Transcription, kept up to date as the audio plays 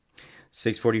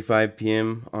6:45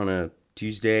 p.m. on a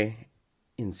Tuesday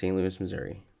in St. Louis,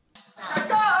 Missouri.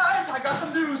 Guys, I got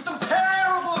some news, some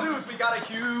terrible news. We got a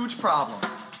huge problem. I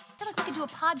feel like we could do a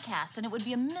podcast and it would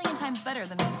be a million times better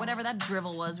than whatever that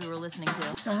drivel was we were listening to.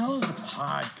 What the hell is a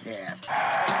podcast?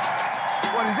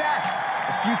 What is that?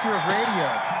 The future of radio,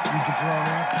 you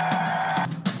jabronis.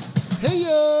 Hey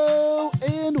yo,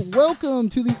 and welcome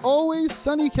to the Always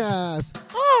Sunny Cast.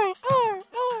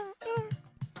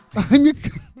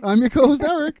 I'm your co-host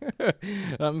Eric.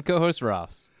 I'm co-host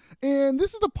Ross. And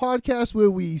this is the podcast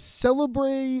where we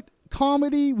celebrate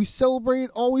comedy, we celebrate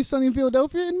Always Sunny in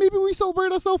Philadelphia, and maybe we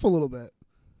celebrate ourselves a little bit.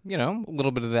 You know, a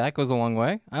little bit of that goes a long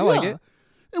way. I like it.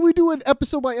 And we do an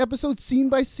episode by episode, scene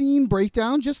by scene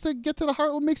breakdown just to get to the heart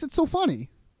of what makes it so funny.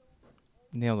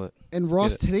 Nailed it. And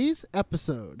Ross, today's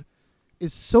episode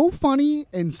is so funny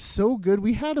and so good,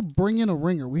 we had to bring in a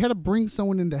ringer. We had to bring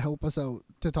someone in to help us out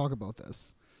to talk about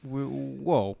this.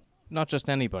 Whoa, not just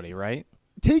anybody, right?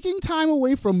 Taking time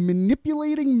away from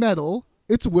manipulating metal,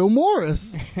 it's Will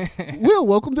Morris. Will,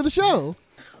 welcome to the show.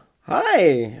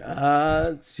 Hi,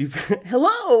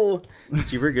 hello.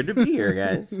 Super good to be here,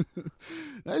 guys.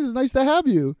 It's nice to have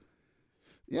you.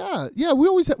 Yeah, we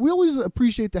always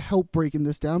appreciate the help breaking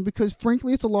this down because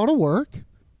frankly, it's a lot of work,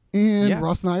 and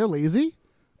Ross and I are lazy.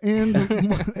 And,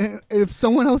 and if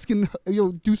someone else can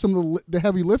do some of the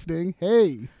heavy lifting,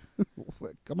 hey,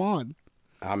 come on.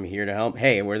 I'm here to help.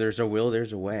 Hey, where there's a will,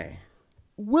 there's a way.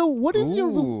 Will, what is your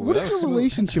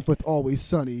relationship with Always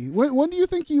Sunny? When do you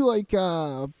think you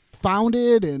found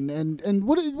it, and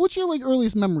what's your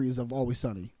earliest memories of Always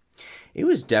Sunny? It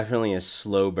was definitely a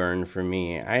slow burn for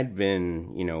me. I'd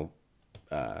been,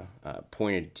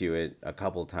 pointed to it a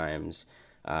couple times,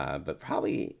 but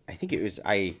probably I think it was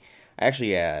I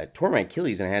actually tore my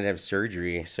Achilles and I had to have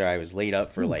surgery, so I was laid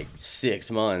up for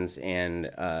 6 months. And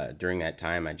during that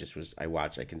time, I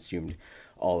consumed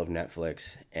all of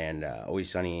Netflix, and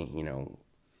Always Sunny,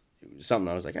 something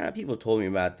I was like, people told me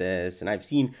about this, and I've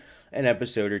seen an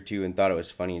episode or two and thought it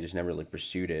was funny and just never really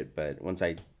pursued it. But once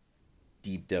I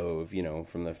deep dove,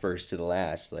 from the first to the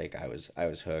last, I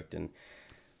was hooked, and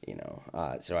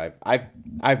so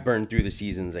I've burned through the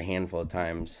seasons a handful of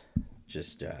times.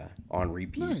 Just on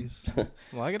repeat. Nice.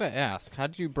 Well, I gotta ask, how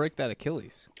did you break that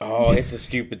Achilles? Oh, it's a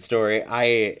stupid story.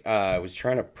 I was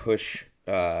trying to push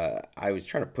a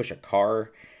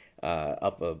car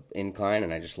up a incline,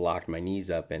 and I just locked my knees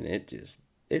up, and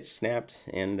it snapped,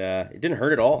 and it didn't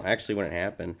hurt at all actually when it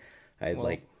happened.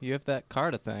 You have that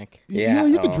car to thank. Yeah,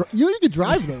 you could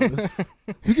drive those.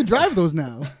 You can drive those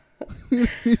now. See,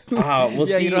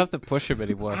 you don't have to push him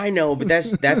anymore. I know, but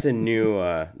that's a new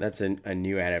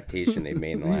adaptation they've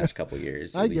made in the last couple of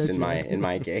years. At least in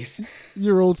my case.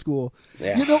 You're old school.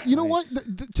 Yeah, you know what?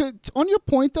 On your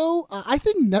point though, I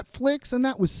think Netflix and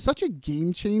that was such a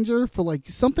game changer for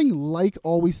something like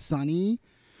Always Sunny.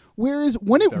 Whereas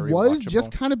when it was watchable,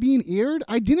 just kind of being aired,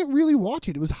 I didn't really watch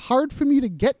it. It was hard for me to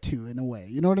get to in a way.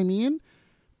 You know what I mean?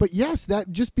 But yes,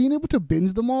 that just being able to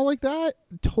binge them all like that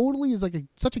totally is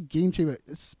such a game changer,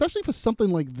 especially for something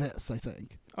like this, I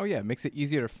think. Oh yeah, it makes it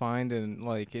easier to find, and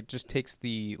it just takes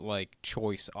the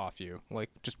choice off you.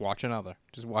 Just watch another.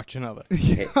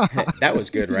 Hey, that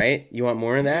was good, right? You want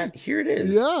more of that? Here it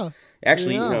is. Yeah.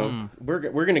 Actually,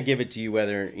 we're gonna give it to you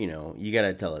whether you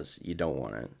gotta tell us you don't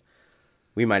want it.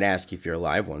 We might ask you if you're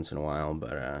alive once in a while,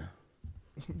 but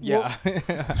yeah,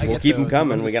 we'll keep them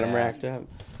coming. We got them racked up.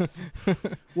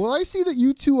 Well, I see that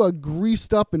you two are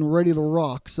greased up and ready to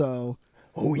rock. So,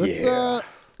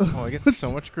 I get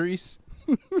so much grease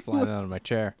sliding out of my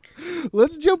chair.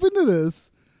 Let's jump into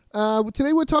this.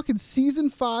 Today we're talking season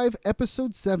 5,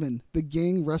 episode 7. The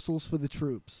gang wrestles for the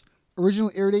troops.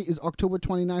 Original air date is October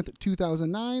 29th,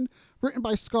 2009. Written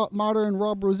by Scott Motter and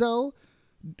Rob Rosell.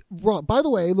 By the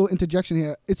way, a little interjection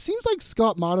here. It seems like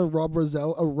Scott Motter and Rob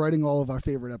Rosell are writing all of our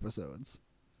favorite episodes.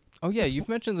 Oh, yeah, you've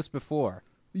mentioned this before.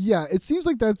 Yeah, it seems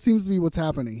like that seems to be what's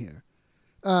happening here.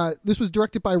 This was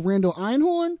directed by Randall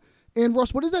Einhorn. And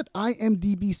Ross, what is that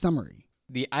IMDb summary?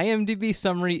 The IMDb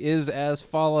summary is as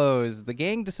follows. The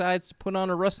gang decides to put on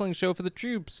a wrestling show for the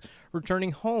troops,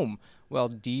 returning home, while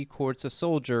Dee courts a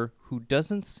soldier who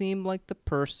doesn't seem like the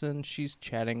person she's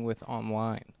chatting with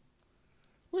online.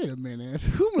 Wait a minute.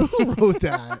 Who wrote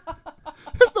that?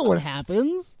 That's not what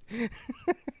happens.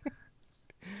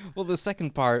 Well, the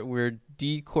second part where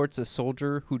Dee courts a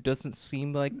soldier who doesn't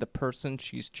seem like the person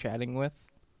she's chatting with.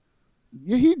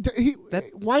 Yeah,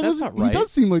 that's not right. He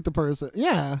does seem like the person.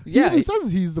 Yeah. He even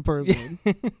says he's the person.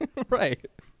 Right.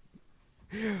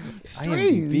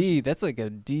 Strange. IMDb, that's a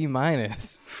D-.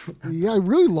 Yeah, I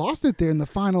really lost it there in the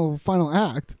final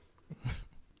act.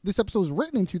 This episode was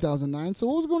written in 2009, so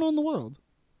what was going on in the world?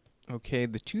 Okay,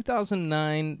 the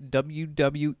 2009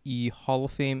 WWE Hall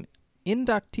of Fame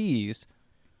inductees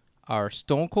are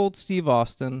Stone Cold Steve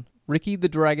Austin, Ricky the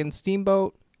Dragon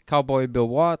Steamboat, Cowboy Bill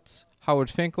Watts, Howard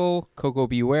Finkel, Coco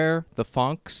Beware, the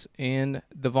Funks, and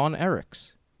the Von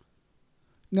Erichs.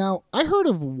 Now, I heard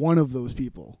of one of those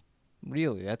people.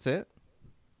 Really? That's it?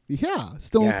 Yeah,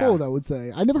 Stone Cold, I would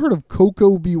say. I never heard of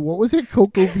Coco B. What was it?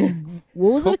 Coco B.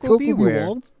 What was it? Coco B.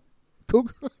 Waltz?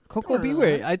 Coco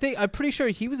Beware. I'm pretty sure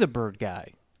he was a bird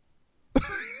guy.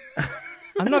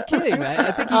 I'm not kidding.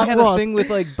 I think he had Ross, a thing with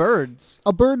like birds.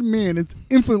 A bird man. It's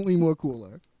infinitely more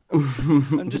cooler.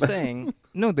 I'm just saying.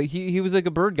 No, he was like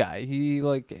a bird guy. He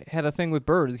like had a thing with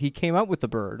birds. He came out with the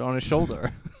bird on his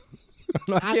shoulder.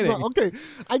 I'm not kidding. Okay,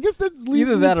 I guess that's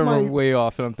either that or I'm way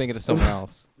off, and I'm thinking of someone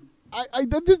else.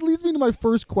 This leads me to my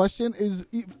first question: is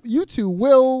you two,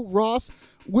 Will, Ross,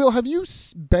 Will, have you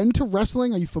been to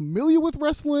wrestling? Are you familiar with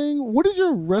wrestling? What is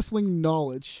your wrestling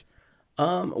knowledge?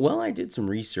 Well, I did some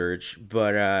research,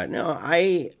 but no,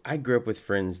 I grew up with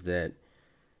friends that,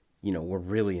 were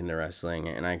really into wrestling,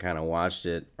 and I kind of watched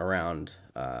it around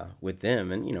with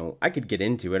them, and I could get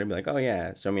into it and be like, oh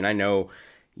yeah. So I mean, I know,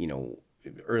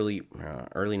 early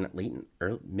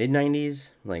mid 90s,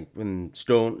 like when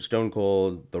Stone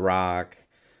Cold, The Rock,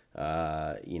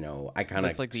 I kind of,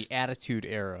 it's like the Attitude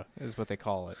Era is what they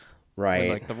call it, right? When,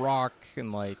 like The Rock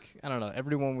and like I don't know,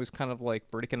 everyone was kind of like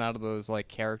breaking out of those like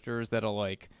characters that are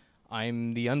like,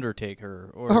 I'm the Undertaker,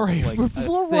 or all right. Like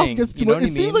before Ross gets to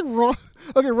it, seems like Ross.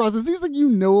 Okay, Ross, it seems like you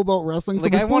know about wrestling.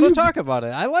 Like I want to talk about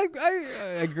it.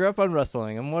 I grew up on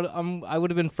wrestling. I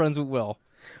would have been friends with Will.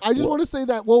 I just want to say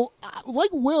that, like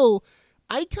Will,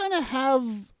 I kind of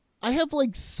have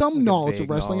like some knowledge of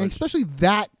wrestling, and especially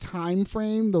that time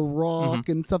frame, The Rock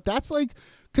and stuff. That's like,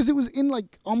 because it was in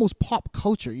like almost pop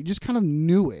culture. You just kind of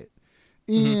knew it.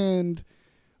 And,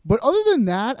 but other than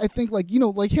that, I think like,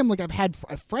 like him, like I've had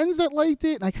friends that liked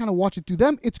it and I kind of watch it through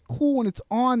them. It's cool when it's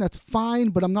on. That's fine,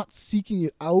 but I'm not seeking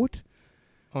it out.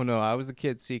 Oh no, I was a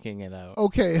kid seeking it out.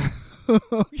 Okay.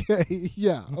 Okay.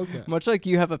 Yeah. Okay. Much like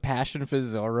you have a passion for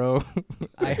Zorro,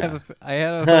 I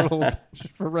had a little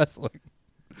passion for wrestling.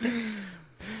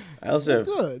 I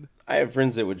also I have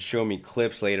friends that would show me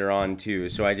clips later on too,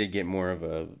 so I did get more of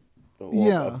a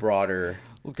broader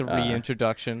like a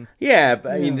reintroduction. Yeah,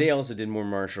 but I mean, they also did more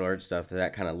martial arts stuff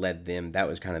that kind of led them. That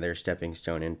was kind of their stepping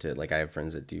stone into, like, I have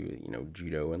friends that do,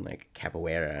 judo and like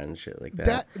capoeira and shit like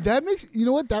that. That makes,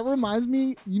 that reminds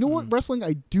me, what wrestling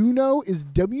I do know is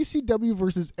WCW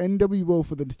versus NWO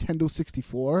for the Nintendo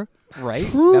 64. Right?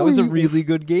 Truly, that was a really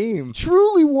good game.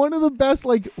 Truly one of the best,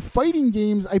 like, fighting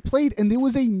games I played, and there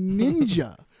was a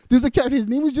ninja. There's a character. His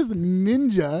name was just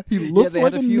Ninja. He looked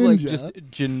like a ninja. Like just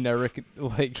generic,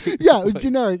 like yeah, it was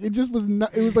generic. It just was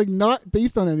not. It was like not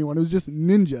based on anyone. It was just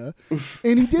Ninja,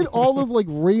 and he did all of like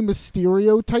Rey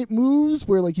Mysterio type moves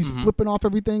where like he's flipping off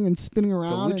everything and spinning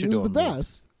around, and it was the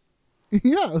best.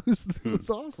 Yeah, it was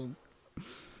awesome.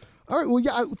 All right, well,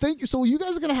 yeah, thank you. So you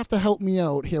guys are gonna have to help me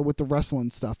out here with the wrestling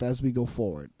stuff as we go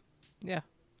forward. Yeah,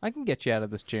 I can get you out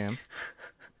of this jam.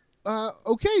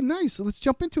 Okay, nice. So let's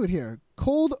jump into it here.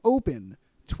 Cold open,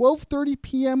 12:30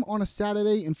 p.m. on a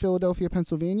Saturday in Philadelphia,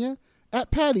 Pennsylvania.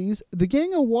 At Patty's, the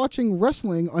gang are watching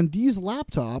wrestling on Dee's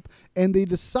laptop, and they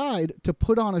decide to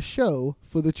put on a show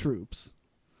for the troops.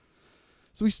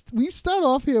 So we start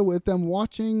off here with them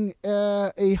watching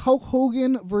a Hulk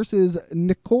Hogan versus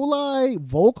Nikolai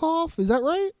Volkov. Is that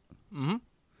right? Mm-hmm.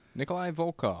 Nikolai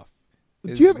Volkov.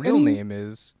 His Do you have real any... name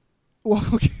is... Well,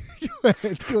 okay. Go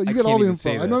ahead. You get all the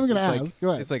info. I'm not even going to ask. Go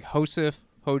ahead. It's like Josef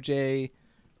Hojej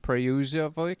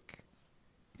Preuzovic,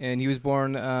 and he was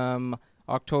born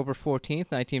October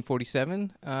 14th,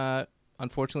 1947.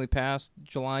 Unfortunately passed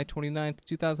July 29th,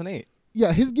 2008.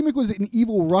 Yeah, his gimmick was an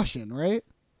evil Russian, right?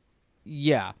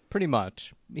 Yeah, pretty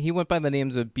much. He went by the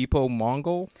names of Bipo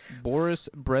Mongol, Boris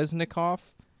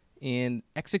Breznikov, and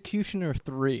Executioner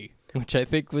 3, which I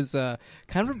think was kind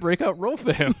of a breakout role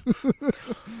for him.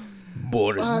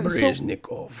 Boris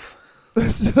Brezhnikov.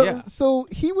 So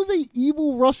he was a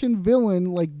evil Russian villain,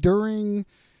 like during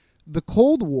the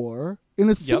Cold War, in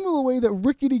a similar way that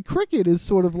Rickety Cricket is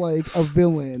sort of like a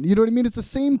villain. You know what I mean? It's the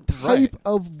same type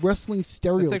of wrestling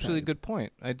stereotype. That's actually a good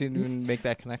point. I didn't even make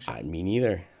that connection. Me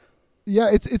neither. Yeah,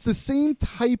 it's the same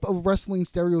type of wrestling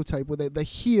stereotype where the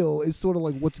heel is sort of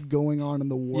like what's going on in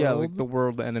the world. Yeah, like the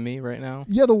world enemy right now.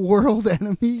 Yeah, the world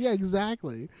enemy. Yeah,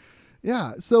 exactly.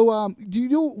 Yeah. So, do you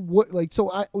know what? Like,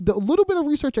 so the little bit of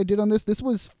research I did on this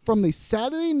was from the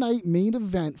Saturday Night Main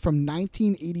Event from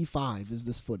 1985. Is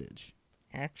this footage?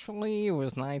 Actually, it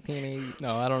was 1980.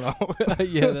 No, I don't know.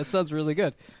 Yeah, that sounds really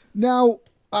good. Now,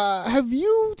 Have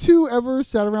you two ever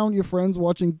sat around with your friends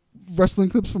watching wrestling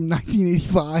clips from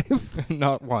 1985?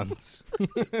 Not once.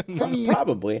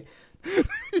 Probably.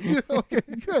 Yeah, okay,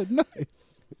 good,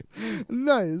 nice.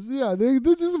 Yeah, they're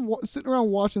just sitting around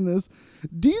watching this.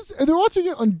 They're watching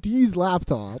it on Dee's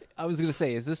laptop. I was gonna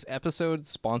say, is this episode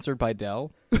sponsored by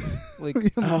Dell? Like,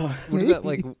 Yeah, what is that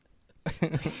like?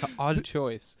 Odd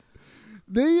choice.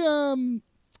 So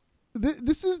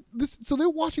they're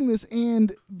watching this,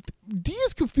 and Dee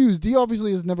is confused. Dee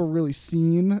obviously has never really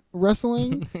seen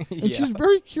wrestling, and she's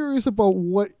very curious about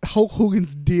what Hulk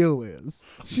Hogan's deal is.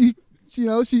 She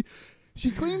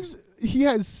claims he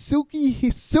has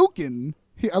silken.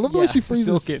 I love the way she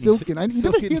phrases silken. I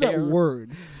never hear that word.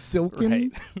 Silken.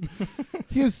 Right.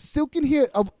 He has silken hair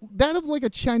of like a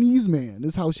Chinese man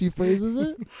is how she phrases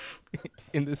it.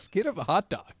 In the skin of a hot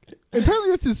dog.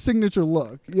 Apparently that's his signature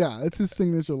look. Yeah, it's his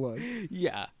signature look.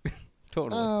 Yeah,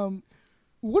 totally.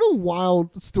 What a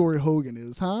wild story Hogan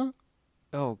is, huh?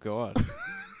 Oh, God.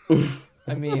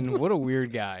 I mean, what a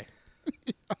weird guy.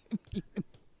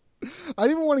 I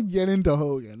didn't even want to get into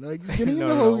Hogan. Like getting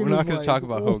into Hogan. We're not going to talk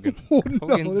about Hogan. No,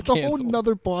 it's a whole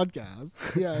nother podcast.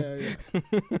 Yeah.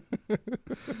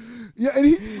 Yeah, and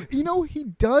he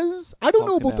does. I don't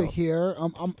know about the hair.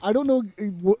 I don't know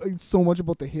so much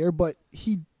about the hair, but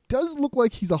he does look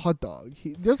like he's a hot dog.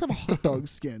 He does have a hot dog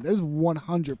skin. That is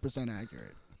 100%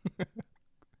 accurate.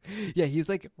 Yeah, he's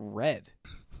like red.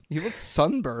 He looks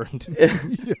sunburned.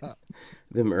 Yeah.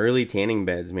 Them early tanning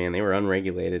beds, man, they were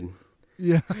unregulated.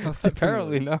 Yeah,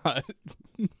 apparently not.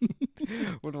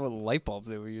 What light bulbs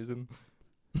they were using?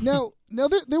 Now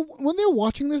when they're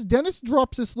watching this, Dennis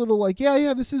drops this little like,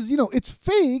 yeah, this is it's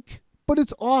fake, but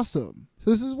it's awesome. So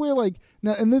this is where like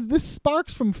now, and this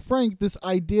sparks from Frank this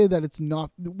idea that it's not.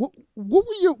 What were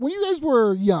you when you guys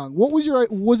were young? What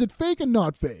was it fake and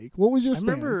not fake? What was your stance?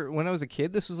 I remember when I was a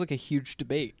kid, this was like a huge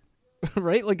debate,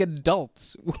 right? Like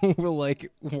adults were like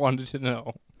wanted to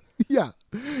know. Yeah,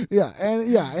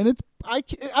 and it's I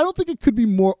don't think it could be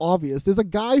more obvious. There's a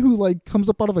guy who like comes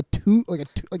up out of a tomb, like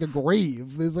a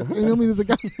grave. There's like there's a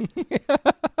guy,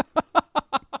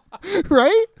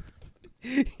 right?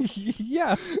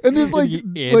 Yeah, and there's like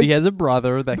Andy has a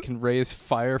brother that can raise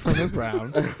fire from the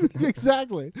ground.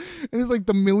 Exactly, and there's like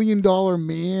the $1 million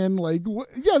man. Like,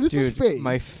 this is fake.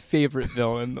 My favorite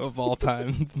villain of all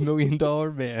time, $1 million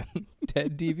man,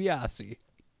 Ted DiBiase.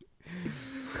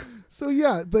 So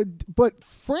yeah, but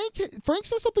Frank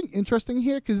says something interesting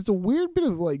here because it's a weird bit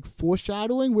of like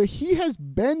foreshadowing where he has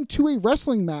been to a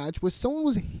wrestling match where someone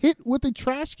was hit with a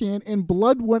trash can and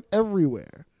blood went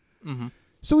everywhere. Mm-hmm.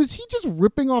 So is he just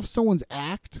ripping off someone's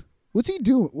act? What's he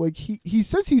doing? Like he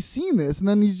says he's seen this and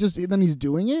then he's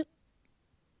doing it.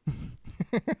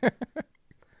 I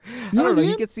don't know.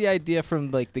 He gets the idea from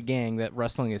like the gang that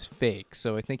wrestling is fake,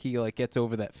 so I think he like gets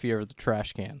over that fear of the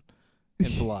trash can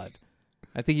and blood.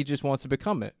 I think he just wants to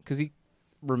become it because he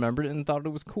remembered it and thought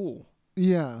it was cool.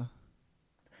 Yeah.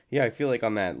 Yeah, I feel like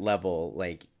on that level,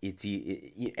 like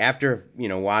after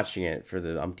watching it for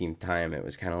the umpteenth time, it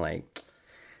was kind of like,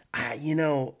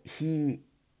 he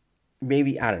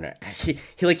maybe I don't know,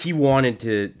 he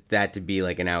wanted that to be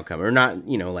like an outcome or not,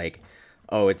 like,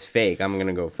 oh, it's fake, I'm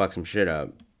gonna go fuck some shit up.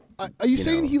 Are you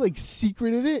saying he like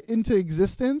secreted it into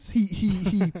existence?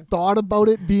 He thought about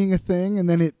it being a thing and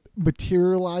then it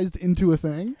materialized into a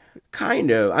thing? Kind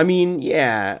of. I mean,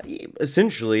 yeah.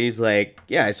 Essentially, he's like,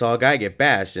 yeah, I saw a guy get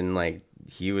bashed and like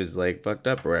he was like fucked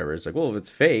up or whatever. It's like, well, if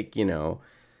it's fake, Yeah.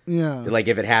 Like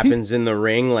if it happens in the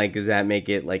ring, like does that make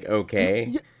it like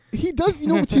okay? He does,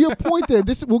 to your point there,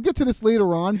 we'll get to this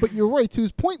later on, but you're right. To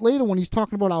his point later when he's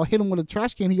talking about I'll hit him with a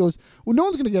trash can, he goes, well, no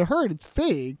one's going to get hurt. It's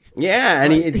fake. Yeah,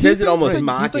 and it says it almost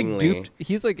mockingly.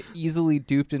 He's like easily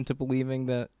duped into believing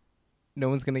that no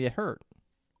one's going to get hurt.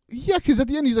 Yeah, because at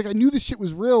the end he's like, I knew this shit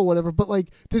was real or whatever, but like,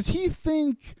 does he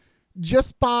think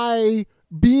just by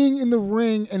being in the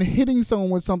ring and hitting someone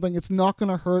with something, it's not going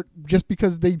to hurt just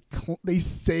because they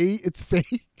say it's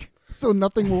fake? So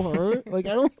nothing will hurt. Like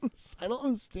I don't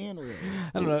understand really.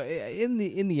 I don't know. In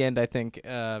the end, I think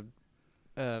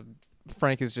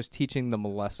Frank is just teaching them a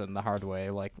lesson the hard way.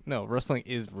 Like, no, wrestling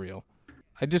is real.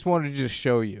 I just wanted to just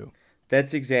show you.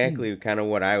 That's exactly kind of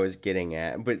what I was getting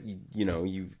at. But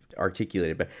you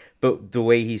articulated, but the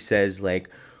way he says like,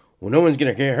 well, no one's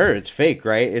gonna get hurt. It's fake,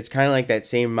 right? It's kind of like that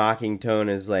same mocking tone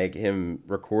as like him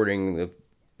recording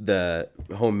the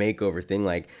home makeover thing,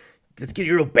 like. Let's get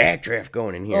a real backdraft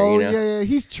going in here. Oh, yeah.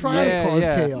 He's trying to cause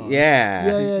chaos.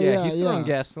 Yeah. He's throwing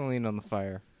gasoline on the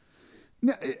fire.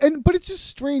 But it's just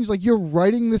strange. Like, you're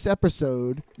writing this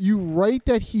episode, you write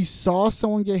that he saw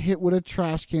someone get hit with a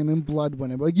trash can and blood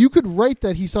went in. Like, you could write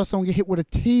that he saw someone get hit with a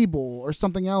table or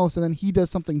something else, and then he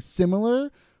does something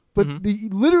similar. But he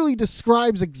literally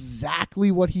describes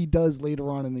exactly what he does later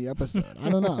on in the episode. I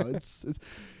don't know. It's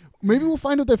maybe we'll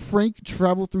find out that Frank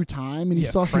traveled through time and he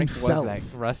saw Frank himself. was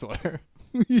that wrestler.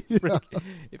 Yeah.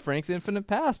 Frank's infinite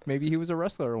past. Maybe he was a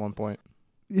wrestler at one point.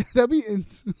 Yeah, that'd be.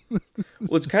 Well,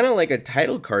 it's kind of like a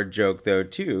title card joke though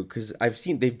too, because I've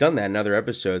seen they've done that in other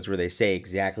episodes where they say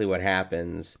exactly what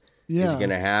happens is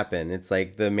gonna happen. It's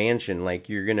like the mansion, like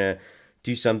you're gonna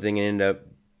do something and end up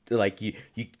like you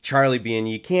Charlie being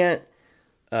you can't.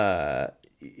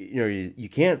 You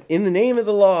can't, in the name of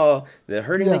the law, the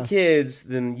hurting the kids,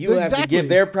 then you have to give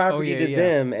their property to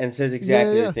them, and says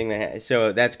exactly the thing that.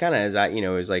 So that's kind of as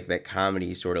is like that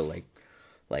comedy sort of like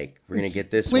we're gonna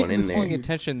get this one in there. Paying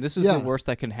attention. This is the worst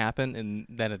that can happen, and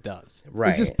then it does. Right.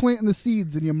 It's just planting the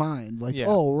seeds in your mind, like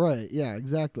oh right, yeah,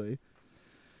 exactly.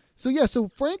 So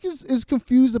Frank is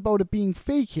confused about it being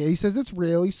fake here. He says it's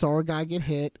real. He saw a guy get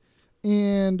hit,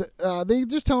 and they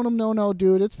just telling him no,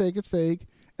 dude, it's fake.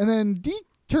 And then Deke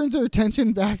turns her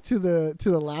attention back to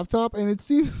the laptop, and it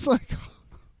seems like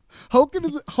Hulk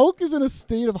is in a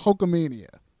state of hulk-a-mania.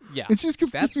 Yeah, and she's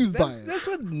confused by it. That's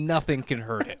what nothing can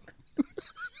hurt him.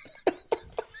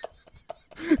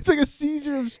 It's like a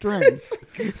seizure of strength.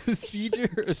 Seizure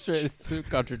of strength. It's so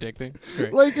contradicting. It's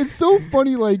great. Like, it's so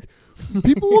funny. Like,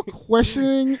 people were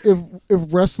questioning if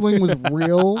wrestling was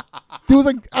real. There was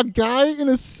like a guy in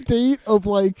a state of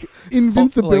like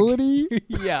invincibility.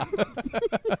 Yeah.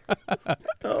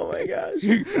 Oh my gosh.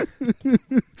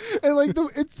 And like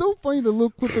it's so funny the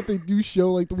little clip that they do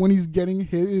show, like when he's getting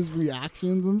hit, his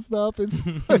reactions and stuff. It's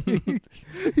like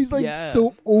he's like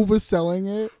so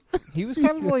overselling it. He was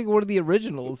kind of like one of the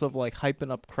originals of like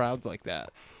hyping up crowds like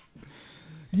that.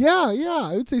 Yeah,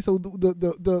 I would say so.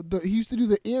 The he used to do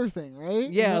the air thing, right?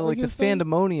 Yeah, like the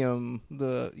fandemonium,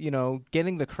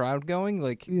 getting the crowd going,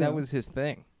 like that was his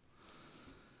thing.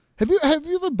 Have you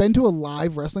ever been to a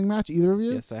live wrestling match, either of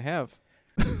you? Yes, I have.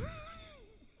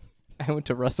 I went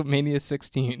to WrestleMania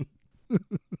 16.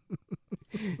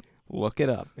 Look it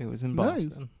up. It was in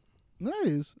Boston.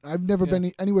 Nice. I've never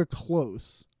been anywhere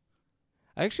close.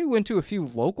 I actually went to a few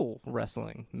local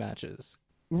wrestling matches.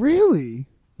 Really?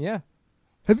 Yeah.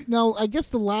 Now, I guess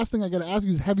the last thing I got to ask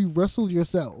you is, have you wrestled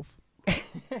yourself?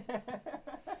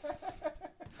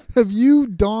 Have you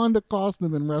donned a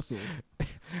costume and wrestled?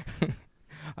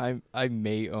 I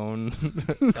may own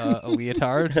a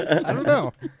leotard. I don't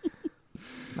know.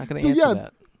 I'm not going to answer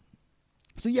that.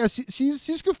 So yeah,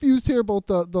 she's confused here about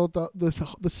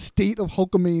the state of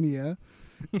hulk-a-mania,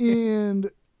 and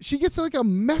she gets like a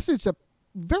message that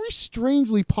very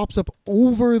strangely pops up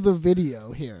over the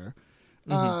video here.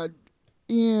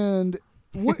 And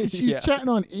she's chatting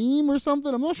on AIM or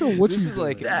something. I'm not sure what she's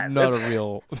doing. This is like not a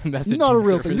real message. Not a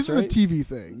real thing. This right? is a TV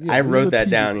thing. Yeah, I wrote that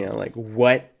down. Yeah, like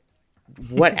what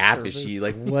app is she?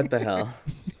 Like what the hell?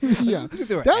 Yeah,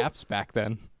 there were apps back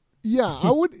then. Yeah, I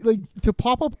would like to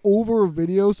pop up over a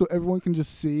video so everyone can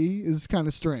just see is kind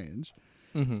of strange.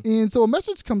 And so a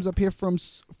message comes up here from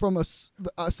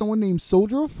someone named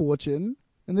Soldier of Fortune,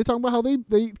 and they talk about how they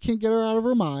can't get her out of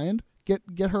her mind, get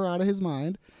her out of his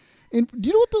mind. And do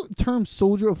you know what the term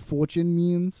Soldier of Fortune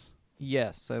means?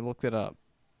 Yes, I looked it up.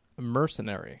 A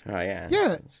mercenary. Oh yeah.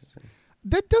 Yeah,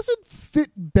 that doesn't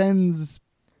fit Ben's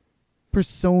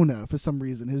persona for some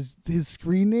reason. His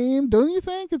screen name, don't you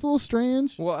think? It's a little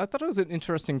strange. Well, I thought it was an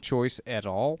interesting choice at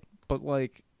all, but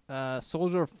like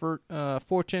Soldier of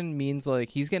Fortune means like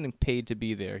he's getting paid to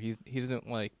be there. He doesn't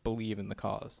like believe in the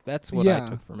cause. That's what I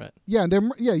took from it. Yeah,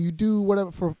 you do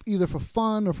whatever for either for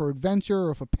fun or for adventure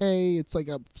or for pay. It's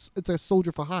a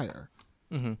soldier for hire.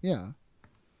 Yeah.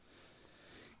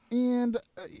 And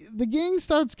the gang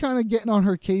starts kind of getting on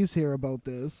her case here about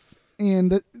this.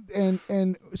 And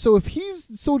so if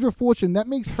he's Soldier of Fortune, that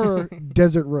makes her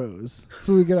Desert Rose.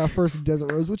 So we get our first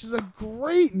Desert Rose, which is a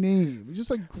great name. It's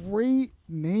just a great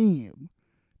name.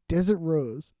 Desert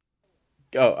Rose.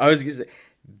 Oh, I was going to say,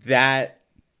 that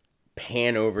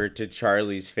pan over to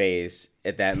Charlie's face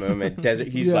at that moment,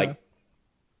 he's like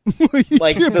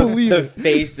the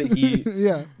face that he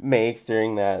makes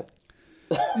during that.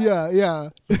 Yeah.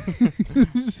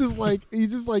 He's just like, he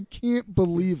just like can't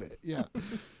believe it. Yeah.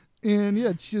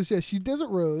 And she's Desert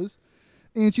Rose,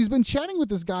 and she's been chatting with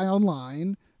this guy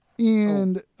online.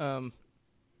 And go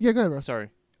ahead, Russ.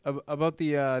 Sorry about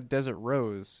the Desert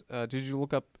Rose. Did you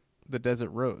look up the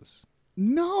Desert Rose?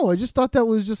 No, I just thought that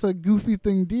was just a goofy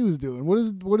thing D was doing.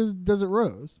 What is Desert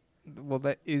Rose? Well,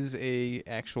 that is a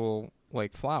actual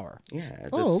like flower. Yeah,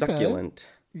 it's a succulent.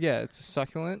 Yeah, it's a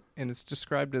succulent, and it's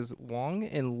described as long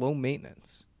and low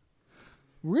maintenance.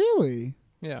 Really?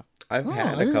 Yeah. I've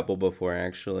had a couple before,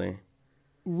 actually.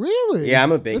 Really? Yeah,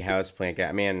 I'm a big houseplant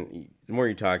guy. Man, the more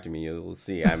you talk to me, you'll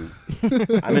see I'm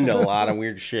into a lot of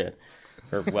weird shit.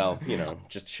 Or, well,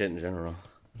 just shit in general.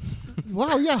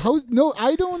 Wow, yeah.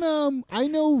 I don't. I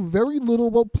know very little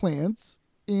about plants,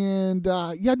 and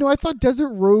I thought desert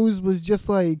rose was just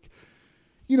like,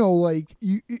 like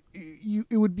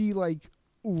it would be like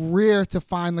rare to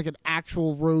find like an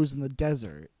actual rose in the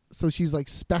desert. So she's like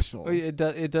special. Oh, it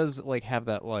does like have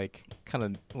that like kind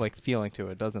of like feeling to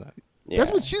it, doesn't it? Yeah.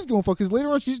 That's what she's going for, because later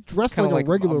on she's dressed Kinda like a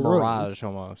regular mirage rose.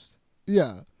 almost.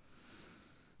 Yeah.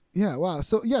 Yeah. Wow.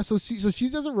 So she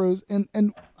does a rose,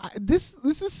 and this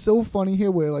is so funny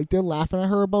here, where like they're laughing at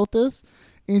her about this,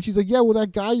 and she's like, "Yeah, well,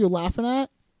 that guy you're laughing at,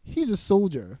 he's a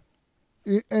soldier,"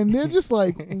 and they're just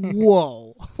like,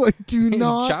 "Whoa!" Like, do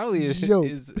not Charlie joke.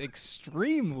 is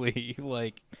extremely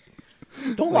like.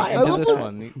 Don't lie into about this that.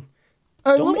 one.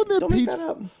 I Don't love make, when don't make that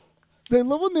up. they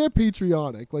love when they're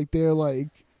patriotic. Like they're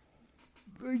like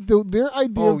their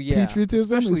idea Oh of yeah,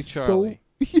 patriotism especially is Charlie.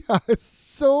 it's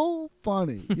so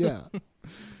funny. Yeah.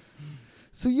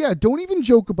 So yeah, don't even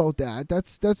joke about that.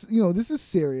 That's this is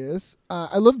serious.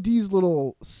 I love Dee's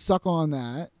little suck on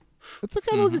that. It's a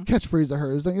kind of like a catchphrase of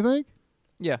hers, don't you think?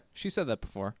 Yeah, she said that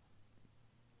before.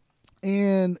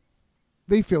 And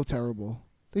they feel terrible.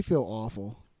 They feel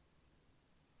awful.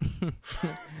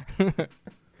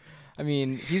 I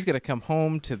mean, he's gonna come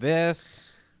home to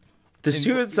this. The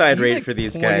suicide He's, rate like, for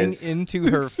these pointing guys. into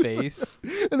her face.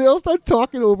 And they all start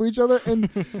talking over each other, and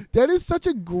that is such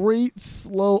a great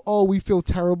slow, "Oh, we feel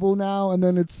terrible now," and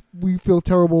then it's "we feel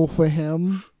terrible for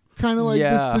him." Kind of like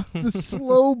Yeah. the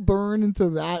slow burn into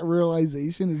that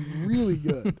realization is really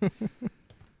good.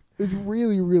 It's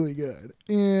really, really good.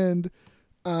 And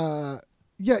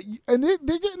yeah, and they're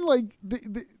getting like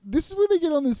this is where they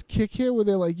get on this kick here, where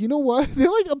they're like, you know what?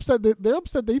 They're like upset. They're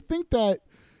upset. They think that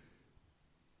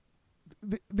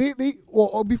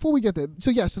before we get there,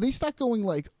 so they start going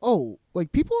like, oh,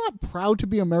 like people aren't proud to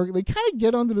be American. They kind of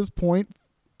get onto this point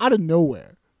out of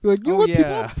nowhere. They're like, you know what?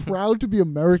 People aren't proud to be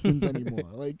Americans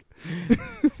anymore. Like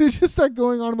they just start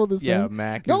going on about this Yeah, thing.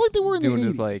 Mac Not is like they were in doing the 80s.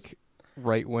 his like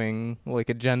right wing like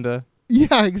agenda.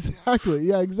 Yeah, exactly.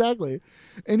 Yeah, exactly.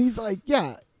 And he's like,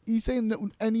 yeah, he's saying that,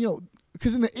 and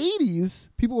because in the 80s,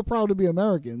 people were proud to be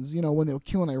Americans, when they were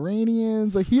killing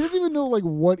Iranians. Like, he doesn't even know, like,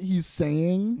 what he's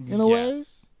saying, in a way.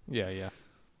 Yeah.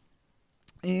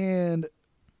 And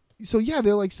so, yeah,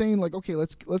 they're, like, saying, like, okay,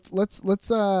 let's he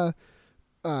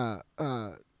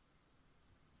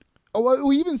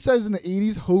even says in the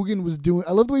 80s, Hogan was doing,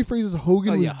 I love the way he phrases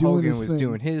Hogan was doing his thing. Hogan was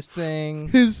doing his thing.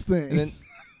 His thing. And then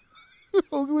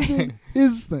Hogan was doing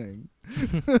his thing.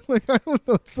 Like, I don't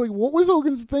know. It's like, what was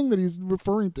Hogan's thing that he was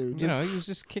referring to? he was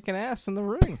just kicking ass in the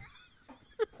ring.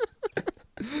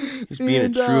 He's being a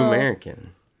true American.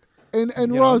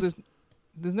 And Ross,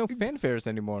 there's no fanfares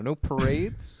anymore, no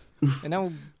parades, and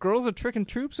now girls are tricking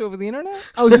troops over the internet.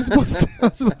 I was just about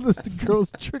to say,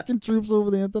 girls tricking troops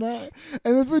over the internet,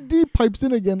 and that's where Dee pipes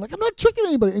in again. Like, I'm not tricking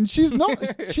anybody, and she's not.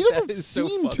 She doesn't is so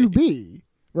seem funny. to be,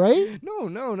 right?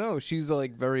 No. She's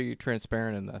like very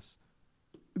transparent in this.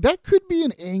 That could be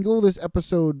an angle this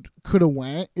episode could have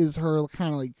went, is her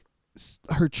kind of like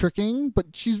her tricking,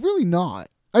 but she's really not.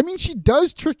 I mean, she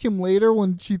does trick him later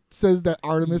when she says that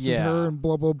Artemis is her and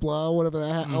blah, blah, blah, whatever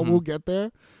that. We'll get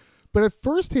there. But at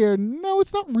first here, no,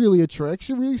 it's not really a trick.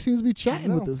 She really seems to be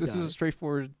chatting with this guy. This is a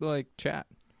straightforward like chat.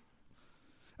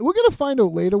 And we're going to find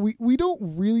out later. We don't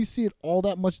really see it all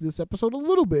that much this episode, a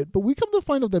little bit, but we come to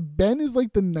find out that Ben is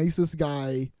like the nicest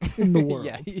guy in the world.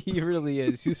 Yeah, he really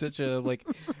is. He's such a like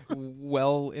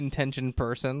well-intentioned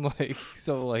person. Like,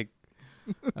 so like,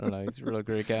 I don't know. He's a real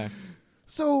great guy.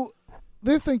 So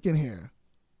they're thinking here,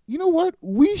 you know what?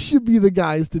 We should be the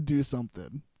guys to do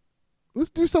something. Let's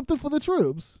do something for the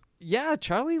troops. Yeah,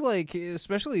 Charlie, like,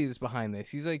 especially is behind this.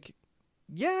 He's like,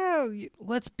 yeah,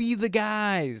 let's be the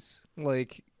guys.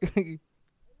 Like,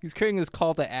 he's creating this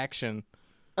call to action.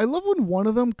 I love when one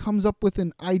of them comes up with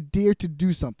an idea to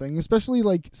do something, especially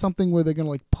like something where they're going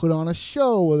to like put on a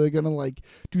show or they're going to like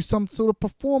do some sort of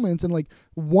performance. And like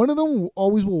one of them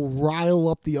always will rile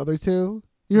up the other two.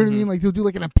 You know what I mean? Like they'll do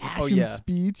like an impassioned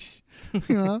speech,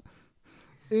 you know?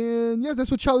 And yeah,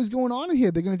 that's what Charlie's going on in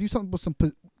here. They're going to do something with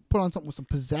put on something with some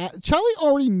pizzazz. Charlie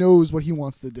already knows what he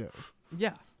wants to do.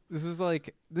 Yeah. This is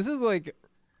like,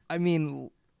 I mean,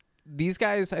 these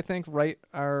guys, I think,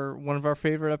 are one of our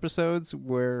favorite episodes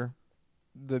where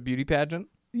the beauty pageant.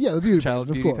 Yeah, the beauty Child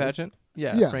pageant, beauty of course. pageant.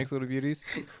 Yeah, Frank's Little Beauties.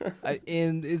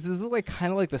 And it's like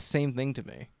kind of like the same thing to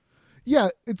me. Yeah,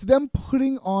 it's them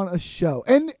putting on a show,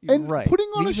 and Right. putting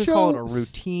on They a even show. call it a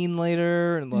routine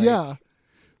later. And like, Yeah,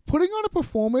 putting on a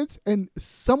performance and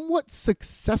somewhat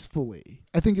successfully,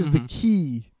 I think, is the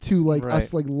key to like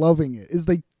us like loving it. Is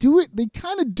they do it. They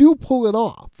kind of do pull it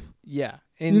off. Yeah.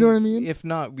 And you know what I mean? If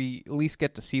not, we at least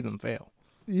get to see them fail.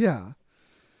 Yeah.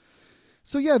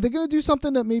 So yeah, they're gonna do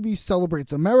something that maybe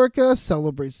celebrates America,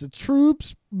 celebrates the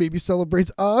troops, maybe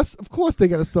celebrates us. Of course, they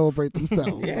gotta celebrate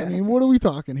themselves. I mean, what are we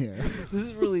talking here? This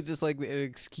is really just like an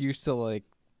excuse to like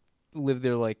live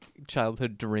their like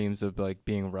childhood dreams of like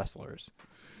being wrestlers.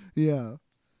 Yeah.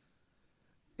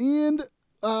 And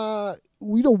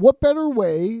we know what better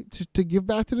way to give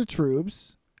back to the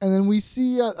troops. And then we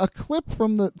see a clip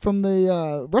from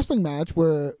the wrestling match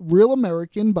where Real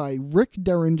American by Rick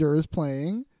Derringer is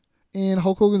playing, and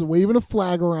Hulk Hogan's waving a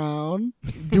flag around,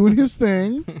 doing his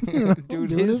thing, doing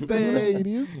his thing in the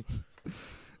 80s.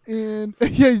 And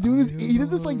yeah, he's doing his. He does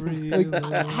this like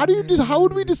how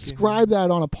would we describe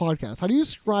that on a podcast? How do you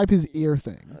describe his ear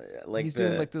thing? He's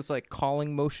doing like this like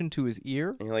calling motion to his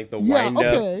ear. And like the wind up.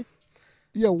 Okay.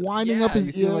 Yeah, winding up his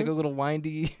he's ear. doing like a little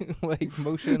windy like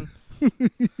motion.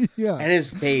 Yeah. And his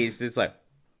face, it's like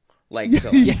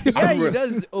so. Yeah, he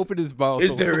does open his mouth.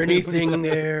 Is there anything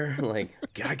there? Like,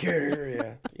 I can't hear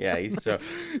you. Yeah, he's so.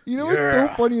 You know what's so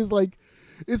funny is like,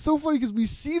 it's so funny because we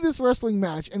see this wrestling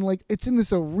match and like it's in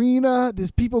this arena. There's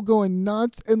people going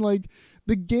nuts, and like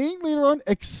the gang later on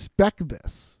expect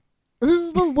this. This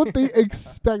is what they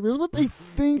expect. This is what they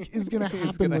think is going to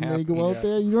happen when they go out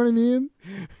there. You know what I mean?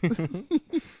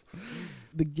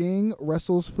 The gang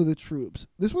wrestles for the troops.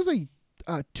 This was a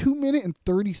 2-minute and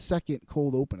 30-second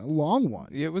cold open, a long one.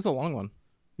 Yeah, it was a long one.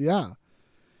 Yeah.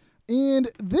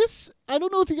 And this, I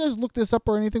don't know if you guys looked this up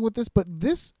or anything with this, but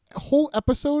this whole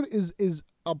episode is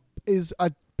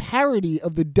a parody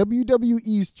of the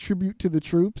WWE's tribute to the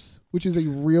troops, which is a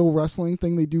real wrestling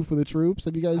thing they do for the troops.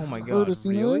 Have you guys heard or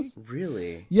seen this?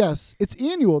 Really? Yes, it's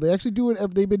annual. They actually do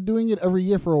it. They've been doing it every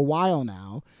year for a while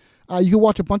now. You can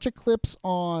watch a bunch of clips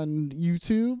on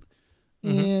YouTube.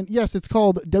 And yes, it's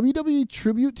called WWE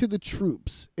Tribute to the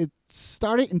Troops. It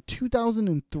started in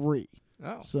 2003.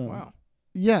 Oh, so, wow.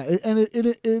 Yeah, and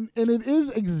it is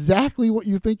exactly what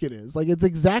you think it is. Like it's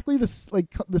exactly the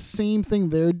same thing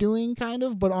they're doing, kind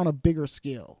of, but on a bigger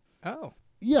scale. Oh,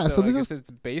 yeah. So I guess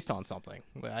it's based on something.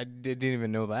 I didn't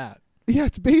even know that. Yeah,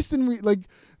 it's based in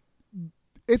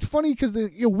It's funny because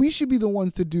we should be the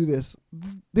ones to do this.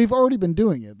 They've already been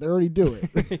doing it. They already do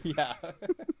it. Yeah,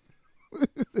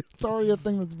 it's already a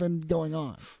thing that's been going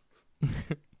on.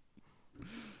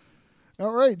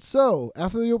 All right, so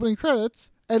after the opening credits.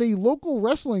 At a local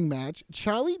wrestling match,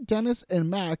 Charlie, Dennis, and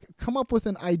Mac come up with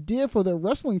an idea for their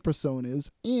wrestling personas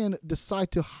and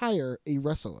decide to hire a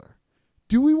wrestler.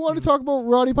 Do we want to talk about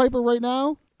Roddy Piper right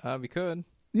now? we could.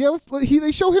 Yeah,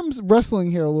 they show him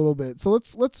wrestling here a little bit. So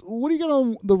let's. What do you got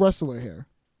on the wrestler here?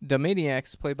 The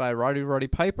Maniac's played by Roddy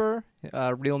Piper,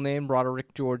 real name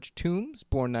Roderick George Toombs,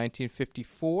 born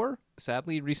 1954.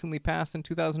 Sadly, recently passed in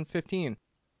 2015.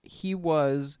 He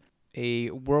was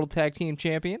a World Tag Team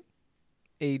Champion,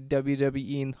 a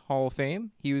WWE Hall of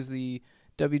Fame. He was the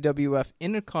WWF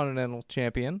Intercontinental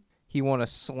Champion. He won a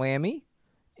Slammy,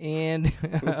 and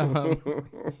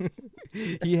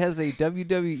he has a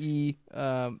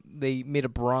WWE. They made a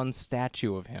bronze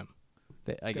statue of him.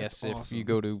 I guess awesome. If you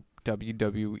go to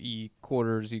WWE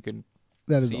quarters, you can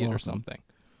see it or something.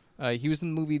 He was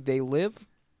in the movie They Live,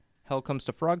 Hell Comes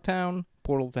to Frogtown,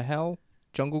 Portal to Hell,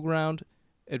 Jungle Ground,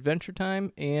 Adventure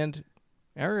Time, and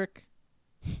Eric.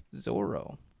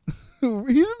 Zorro.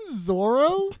 He's in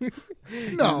Zorro? No.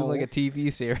 He's in like a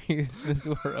TV series with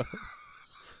Zorro.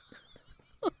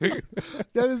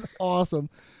 That is awesome.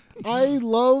 I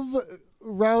love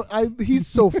he's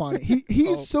so funny.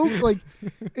 He's so like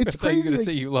it's crazy. You're gonna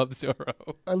say you love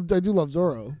Zorro. I do love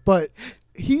Zorro, but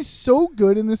he's so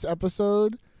good in this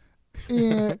episode,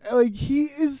 and like he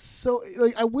is so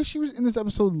like I wish he was in this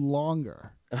episode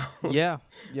longer. Yeah.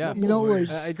 You know, like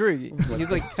I agree.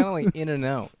 He's like kind of like in and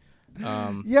out.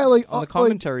 Yeah, like on the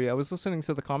commentary, I was listening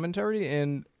to the commentary,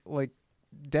 and like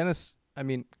Glenn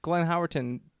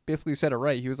Howerton basically said it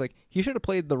right. He was like, he should have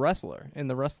played the wrestler in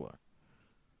The Wrestler.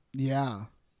 Yeah.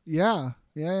 Have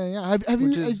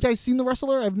you guys seen The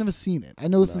Wrestler? I've never seen it. I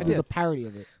know there's a parody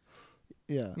of it.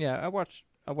 Yeah. Yeah, I watched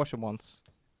it once.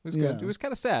 It was good. It was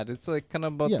kind of sad. It's like kind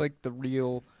of about like the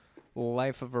real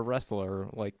life of a wrestler,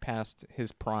 like past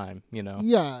his prime, you know.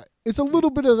 Yeah, it's a little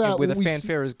bit of that. Where the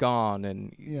fanfare is gone,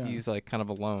 and he's like kind of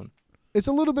alone. It's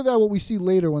a little bit of that what we see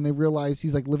later when they realize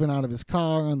he's like living out of his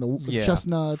car and the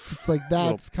chestnuts. It's like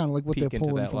that's kind of like what they're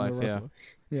pulling from the wrestler.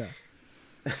 Yeah.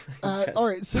 All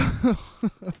right, so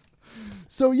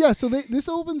So yeah, so this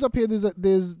opens up here. There's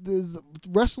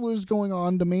wrestlers going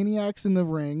on, the Maniacs in the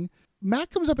ring. Matt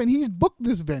comes up and he's booked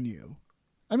this venue.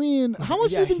 I mean, how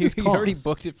much do you think this costs? He already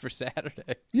booked it for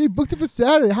Saturday. Yeah, he booked it for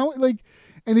Saturday.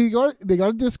 And they got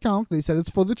a discount. They said it's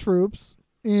for the troops.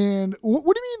 And what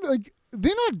do you mean? Like,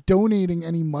 they're not donating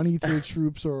any money to the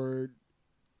troops, or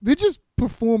they're just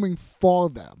performing for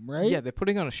them, right? Yeah, they're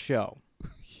putting on a show.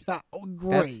 Yeah,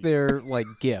 great. That's their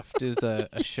gift is a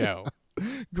show.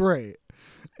 Great.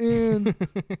 And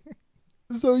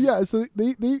so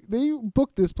they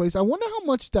booked this place. I wonder how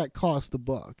much that cost to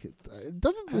book. It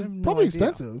doesn't. It's probably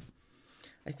expensive.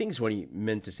 I think it's what he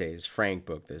meant to say is Frank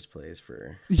booked this place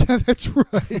for. Yeah, that's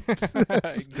right.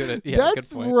 That's good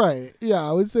point. Right. Yeah,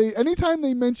 I would say anytime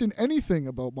they mention anything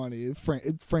about money,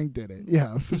 Frank did it.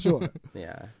 Yeah, for sure.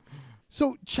 Yeah.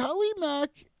 So Charlie and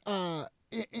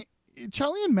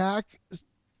Mac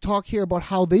talk here about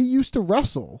how they used to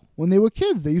wrestle when they were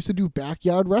kids. They used to do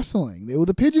backyard wrestling. They were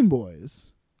the Pigeon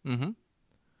Boys. Mm-hmm.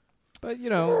 But,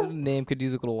 the name could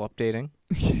use a little updating.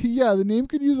 Yeah, the name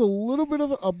could use a little bit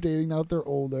of an updating now that they're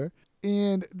older.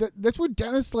 And that's where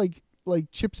Dennis,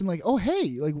 chips in, oh,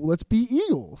 hey, let's be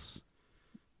Eagles.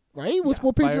 Right? What's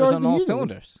more patriotic than Eagles?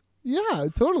 Cylinders. Yeah,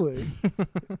 totally.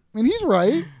 And he's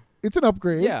right. It's an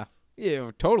upgrade. Yeah,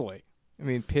 totally. I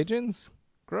mean, pigeons?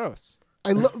 Gross.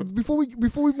 I love before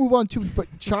we move on too, but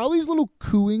Charlie's little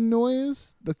cooing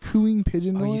noise, the cooing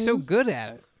pigeon noise. Oh, he's so good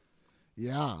at it.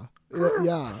 Yeah.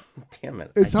 Yeah. Damn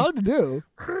it. It's hard to do.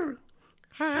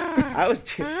 I was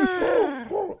too.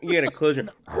 You gotta close your.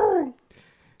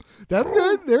 That's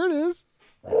good. There it is.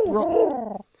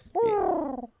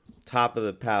 Top of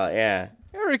the palate, yeah.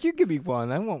 Eric, you give me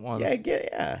one. I want one.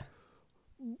 Yeah,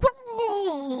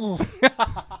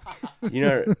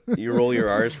 You roll your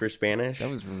R's for Spanish? That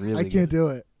was really I can't do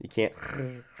it. You can't.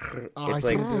 Oh, It's I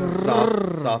like can't do it.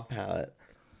 soft palate.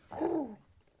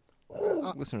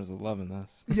 Listeners are loving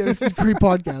this. Yeah, this is great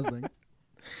podcasting.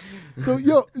 So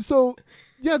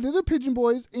they're the Pigeon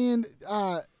Boys, and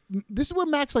this is where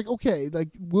Mac's okay,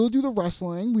 we'll do the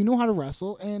wrestling. We know how to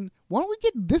wrestle, and why don't we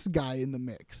get this guy in the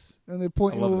mix? And they're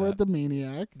pointing over at the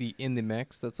Maniac. The in the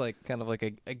mix. That's kind of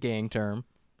like a gang term.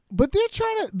 But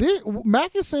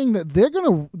Mac is saying that they're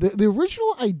gonna the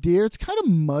original idea. It's kind of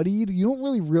muddied. You don't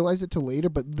really realize it till later,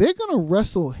 but they're gonna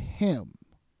wrestle him.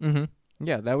 Mm-hmm.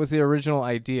 Yeah, that was the original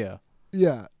idea.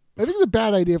 Yeah, I think it's a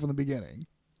bad idea from the beginning.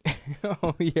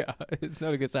 Oh yeah, it's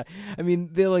not a good sign. I mean,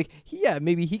 they're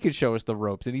maybe he could show us the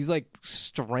ropes, and he's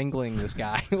strangling this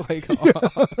guy, Yeah,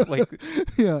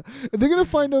 and they're gonna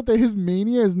find out that his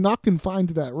mania is not confined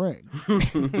to that ring.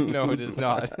 No, it is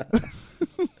not.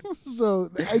 So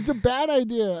it's a bad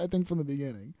idea, I think, from the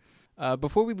beginning.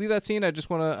 Before we leave that scene, I just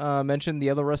want to mention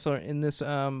the other wrestler in this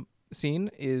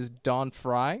scene is Don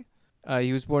Fry.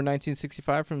 He was born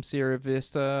 1965 from Sierra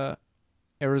Vista,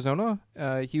 Arizona.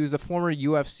 He was a former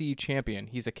UFC champion.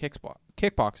 He's a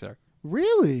kickboxer.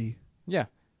 Really? Yeah.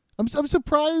 I'm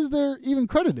surprised they're even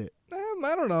credited.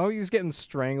 I don't know. He's getting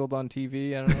strangled on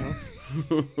TV. I don't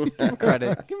know. Give him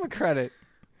credit. Give him credit.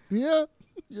 Yeah,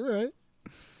 you're right.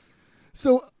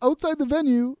 So outside the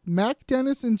venue, Mac,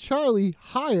 Dennis, and Charlie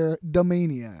hire the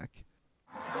Maniac.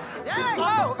 Hey,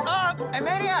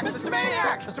 Maniac! Mr.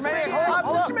 Maniac! Mr. Maniac, hold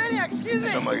up! Mr. Maniac, excuse me!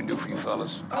 Something I can do for you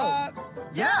fellas.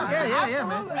 Yeah, man.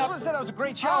 That was a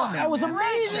great show. That was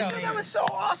amazing, dude. That was so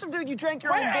awesome, dude. You drank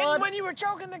your own blood. And when you were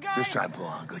choking the guy. This time, pull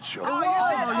on a good show. Oh, you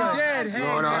did.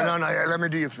 Hey, No. Hey, let me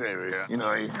do you a favor, yeah? You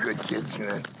good kids,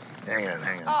 Hang on.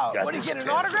 Oh, what, do you get an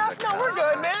autograph? No, we're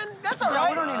good, man. That's all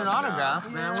right. We don't need an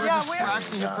autograph, man. We're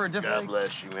actually here for a different... God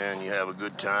bless you, man. You have a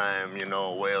good time,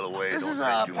 whale away. This Don't is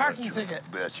drink a too parking much. ticket.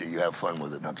 Bet you have fun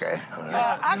with it, okay?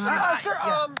 Actually, sir,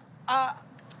 I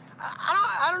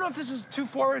don't know if this is too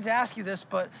forward to ask you this,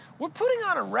 but we're putting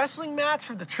on a wrestling match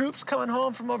for the troops coming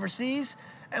home from overseas,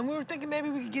 and we were thinking maybe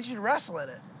we could get you to wrestle in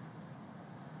it.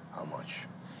 How much?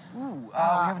 Ooh, we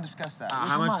haven't discussed that.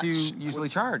 How much do you usually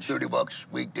charge?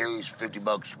 $30 weekdays,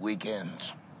 $50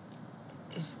 weekends.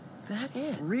 Is that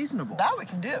it? Reasonable. That we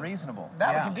can do. Reasonable.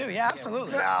 That we can do, yeah,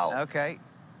 absolutely. Now. Okay.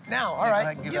 Now, all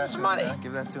right. Give us some money.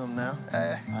 Give that to him now.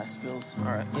 Spills. All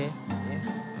right. Yeah.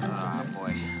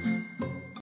 Boy.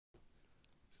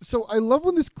 So I love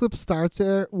when this clip starts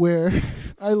there, where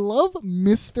I love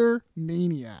Mr.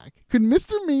 Maniac. Could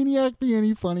Mr. Maniac be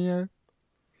any funnier?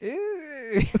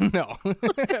 No.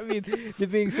 I mean, they're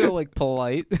being so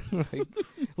polite,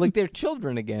 like they're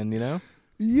children again,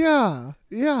 Yeah,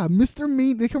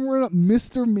 they come running up,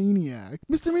 Mr. Maniac,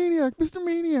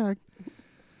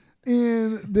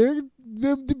 and they're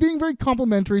being very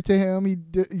complimentary to him. He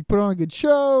put on a good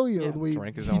show. The way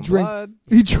drank his own blood.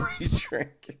 He drank You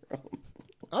drank your own.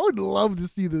 I would love to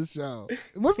see this show.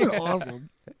 It must have been awesome.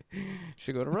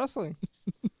 Should go to wrestling.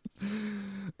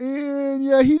 And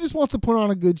yeah, he just wants to put on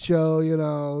a good show,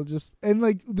 and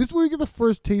like this is where we get the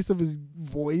first taste of his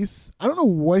voice. I don't know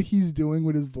what he's doing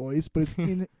with his voice, but it's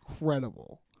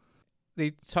incredible.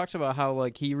 They talked about how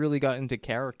like he really got into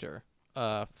character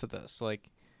for this.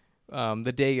 Like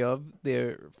the day of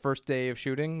their first day of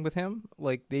shooting with him,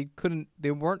 like they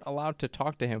weren't allowed to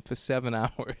talk to him for 7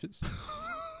 hours.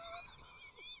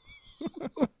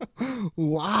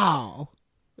 Wow.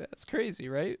 That's crazy,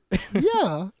 right?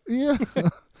 Yeah.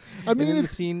 I mean, in the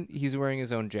scene, he's wearing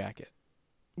his own jacket.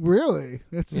 Really?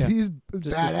 He's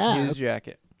Just badass. his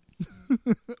jacket.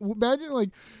 Imagine like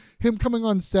him coming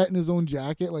on set in his own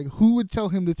jacket. Like, who would tell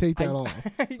him to take that off?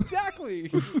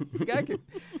 Exactly.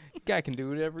 Guy can do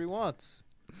whatever he wants.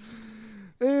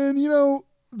 And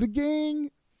the gang,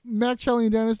 Mac, Charlie,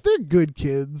 and Dennis, they're good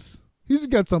kids. He's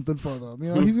got something for them.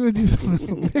 He's gonna do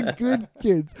something. They're good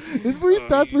kids. This is where he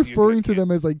starts referring to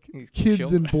them as like kids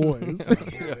children. and boys.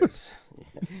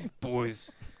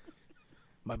 Boys.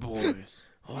 My boys.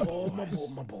 Oh, my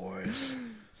boys.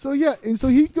 So yeah, and so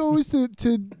he goes to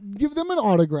give them an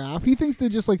autograph. He thinks they're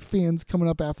just like fans coming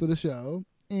up after the show,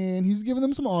 and he's giving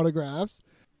them some autographs.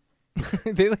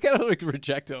 They look at him like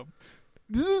reject him.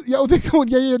 This is they're going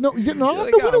no, you're getting off.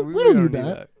 Like, No, we don't need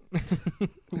that.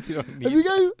 We don't need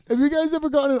Have you guys ever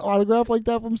gotten an autograph like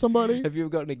that from somebody? Have you ever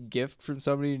gotten a gift from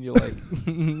somebody and you're like,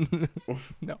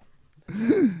 no?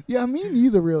 Yeah, me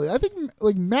neither. Really, I think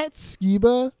like Matt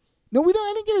Skiba. No, we don't.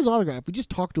 I didn't get his autograph. We just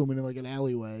talked to him in like an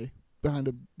alleyway behind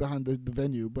the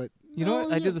venue. But You know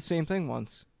what? I did the same thing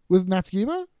once. With Matt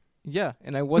Skiba? Yeah,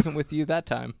 and I wasn't with you that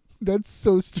time. That's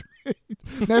so strange.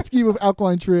 Matt Skiba of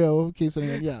Alkaline Trio. In case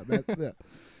anyone, yeah. This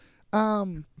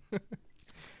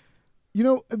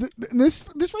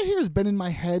right here has been in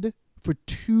my head for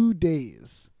 2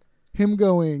 days. Him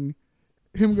going.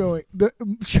 Someone,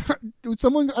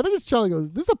 I think it's Charlie,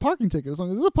 goes, "This is a parking ticket." This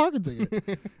is a parking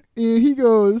ticket, and he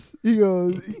goes,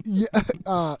 "Yeah,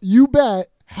 you bet.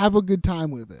 Have a good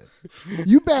time with it.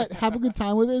 You bet. Have a good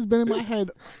time with it." It's been in my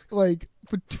head like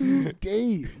for 2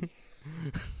 days.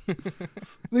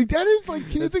 Like that is like.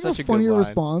 Can you think of a funnier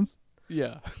response?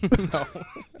 Yeah, no,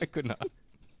 I could not.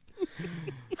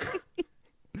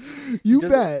 You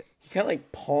bet. He kind of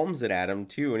like palms it at him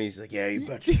too, and he's like, "Yeah, you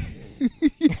betcha."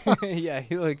 Yeah,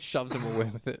 he like shoves him away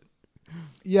with it.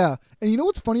 Yeah, and you know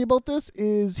what's funny about this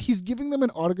is he's giving them an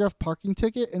autographed parking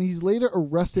ticket, and he's later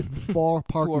arrested for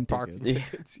parking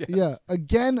tickets. Yes. Yeah,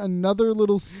 again, another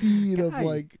little seed of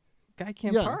like, guy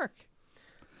can't park.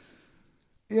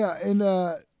 Yeah, and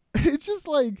it's just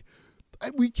like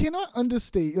we cannot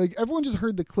understate. Like everyone just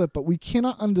heard the clip, but we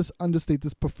cannot understate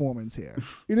this performance here.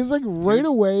 It is like right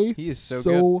away. He is so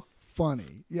good.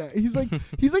 Funny. Yeah, he's like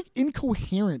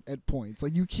incoherent at points.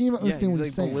 Like you can't understand what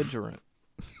he's saying. Belligerent.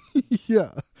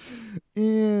 Yeah,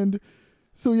 and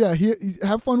so yeah, he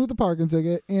have fun with the parking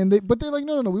ticket, and they're like,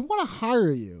 no, we want to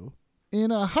hire you.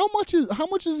 And how much is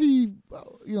he,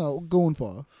 going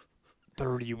for?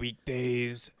 30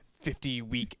 weekdays, 50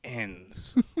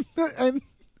 weekends. And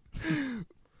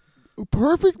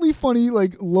perfectly funny,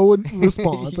 like low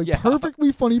response, like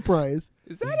perfectly funny price.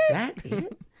 Is that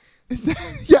it? Is that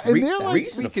yeah? And they're like,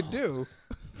 we could do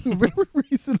very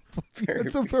reasonable. Very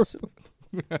reasonable.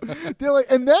 They're like,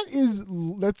 and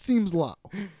that seems low.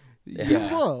 Yeah.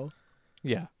 Seems low.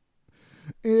 Yeah.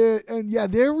 And yeah,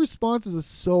 their responses are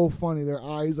so funny. Their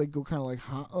eyes like go kind of like,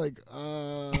 huh? Like,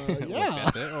 yeah.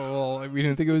 That's it. Oh, well, we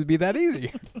didn't think it would be that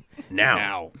easy.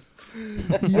 Now.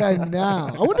 Yeah, now.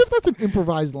 I wonder if that's an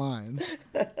improvised line.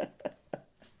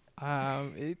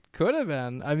 It could have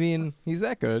been. I mean, he's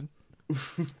that good.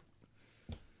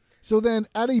 So then,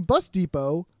 at a bus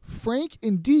depot, Frank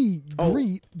and Dee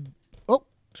greet.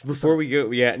 Before we go,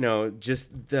 he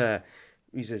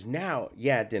says, "Now,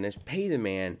 yeah, Dennis, pay the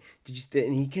man." Did you?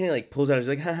 And he kind of like pulls out. He's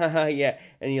like, "Ha ha ha, yeah,"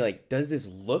 and he like does this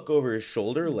look over his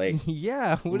shoulder, like,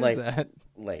 yeah, what is that?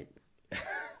 Like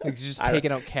he's just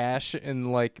taking out cash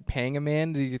and like paying a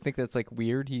man. Do you think that's like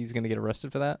weird? He's gonna get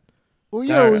arrested for that? Well,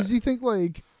 yeah. Or does he think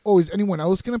like, is anyone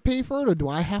else gonna pay for it, or do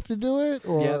I have to do it?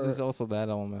 Or yeah, there's also that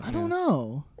element. I don't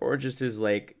know. Or just his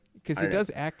like, because he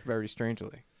does act very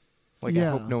strangely. Like, I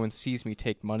hope no one sees me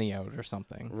take money out or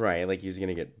something. Right, like he was going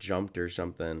to get jumped or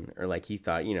something. Or like he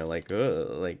thought,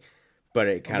 but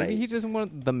it kind of... Maybe he doesn't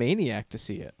want the Maniac to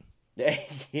see it.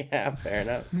 Yeah, fair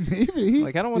enough. Maybe.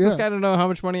 Like, I don't want this guy to know how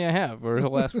much money I have, or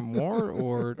he'll ask for more,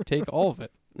 or take all of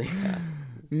it.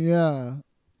 Yeah,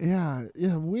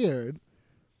 weird.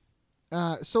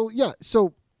 So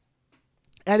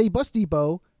at a bus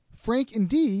depot, Frank and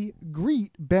Dee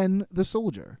greet Ben the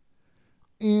soldier.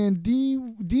 And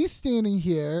Dee's standing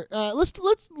here. Let's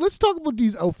talk about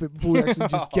Dee's outfit before we actually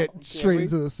just get straight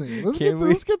into the scene.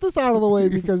 Let's get this out of the way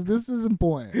because this is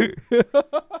important.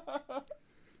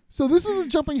 So this is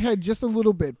jumping ahead just a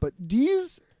little bit, but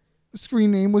Dee's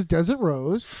screen name was Desert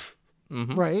Rose,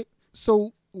 right?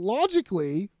 So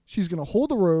logically, she's gonna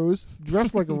hold a rose,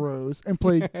 dress like a rose, and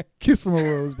play "Kiss from a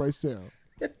Rose" by Seal.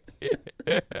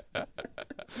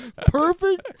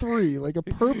 Perfect three, like a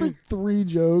perfect 3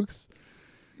 jokes.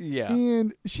 Yeah.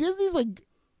 And she has these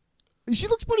she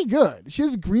looks pretty good. She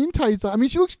has green tights on. I mean,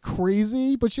 she looks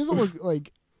crazy, but she doesn't look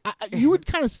like, you would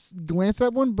kind of glance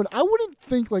at one, but I wouldn't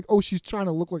think like, oh, she's trying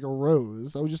to look like a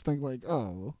rose. I would just think like,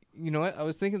 oh. You know what? I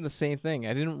was thinking the same thing.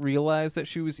 I didn't realize that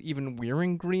she was even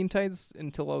wearing green tights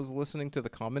until I was listening to the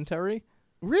commentary.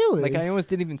 Really? Like, I almost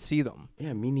didn't even see them.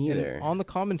 Yeah, me neither. And on the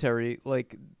commentary,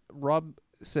 like, Rob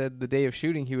said the day of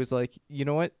shooting, he was like, you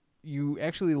know what? You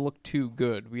actually look too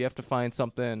good. We have to find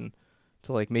something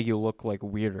to like make you look like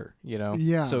weirder, you know?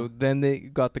 Yeah. So then they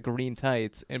got the green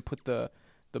tights and put the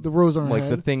rose on her like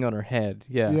head. the thing on her head.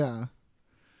 Yeah. Yeah.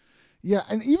 Yeah,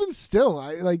 and even still,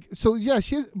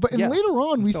 she is, but and later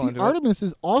on we see Artemis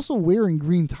is also wearing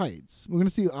green tights. We're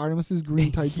gonna see Artemis's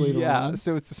green tights later on. Yeah,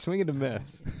 so it's a swing and a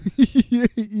miss.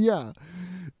 Yeah.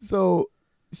 So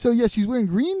yeah, she's wearing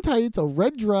green tights, a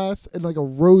red dress, and like a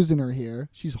rose in her hair.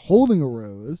 She's holding a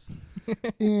rose,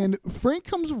 and Frank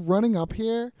comes running up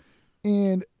here,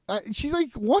 and she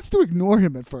like wants to ignore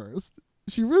him at first.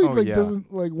 She really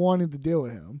doesn't like wanting to deal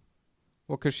with him.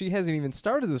 Well, because she hasn't even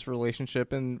started this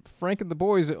relationship, and Frank and the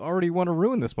boys already want to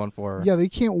ruin this one for her. Yeah, they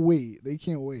can't wait.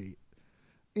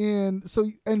 And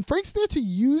Frank's there to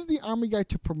use the army guy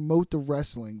to promote the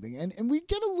wrestling thing. And we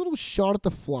get a little shot at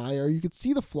the flyer. You could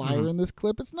see the flyer in this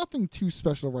clip. It's nothing too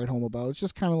special to write home about. It's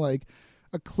just kind of like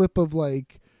a clip of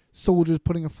like soldiers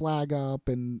putting a flag up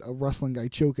and a wrestling guy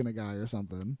choking a guy or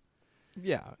something.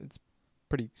 Yeah, it's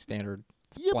pretty standard.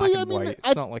 It's black and white.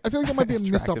 It's not like I feel like that might be a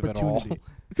missed opportunity.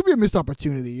 It could be a missed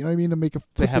opportunity. You know what I mean? To make put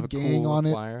the gang on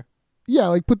it. Flyer. Yeah,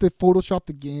 like Photoshop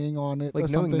the gang on it. Like or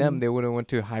knowing something. them, they would have went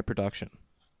to high production.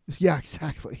 Yeah,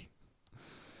 exactly.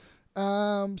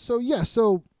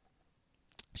 So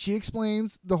she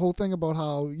explains the whole thing about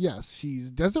how, yes,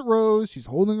 she's Desert Rose, she's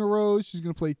holding a rose, she's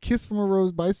going to play Kiss from a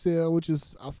Rose by Seal, which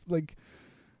is like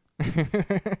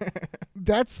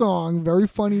that song, very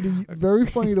funny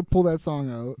to pull that song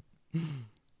out.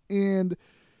 And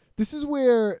this is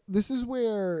where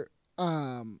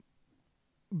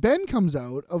Ben comes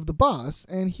out of the bus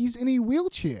and he's in a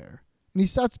wheelchair. And he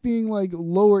starts being like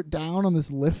lowered down on this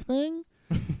lift thing.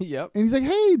 Yep. And he's like,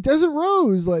 "Hey, Desert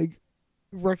Rose!" Like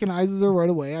recognizes her right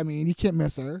away. I mean, he can't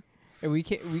miss her. And we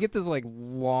get this like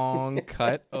long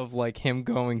cut of like him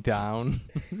going down.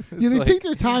 Yeah, they take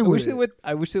their time with it.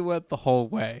 I wish they went the whole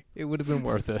way. It would have been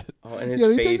worth it. Oh, and his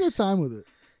they face, take their time with it.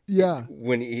 Yeah.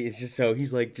 When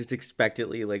he's like just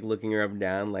expectantly like looking her up and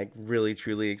down, like really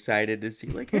truly excited to see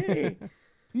like, hey.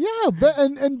 Yeah,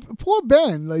 Ben, and poor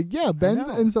Ben. Like, yeah, Ben.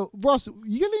 And so, Ross,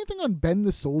 you got anything on Ben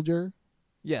the Soldier?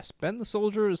 Yes, Ben the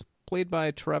Soldier is played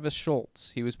by Travis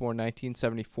Schultz. He was born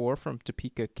 1974 from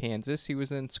Topeka, Kansas. He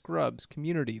was in Scrubs,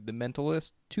 Community, The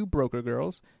Mentalist, Two Broker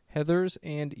Girls, Heathers,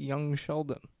 and Young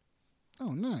Sheldon.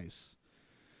 Oh, nice.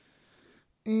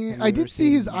 And I did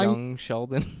see his Young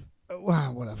Sheldon.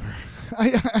 Wow, whatever.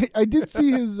 I did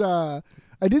see his.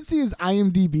 I did see his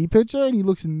IMDb picture, and he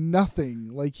looks nothing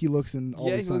like he looks in all.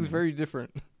 Yeah, he looks very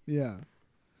different. Yeah.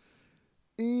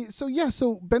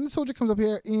 So Ben the Soldier comes up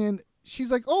here, and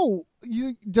she's like, "Oh,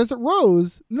 Desert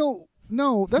Rose? No,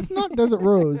 that's not Desert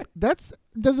Rose. That's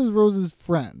Desert Rose's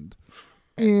friend."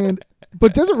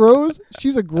 But Desert Rose,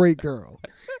 she's a great girl.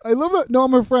 I love that. No,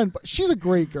 I'm her friend, but she's a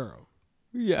great girl.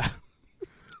 Yeah.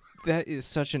 That is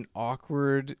such an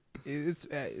awkward. It's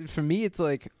for me. It's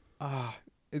like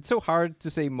it's so hard to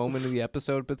say moment of the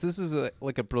episode, but this is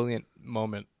like a brilliant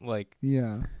moment. Like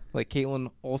like Caitlin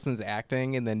Olsen's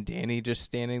acting, and then Danny just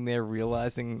standing there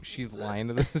realizing she's lying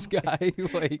to this guy.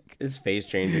 Like his face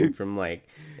changing from like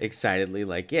excitedly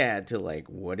like yeah to like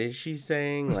what is she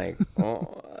saying like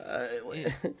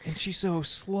and she's so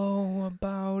slow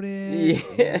about it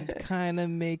and kind of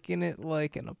making it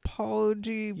like an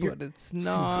apology, but it's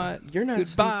not. You're not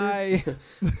goodbye.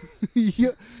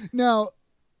 Yeah. Now,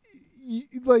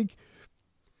 like,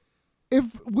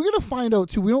 if we're gonna find out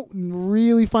too, we don't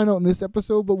really find out in this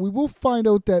episode, but we will find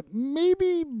out that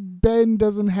maybe Ben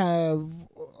doesn't have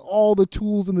all the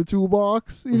tools in the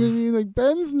toolbox. You know what I mean? Like,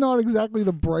 Ben's not exactly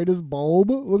the brightest bulb.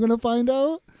 We're gonna find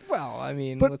out. Well, I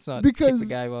mean, but let's not kick the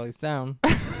guy while he's down.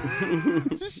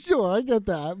 Sure, I get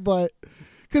that, but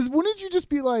because wouldn't you just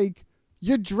be like,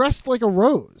 you're dressed like a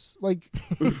rose. Like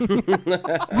he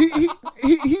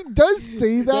does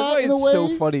say that. That's why in a way. It's so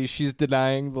funny. She's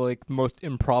denying the like most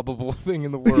improbable thing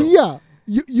in the world. Yeah.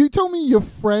 You told me your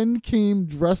friend came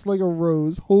dressed like a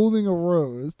rose, holding a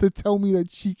rose, to tell me that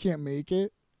she can't make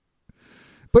it.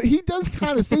 But he does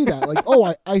kind of say that, like,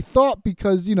 oh, I thought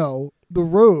because, the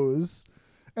rose,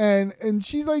 and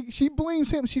she's like, she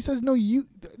blames him. She says, no,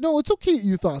 it's okay that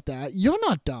you thought that. You're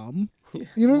not dumb.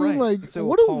 You know what I mean? Like, it's so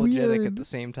what apologetic a weird. at the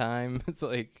same time. It's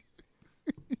like,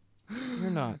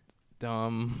 you're not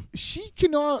dumb. She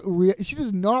cannot. She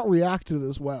does not react to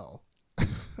this well.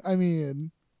 I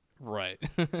mean. Right.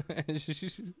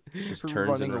 She's Just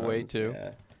running away too.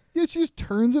 Yeah, she just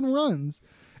turns and runs.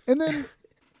 And then,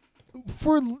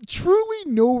 for truly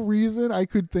no reason I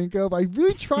could think of, I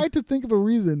really tried to think of a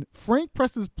reason, Frank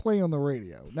presses play on the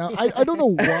radio. Now, I don't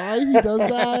know why he does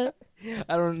that.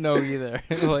 I don't know either.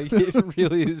 Like, it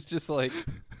really is just like...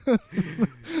 I'm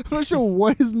not sure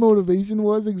what his motivation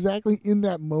was exactly in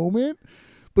that moment,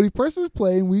 but he presses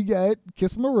play and we get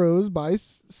Kiss from a Rose by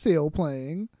Sale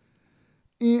playing.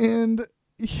 And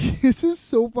this is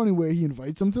so funny where he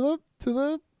invites him to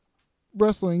the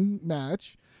wrestling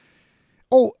match.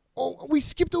 Oh, we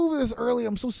skipped over this earlier.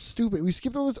 I'm so stupid. We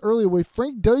skipped over this earlier where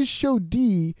Frank does show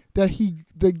D that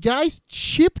the guys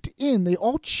chipped in. They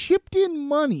all chipped in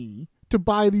money to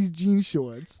buy these jean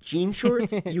shorts. Jean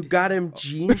shorts? You got him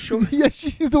jean shorts? Yeah,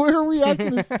 the way her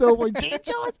reaction is so like, jean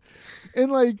shorts?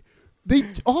 And like, they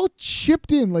all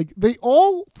chipped in. Like, they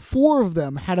all 4 of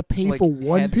them had to pay for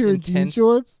one pair of jean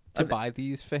shorts. To buy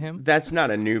these for him? That's not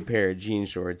a new pair of jean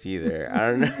shorts either. I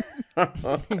don't know. I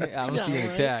don't see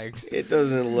any tags. It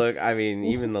doesn't look, I mean,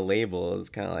 even the label is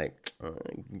kind of like,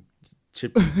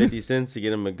 chip 50 cents to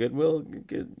get him a Goodwill,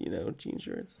 good, jean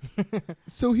shorts.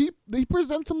 So they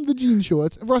present him the jean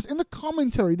shorts. Russ, in the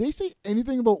commentary, they say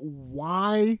anything about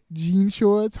why jean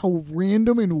shorts, how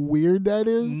random and weird that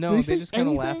is? No, they just kind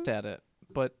of laughed at it.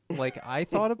 But, like, I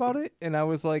thought about it, and I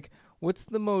was like, what's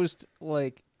the worst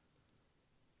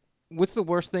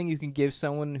thing you can give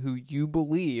someone who you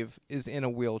believe is in a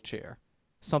wheelchair?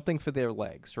 Something for their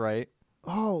legs, right?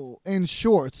 Oh, and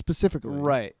shorts specifically.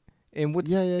 Right. And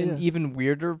what's an yeah. even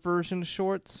weirder version of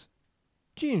shorts?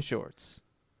 Jean shorts.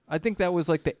 I think that was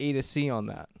like the A to C on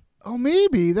that. Oh,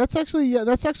 maybe. That's actually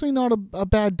not a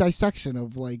bad dissection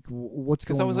of like what's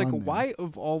going on. Because I was like, there. why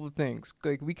of all the things?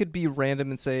 Like, we could be random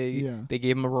and say they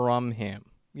gave him a rum ham.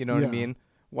 You know what I mean?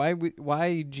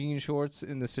 Why jean shorts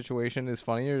in this situation is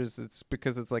funnier is it's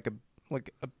because it's like a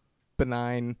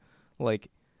benign, like,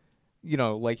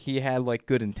 like he had like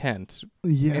good intent.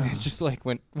 Yeah. And it just like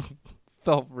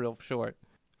fell real short.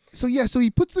 So he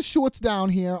puts the shorts down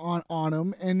here on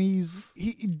him, and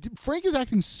Frank is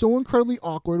acting so incredibly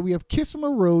awkward. We have "Kiss from a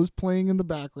Rose" playing in the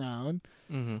background,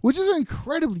 which is an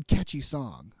incredibly catchy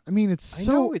song. I mean, it's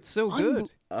so good.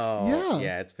 Oh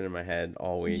yeah, it's been in my head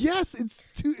all week. Yes, it's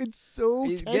so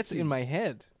it catchy. gets in my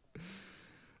head,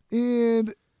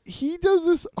 and he does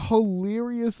this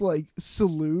hilarious like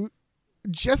salute.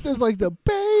 Just as like the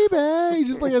baby,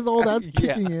 just like as all that's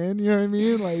kicking in, you know what I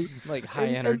mean? Like high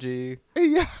energy.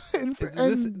 And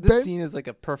this scene is like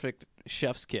a perfect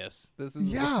chef's kiss. This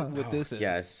is what this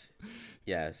is.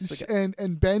 Yes.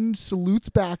 And Ben salutes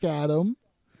back at him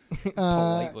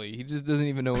politely. He just doesn't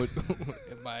even know what.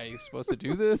 Am I supposed to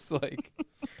do this? Like,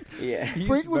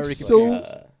 Frank looks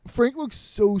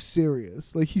so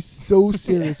serious. Like he's so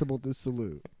serious about this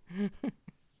salute.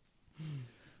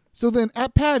 So then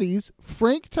at Patty's,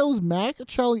 Frank tells Mac,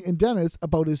 Charlie, and Dennis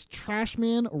about his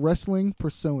Trashman wrestling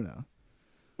persona.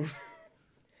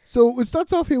 So it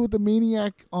starts off here with the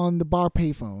Maniac on the bar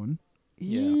payphone.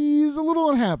 He's a little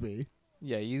unhappy.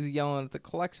 Yeah, he's yelling at the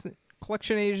collection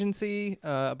agency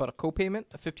about a copayment,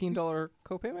 a $15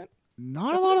 copayment.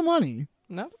 Not a lot of money.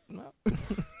 No.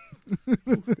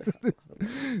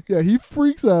 Yeah, he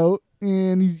freaks out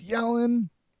and he's yelling.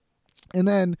 And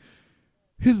then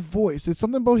his voice, it's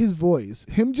something about his voice.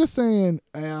 Him just saying,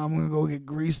 hey, I'm going to go get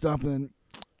greased up and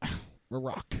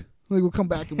rock. Like, we'll come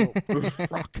back and we'll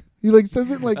rock. He like says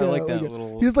it like I like that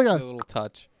little, he's like a little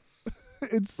touch.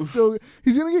 It's so,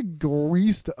 he's going to get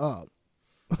greased up.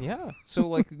 Yeah. So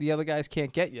like the other guys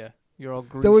can't get you. You're all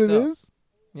greased up. Is that what it is?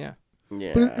 Yeah.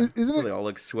 Yeah. But isn't so it, they all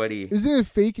look sweaty. Isn't it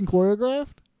fake and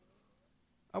choreographed?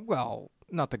 Well,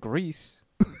 not the grease.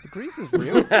 The grease is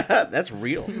real. That's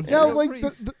real. Now, like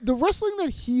the wrestling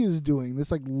that he is doing,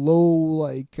 this like low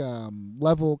like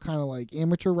level kind of like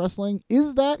amateur wrestling,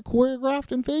 is that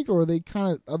choreographed and fake, or are they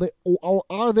kind of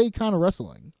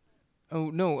wrestling?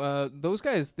 Oh no, those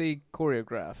guys they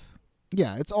choreograph.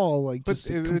 Yeah, it's all like but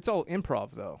it's all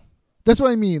improv though. That's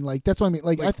what I mean. Like that's what I mean.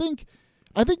 Like I think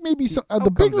I think maybe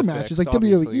the bigger matches like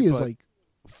WWE is like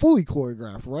fully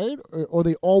choreographed, right? Or are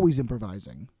they always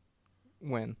improvising?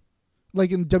 When?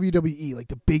 Like in WWE, like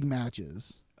the big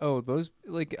matches. Oh, those,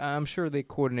 like, I'm sure they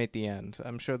coordinate the end.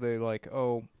 I'm sure they, like,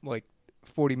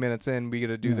 40 minutes in, we got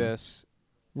to do this.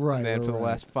 Right. And then for the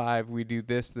last 5, we do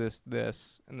this, and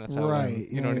that's how it,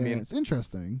 you know what I mean? It's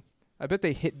interesting. I bet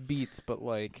they hit beats, but,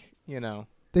 like, you know.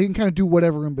 They can kind of do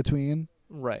whatever in between.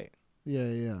 Right.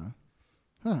 Yeah.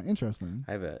 Huh, interesting.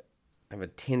 I have a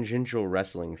tangential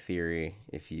wrestling theory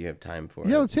if you have time for it.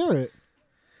 Yeah, let's hear it.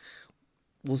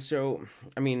 Well, so,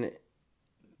 I mean,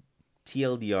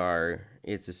 TLDR,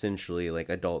 it's essentially like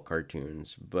adult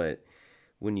cartoons, but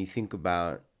when you think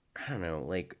about, I don't know,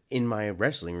 like in my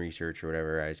wrestling research or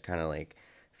whatever, I was kind of like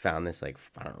found this like,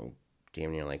 I don't know,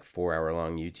 damn near like 4-hour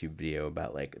long YouTube video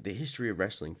about like the history of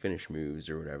wrestling finish moves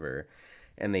or whatever.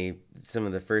 And some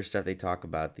of the first stuff they talk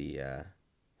about the,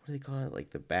 what do they call it?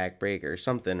 Like the back break or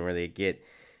something where they get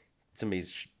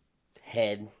somebody's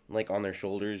head like on their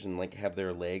shoulders and like have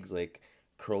their legs like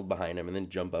curled behind him and then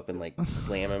jump up and like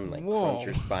slam him, like crunch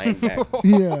your spine back.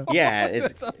 Yeah,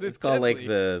 it's called like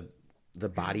the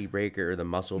body breaker or the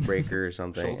muscle breaker or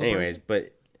something. Anyways,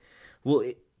 but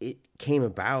it came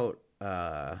about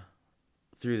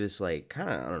through this like kind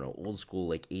of, I don't know, old school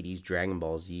like 80s Dragon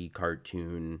Ball Z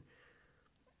cartoon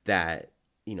that,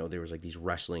 you know, there was like these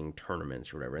wrestling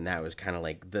tournaments or whatever, and that was kind of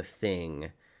like the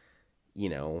thing, you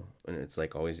know, and it's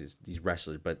like always these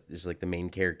wrestlers, but it's like the main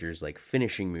character's like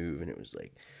finishing move, and it was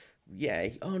like, yeah,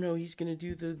 oh no, he's gonna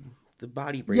do the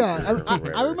body breaker. Yeah,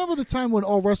 I remember the time when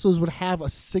all wrestlers would have a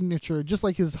signature, just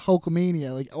like his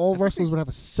hulk-a-mania. Like all wrestlers would have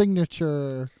a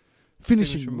signature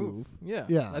finishing move.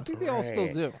 Yeah, I think they all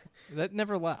still do. That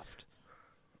never left.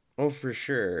 Oh, for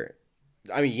sure.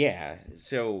 I mean, yeah.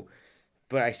 So,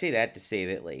 but I say that to say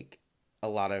that like a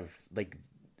lot of like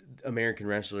American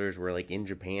wrestlers were like in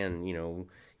Japan, you know,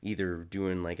 either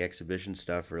doing like exhibition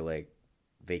stuff or like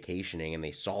vacationing, and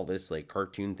they saw this like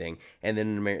cartoon thing, and then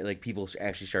in America, like people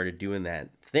actually started doing that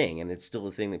thing, and it's still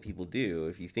a thing that people do.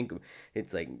 If you think of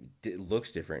it's like it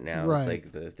looks different now. Right. It's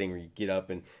like the thing where you get up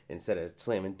and instead of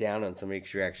slamming down on somebody,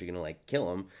 because you're actually gonna like kill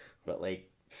them, but like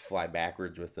fly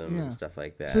backwards with them and stuff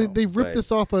like that. So they ripped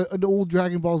this off an old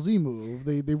Dragon Ball Z move.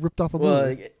 They ripped off a move.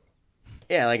 Like,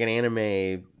 yeah, like an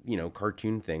anime, you know,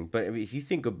 cartoon thing. But if you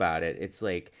think about it, it's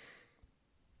like,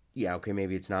 yeah, okay,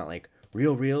 maybe it's not like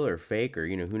real or fake, or,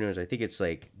 you know, who knows. I think it's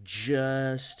like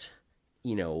just,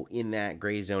 you know, in that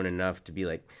gray zone enough to be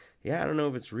like, yeah, I don't know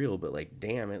if it's real, but like,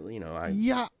 damn it, you know.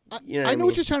 I know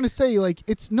what you're trying to say. Like,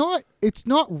 it's not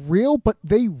real, but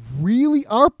they really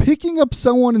are picking up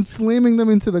someone and slamming them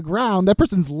into the ground. That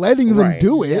person's letting them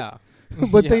do it,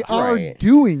 but they are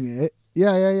doing it.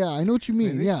 Yeah. I know what you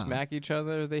mean. They smack each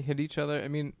other. They hit each other. I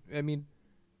mean,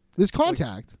 there's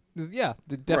contact. Like,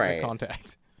 the definite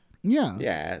contact.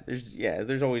 Yeah.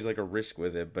 There's always like a risk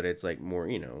with it, but it's like more,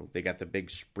 you know, they got the big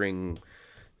spring,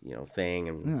 you know, thing.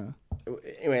 And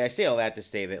anyway, I say all that to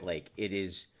say that like it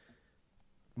is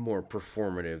more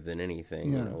performative than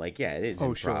anything. You know? Like, it is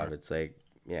improv. Sure. It's like,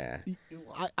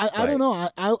 I don't know.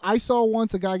 I saw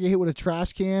once a guy get hit with a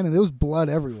trash can and there was blood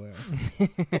everywhere. So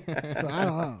I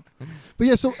don't know. But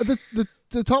yeah, so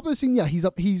the top of the scene, he's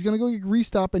up. He's gonna go get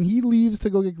greased up, and he leaves to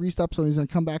go get greased up. So he's gonna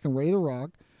come back and ready to rock.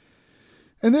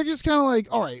 And they're just kind of like,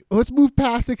 all right, let's move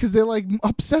past it, because they're like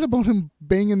upset about him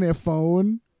banging their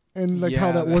phone and like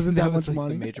how that wasn't that much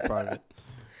money. The major part of it.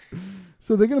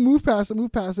 So they're gonna move past it,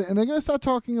 and they're gonna start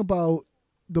talking about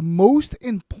the most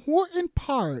important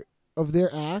part of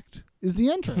their act is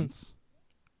the entrance.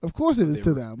 Of course, it is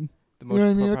to them. The most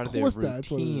important part of their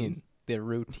routine. Their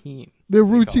routine. Their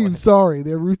routine. Sorry,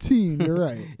 their routine. You're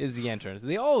right. Is the entrance.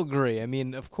 They all agree. I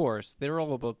mean, of course, they're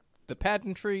all about the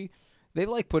pageantry. They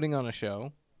like putting on a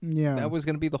show. Yeah. That was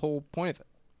going to be the whole point of it.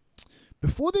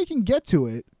 Before they can get to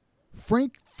it,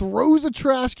 Frank throws a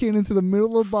trash can into the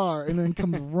middle of the bar and then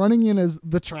comes running in as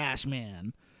the trash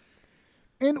man.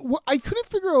 And what I couldn't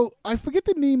figure out, I forget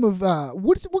the name of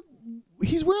what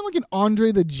he's wearing, like an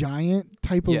Andre the Giant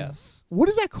type of. Yes. What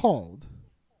is that called?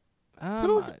 I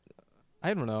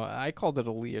don't know. I called it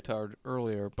a leotard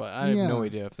earlier, but I have no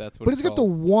idea if that's what. But it's got the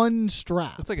one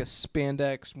strap. It's like a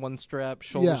spandex one strap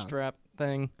shoulder strap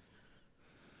thing.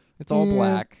 It's all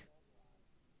black.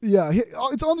 Yeah,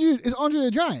 it's Andre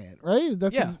the Giant, right?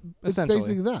 That's it's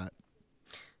basically that.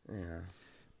 Yeah.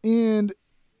 And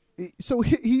so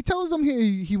he tells them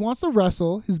he wants to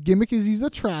wrestle. His gimmick is he's a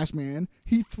trash man.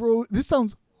 This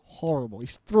sounds horrible. He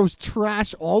throws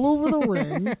trash all over the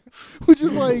ring, which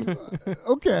is like,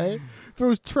 okay.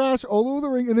 Throws trash all over the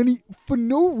ring, and then he, for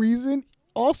no reason,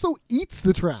 also eats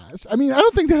the trash. I mean, I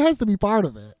don't think that has to be part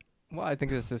of it. Well, I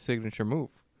think that's a signature move.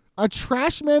 A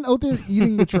trash man out there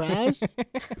eating the trash?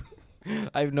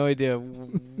 I have no idea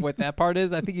what that part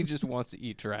is. I think he just wants to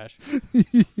eat trash.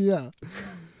 Yeah.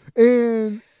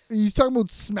 And he's talking about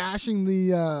smashing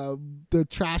the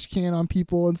trash can on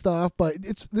people and stuff, but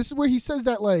this is where he says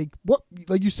that like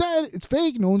you said, it's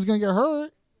fake, no one's gonna get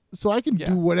hurt. So I can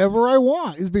do whatever I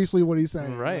want is basically what he's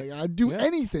saying. Right. Like, I'd do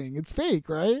anything. It's fake,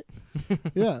 right?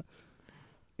 Yeah.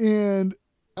 And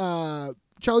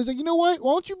Charlie's like, you know what?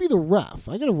 Why don't you be the ref?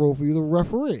 I got a role for you, the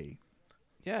referee.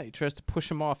 Yeah, he tries to push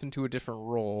him off into a different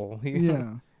role.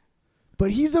 Yeah.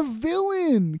 But he's a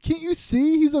villain. Can't you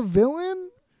see he's a villain?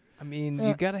 I mean,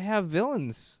 you got to have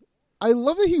villains. I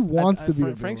love that he wants to be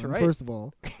a Frank's villain, right. first of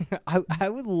all. I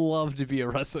would love to be a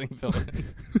wrestling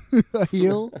villain. A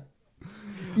heel?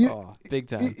 Big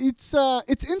time.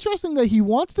 It's interesting that he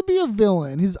wants to be a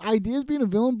villain. His idea is being a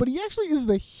villain, but he actually is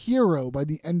the hero by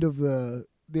the end of the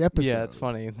episode. Yeah, it's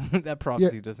funny. That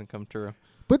prophecy doesn't come true.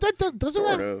 But doesn't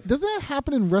that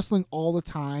happen in wrestling all the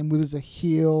time? Where there's a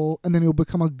heel and then he'll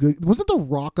become a good. Wasn't The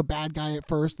Rock a bad guy at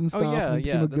first and stuff? Oh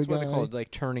yeah. That's what guy? they call it,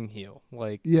 like turning heel.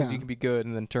 Like, 'cause you can be good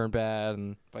and then turn bad,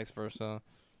 and vice versa.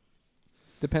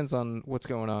 Depends on what's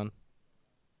going on.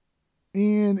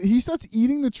 And he starts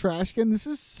eating the trash can. This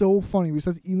is so funny. He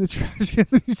starts eating the trash can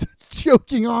and he starts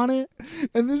choking on it.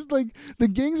 And there's like the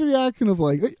gang's reaction of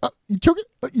like, hey, you choking?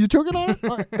 You choking on it?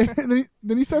 And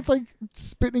then he starts like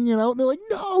spitting it out. And they're like,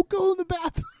 no, go in the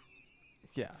bathroom.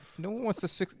 Yeah. No one wants to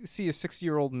see a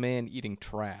 60-year-old man eating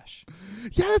trash.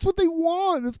 Yeah, that's what they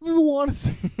want. That's what people want to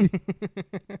see.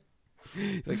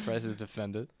 Like tries to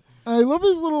defend it. I love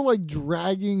his little like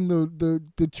dragging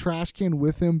the trash can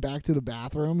with him back to the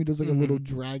bathroom. He does like a little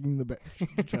dragging the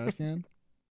trash can.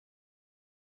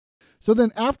 So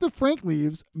then after Frank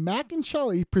leaves, Mac and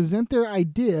Charlie present their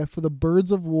idea for the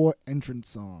Birds of War entrance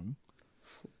song.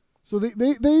 So they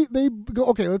go,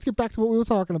 okay, let's get back to what we were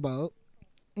talking about.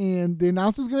 And the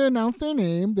announcer's going to announce their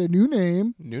new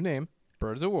name. New name,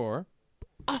 Birds of War.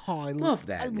 Oh, I love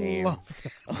that name.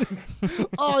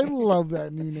 I love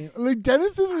that new name. Like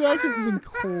Dennis's reaction is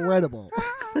incredible.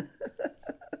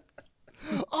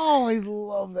 Oh, I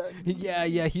love that.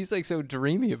 Yeah, he's like so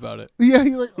dreamy about it. Yeah,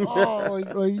 he's like, oh,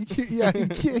 like he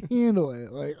can't handle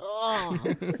it. Like, oh,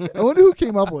 I wonder who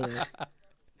came up with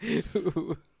it.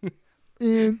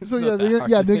 And so they're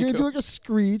gonna do like a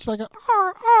screech, like a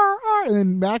R R R, and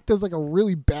then Mac does like a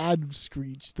really bad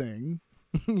screech thing.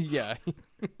 Yeah.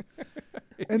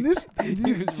 And this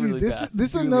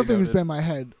is another thing that's been in my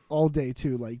head all day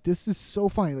too. Like, this is so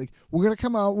funny. Like, we're gonna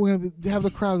come out, we're gonna have the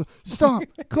crowd stomp,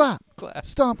 clap,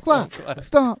 stomp, clap,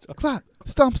 stomp, clap,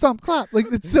 stomp, stomp, clap. Like,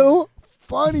 it's so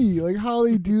funny, like how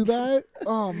they do that.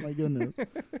 Oh my goodness!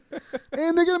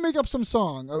 And they're gonna make up some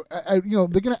song. They're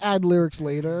gonna add lyrics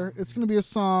later. It's gonna be a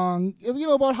song,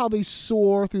 about how they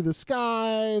soar through the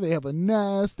sky. They have a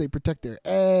nest. They protect their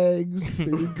eggs. They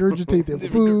regurgitate their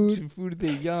food. Food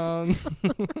their young.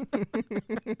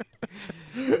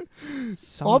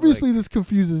 Obviously, this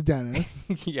confuses Dennis.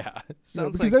 Yeah,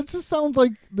 because that just sounds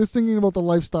like they're singing about the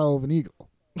lifestyle of an eagle.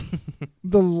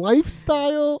 The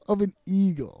lifestyle of an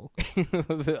eagle.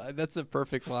 That's a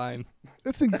perfect line.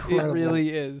 That's incredible. It really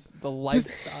is. The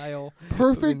lifestyle.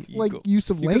 Perfect, of an like, eagle. use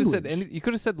of language. You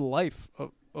could have said life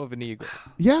of an eagle.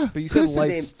 Yeah. But you said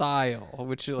lifestyle,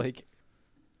 which like.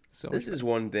 So this is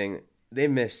one thing they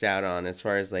missed out on as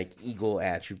far as like eagle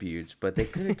attributes, but they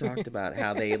could have talked about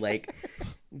how they like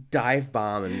dive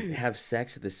bomb and have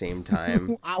sex at the same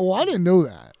time. Well, I didn't know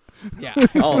that. Yeah.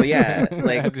 Oh yeah.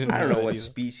 Like I don't know what either.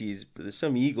 species, but there's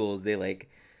some eagles they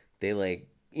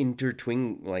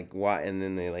intertwine like what, and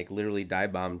then they like literally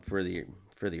dive bomb for the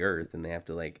earth, and they have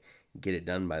to like get it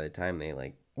done by the time they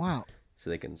like. Wow.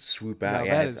 So they can swoop out.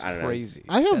 That is crazy.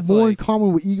 I have more in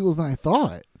common with eagles than I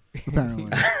thought.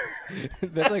 Apparently.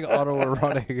 That's like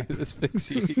autoerotic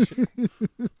asphyxiation.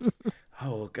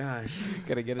 Oh gosh.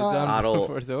 Gotta get it done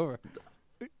before it's over.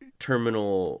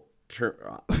 Terminal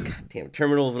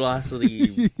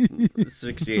velocity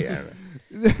asphyxiate. I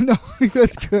don't know. No,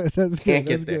 that's good. That's Can't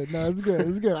good. That's get there. good. No, that's good.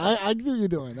 That's good. I see what you're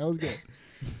doing. That was good.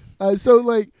 So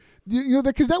like,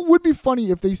 because that would be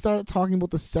funny if they started talking about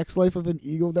the sex life of an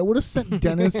eagle. That would have sent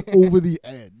Dennis over the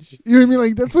edge. You know what I mean?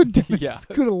 Like, that's what Dennis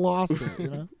could have lost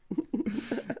it.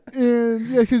 And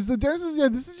yeah, because the Dennis is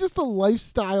this is just the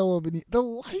lifestyle of an eagle. The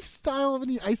lifestyle of an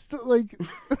eagle. I still like.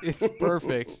 It's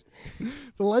perfect.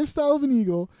 The lifestyle of an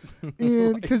eagle,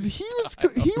 and because he was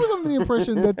under the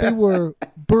impression that they were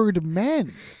bird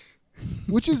men,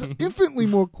 which is infinitely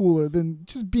more cooler than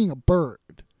just being a bird.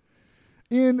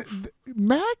 And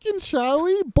Mac and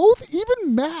Charlie,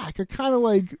 even Mac, are kind of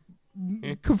like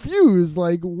confused.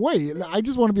 Like, wait, I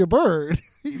just want to be a bird.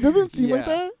 It doesn't seem like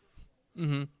that.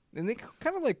 Mm-hmm. And they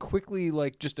kind of like quickly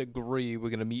like just agree we're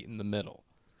gonna meet in the middle.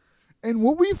 And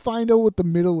what we find out what the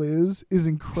middle is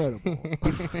incredible.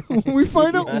 When we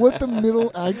find out what the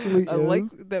middle actually I is. like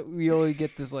that we only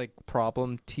get this like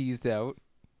problem teased out.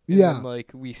 And then,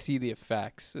 like we see the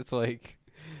effects. It's like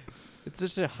it's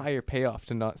such a higher payoff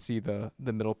to not see the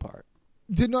middle part.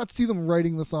 Did not see them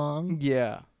writing the song.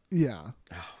 Yeah. Yeah.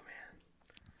 Oh man.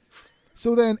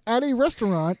 So then at a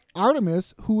restaurant,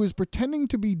 Artemis, who is pretending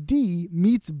to be D,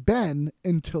 meets Ben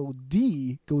until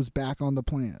D goes back on the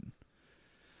plan.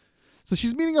 So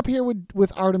she's meeting up here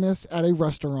with Artemis at a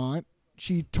restaurant.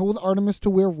 She told Artemis to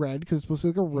wear red because it's supposed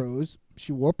to be like a rose.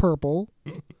 She wore purple.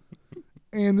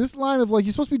 And this line of like,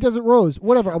 you're supposed to be Desert Rose.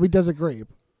 Whatever, I'll be Desert Grape.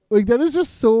 Like, that is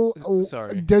just so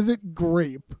Desert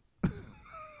Grape.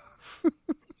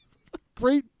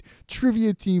 Great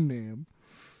trivia team name.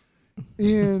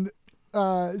 And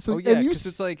because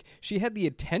it's like she had the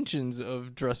intentions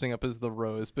of dressing up as the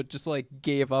rose, but just like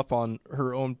gave up on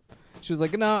her own. She was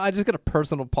like, no, I just got a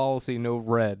personal policy, no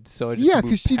red. So I just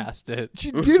moved past it.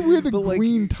 She did wear the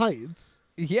green tights.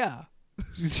 Yeah.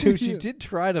 So she did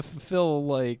try to fulfill,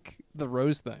 like, the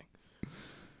rose thing.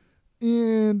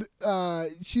 And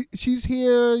she's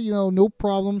here, no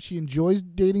problem. She enjoys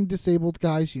dating disabled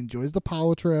guys. She enjoys the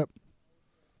power trip.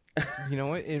 You know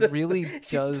what? It really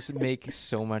does make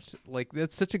so much, like,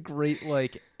 that's such a great,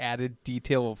 like, added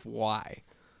detail of why.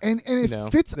 And it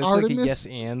fits that's Artemis. Like a yes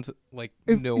and other.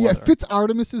 It fits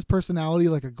Artemis's personality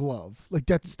like a glove. Like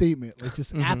that statement, like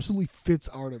just absolutely fits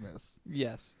Artemis.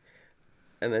 Yes.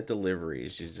 And that delivery,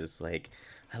 she's just like,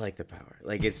 I like the power.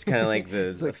 Like it's kind of like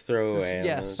the throwaway.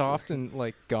 Yeah, soft and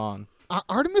like gone.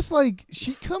 Artemis, like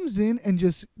she comes in and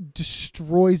just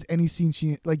destroys any scene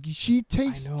she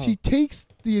takes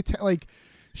the like.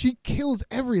 She kills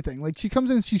everything. Like, she comes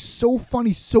in and she's so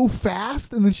funny so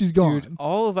fast, and then she's gone. Dude,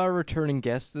 all of our returning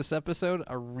guests this episode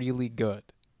are really good.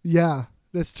 Yeah,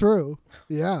 that's true.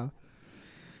 Yeah.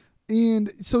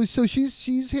 And so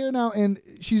she's here now, and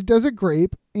she's Desert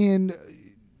Grape, and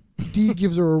D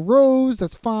gives her a rose.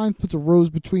 That's fine. Puts a rose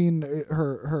between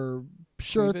her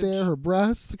shirt Cleavage. there, her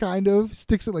breasts, kind of.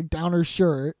 Sticks it, like, down her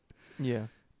shirt. Yeah.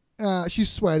 She's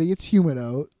sweaty. It's humid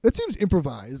out. That seems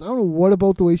improvised. I don't know what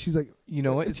about the way she's like. You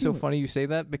know what? It's so funny you say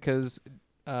that because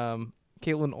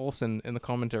Caitlin Olsen in the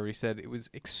commentary said it was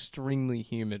extremely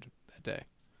humid that day.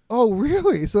 Oh,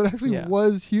 really? So it actually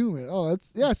was humid. Oh,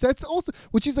 that's also.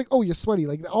 Which she's like, oh, you're sweaty.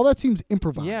 Like all that seems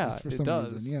improvised for some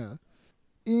reason.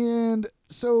 Yeah. And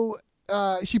so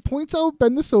she points out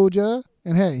Ben the soldier,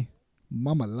 and hey,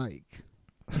 Mama like.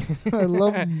 I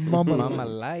love Mama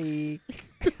like.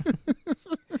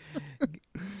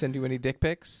 Send you any dick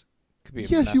pics? Could be a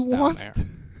mess she wants. down there.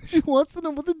 She wants to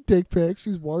know about the dick pic.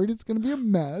 She's worried it's going to be a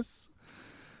mess.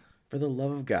 For the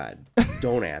love of God,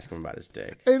 don't ask him about his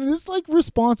dick. And this like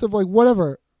response of like,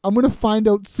 whatever, I'm going to find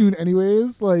out soon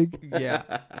anyways. Like,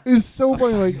 yeah, is so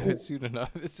funny. Like, it's soon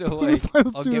enough. It's so like,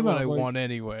 I'll get what I want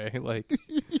anyway. Like,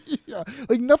 yeah,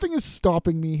 like nothing is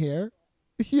stopping me here.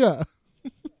 Yeah.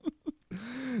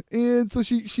 And so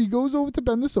she goes over to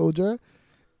Ben the soldier,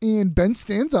 and Ben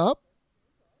stands up.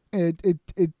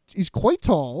 He's quite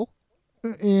tall,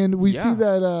 and we see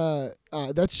that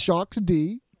that shocks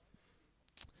D.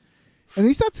 And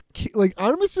he starts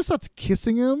Artemis just starts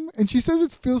kissing him, and she says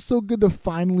it feels so good to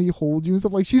finally hold you and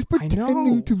stuff. Like she's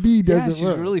pretending to be Desert she's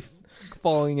Rose. really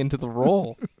falling into the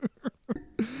role.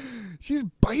 She's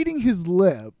biting his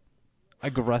lip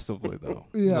aggressively, though.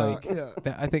 Yeah,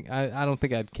 I don't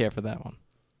think I'd care for that one.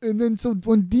 And then so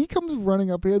when D comes running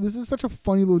up here, this is such a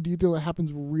funny little detail that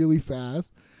happens really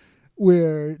fast.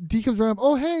 Where D comes running up,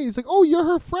 oh hey, he's like, oh you're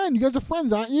her friend, you guys are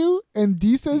friends, aren't you? And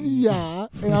D says yeah,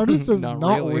 and Artemis says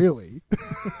not really.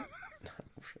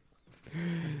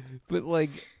 But like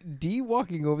D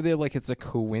walking over there, like it's a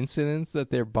coincidence that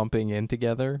they're bumping in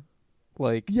together.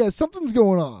 Like yeah, something's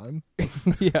going on.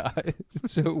 Yeah,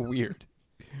 it's so weird.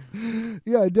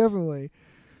 Yeah, definitely.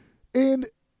 And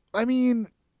I mean,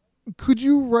 could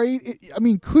you write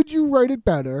it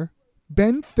better?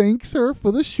 Ben thanks her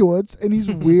for the shorts, and he's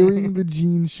wearing the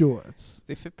jean shorts.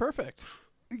 They fit perfect.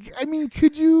 I mean,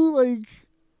 could you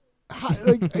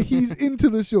he's into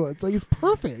the shorts, like it's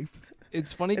perfect.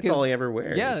 It's funny because it's all he ever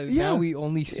wears. Yeah, now we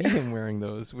only see him wearing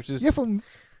those, which is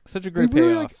such a great payoff.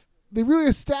 Really, they really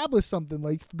established something.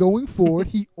 Like going forward,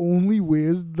 he only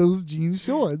wears those jean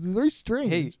shorts. It's very strange.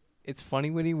 Hey, it's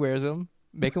funny when he wears them.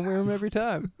 Make him wear them every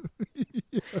time.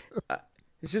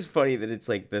 It's just funny that it's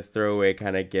like the throwaway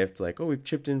kind of gift, like, oh, we've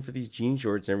chipped in for these jean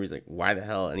shorts, and everybody's like, why the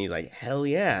hell? And he's like, hell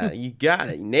yeah, you got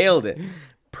it, you nailed it,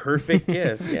 perfect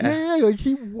gift. Yeah. Like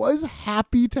he was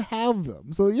happy to have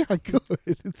them. So yeah, good.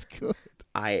 It's good.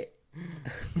 I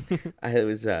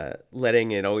was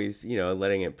letting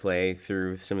it play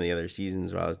through some of the other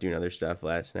seasons while I was doing other stuff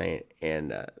last night,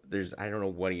 and I don't know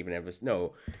what even episode.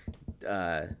 No,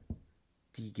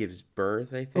 Dee gives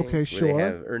birth, I think. Okay, sure.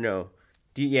 And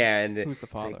who's the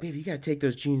father? It's like, baby, you gotta take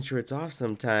those jean shorts off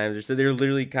sometimes. So they're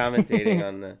literally commentating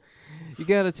on the. You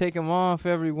gotta take them off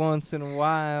every once in a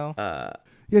while.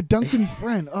 Yeah, Duncan's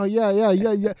friend. Oh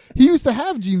yeah. He used to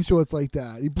have jean shorts like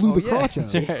that. He blew the crotch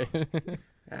out.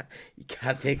 Right. You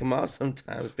gotta take them off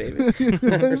sometimes, baby.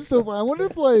 That's so funny. I wonder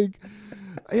if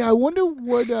I wonder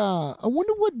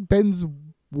what Ben's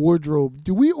wardrobe.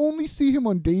 Do we only see him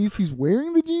on days he's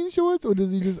wearing the jean shorts, or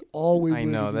does he just always? I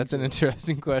know that's an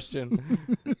interesting question.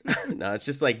 No, it's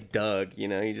just like Doug. He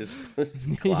just puts his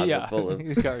closet full of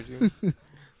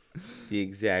the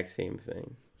exact same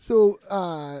thing. So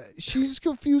she's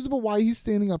confused about why he's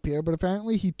standing up here, but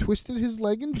apparently he twisted his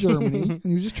leg in Germany, and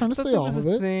he was just trying to stay off of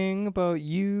it. Thing about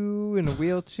you in a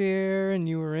wheelchair, and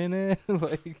you were in it,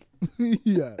 like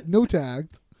yeah, no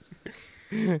tact.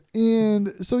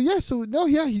 And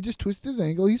he just twisted his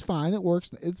ankle. He's fine. It works.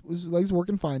 His leg's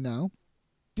working fine now.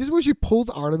 This is where she pulls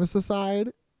Artemis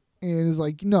aside and is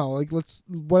like, no, like let's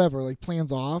whatever, like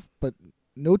plans off, but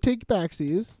no take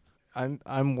backsies.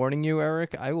 I'm warning you,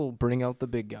 Eric. I will bring out the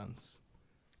big guns.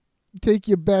 Take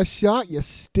your best shot, you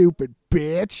stupid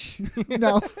bitch.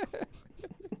 Now,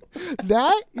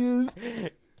 that is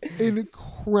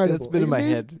incredible. That's been in my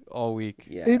head all week.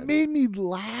 Yeah. It made me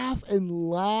laugh and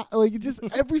laugh. Like, it just,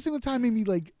 every single time made me,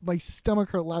 like, my stomach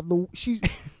hurt laugh.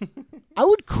 I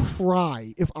would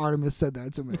cry if Artemis said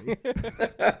that to me.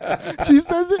 She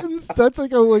says it in such,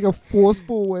 like a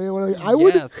forceful way. I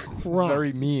would cry.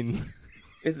 Very mean.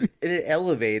 It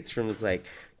elevates from this, like,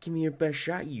 give me your best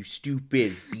shot, you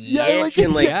stupid bitch. Yeah,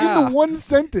 in the one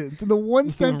sentence.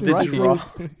 Right.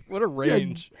 What a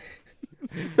range.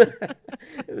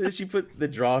 She put the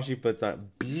draw she puts on,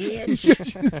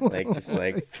 bitch. Just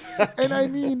like. And I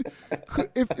mean,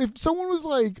 if someone was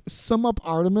like, sum up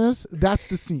Artemis, that's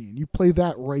the scene. You play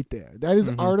that right there. That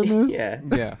is Artemis. Yeah.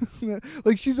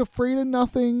 Like, she's afraid of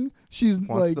nothing. She's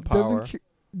wants the power.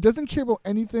 Doesn't care about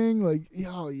anything. Like,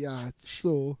 it's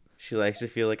so. She likes to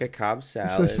feel like a Cobb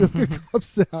salad.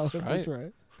 That's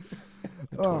right.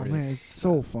 Oh man, it's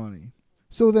so funny.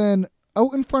 So then,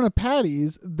 out in front of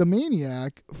Patty's, the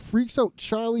Maniac freaks out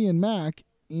Charlie and Mac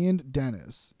and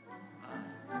Dennis.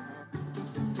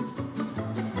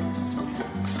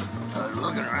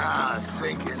 Looking around, I was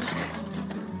thinking.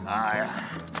 I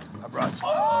brought some.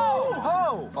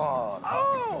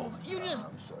 You just.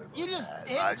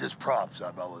 Just props.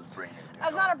 I was bringing.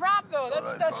 That's not a prop though.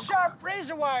 That's sharp cool.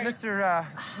 razor wire. Mr.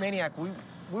 Maniac, we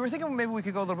were thinking maybe we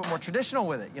could go a little bit more traditional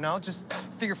with it. Just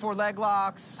figure 4 leg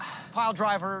locks, pile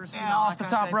drivers. Off the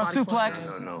top row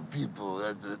suplex. No, people,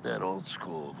 that old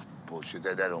school bullshit.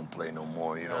 That don't play no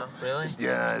more. No, really?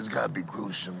 Yeah, it's gotta be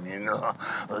gruesome.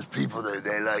 Those people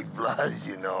they like blood.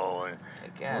 And I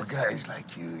guess. Well, guys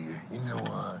like you know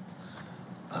what?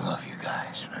 I love you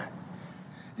guys, man.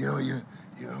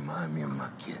 You remind me of my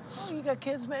kids. Oh, you got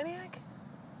kids, Maniac?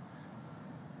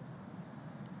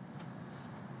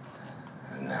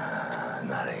 Nah,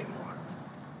 not anymore.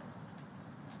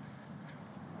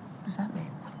 What does that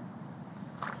mean?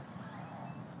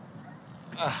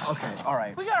 Okay, all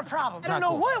right. We got a problem. I don't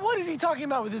know what is he talking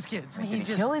about with his kids? Did he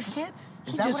kill his kids?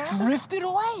 He just drifted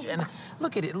away. And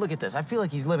look at this. I feel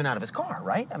like he's living out of his car,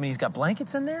 right? I mean, he's got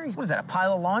blankets in there. What is that, a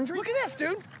pile of laundry? Look at this,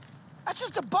 dude. That's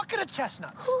just a bucket of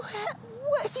chestnuts.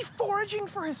 What? Is he foraging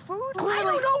for his food? Clearly. I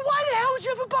don't know. Why the hell would you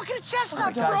have a bucket of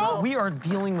chestnuts, bro? We are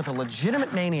dealing with a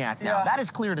legitimate maniac now. Yeah. That is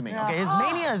clear to me. Yeah. Okay, his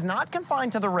mania is not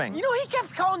confined to the ring. He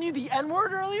kept calling you the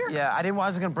N-word earlier? Yeah, I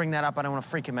wasn't going to bring that up. I don't want to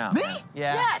freak him out. Me?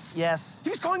 Yeah. Yes. He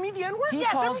was calling me the N-word?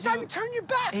 Yes, every time you turn your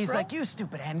back, he's bro. like, you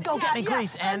stupid N. Go get me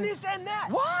grease, N. And this and that.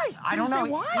 Why? I don't know.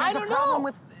 Why? I don't know.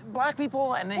 With black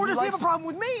people, and or does he have a problem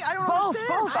with me? I don't understand.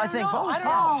 Both. I think both.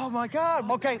 Oh my God.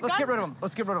 Okay, let's get rid of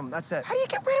him. That's it. How do you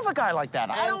get rid of a guy like that?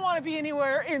 I don't want to be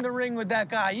anywhere in the ring with that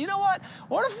guy. You know what?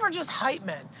 What if we're just hype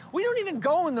men? We don't even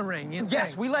go in the ring.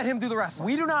 Yes, we let him do the wrestling.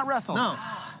 We do not wrestle. No.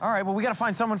 All right, well, we got to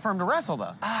find someone for him to wrestle,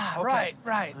 though. Okay.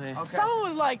 Right. Okay.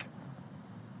 Someone with,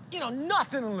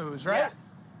 nothing to lose, right?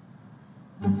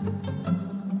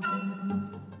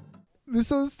 Yeah.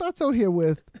 So it starts out here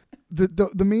with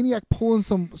the Maniac pulling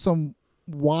some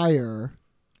wire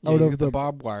out of the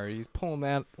barbed wire. He's pulling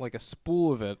that like a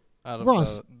spool of it out of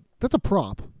Ross, that's a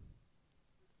prop.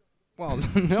 Well,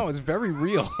 no, it's very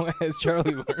real, as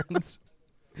Charlie learns.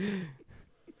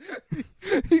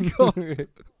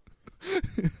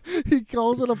 He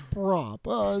calls it a prop.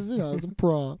 It's a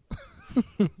prop.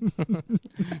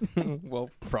 Well,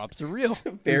 props are real. It's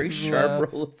a very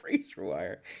sharp roll of razor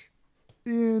wire.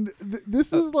 And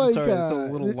this is like... sorry, it's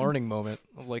a little learning moment.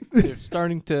 Like, they're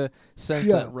starting to sense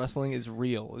that wrestling is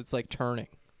real. It's like turning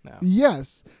now.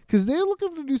 Yes, because they're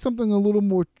looking to do something a little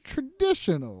more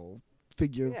traditional.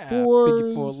 Figure fours.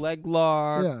 Figure 4 leg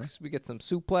locks. Yeah. We get some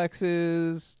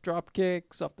suplexes, drop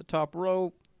kicks off the top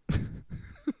rope.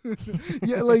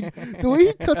 Yeah, like the way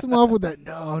he cuts him off with that.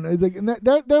 No, it's like and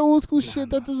that old school shit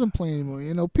that doesn't play anymore.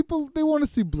 You know, people they want to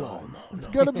see blood. It's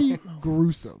gotta be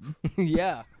gruesome.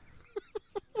 Yeah.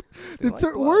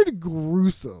 The word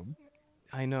gruesome.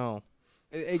 I know.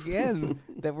 Again,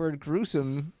 that word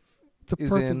gruesome. It's a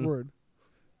perfect word.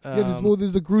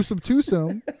 There's the gruesome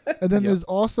twosome, and then there's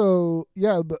also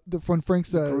the when Frank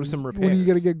says gruesome repairs. When you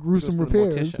got to get gruesome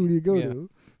repairs, who do you go to?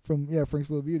 From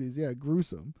Frank's Little Beauties,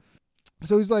 gruesome.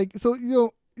 So he's like,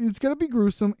 it's gonna be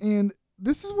gruesome, and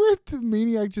this is where the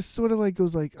Maniac just sort of like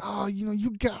goes like, oh,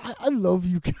 you guys, I love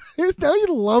you guys. Now he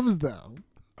loves them.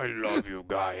 I love you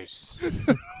guys.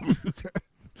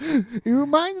 He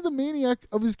reminds the Maniac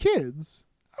of his kids.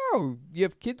 Oh, you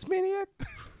have kids, Maniac?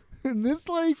 And this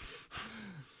like.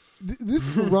 This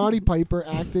Roddy Piper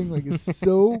acting like is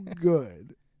so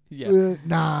good. Yeah.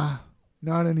 Nah,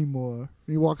 not anymore.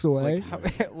 He walks away.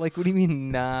 Like, what do you mean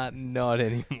not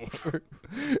anymore?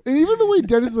 And even the way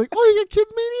Dennis is like, oh, you got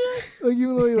kids, Maniac? Like,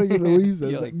 even the way he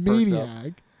says, like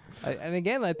Maniac. And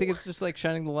again, I think it's just like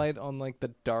shining the light on like the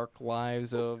dark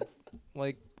lives of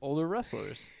like older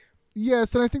wrestlers.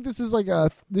 Yes, and I think this is like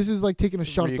taking a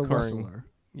shot at the wrestler.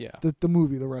 Yeah. The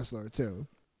movie, The Wrestler, too.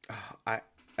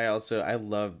 I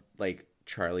love like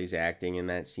Charlie's acting in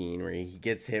that scene where he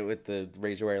gets hit with the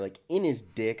razor wire like in his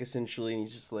dick essentially, and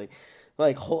he's just like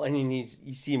you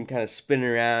see him kind of spinning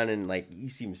around and like you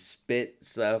see him spit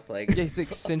stuff like he's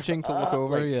like cinching to look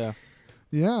over,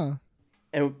 yeah.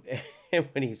 And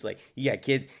when he's like, you got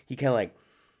kids, he kind of like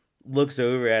looks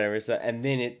over at him or something, and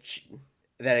then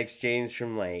that exchange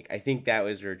from like I think that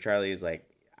was where Charlie is like,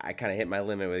 I kind of hit my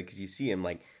limit with it because you see him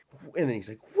like. And then he's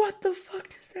like, what the fuck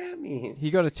does that mean? He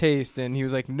got a taste, and he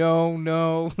was like, no.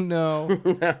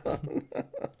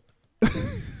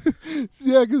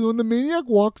 Yeah, because when the Maniac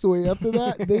walks away after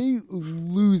that, they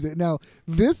lose it. Now,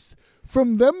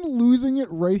 from them losing it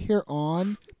right here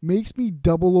on, makes me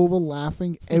double over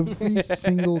laughing every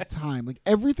single time. Like,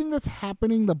 everything that's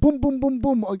happening, the boom, boom, boom,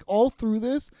 boom, like, all through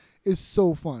this is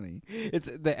so funny. It's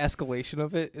the escalation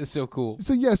of it is so cool.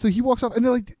 So he walks off, and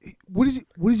they're like, what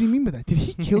does he mean by that? Did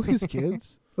he kill his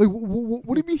kids? Like,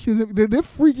 what do you mean? They're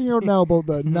freaking out now about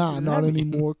the not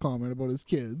anymore comment about his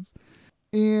kids.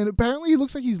 And apparently he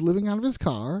looks like he's living out of his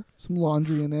car, some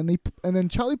laundry, and then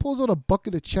Charlie pulls out a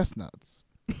bucket of chestnuts.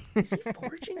 Is he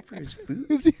foraging for his food?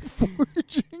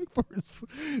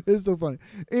 It's so funny.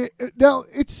 Now,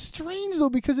 it's strange, though,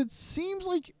 because it seems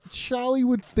like Charlie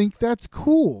would think that's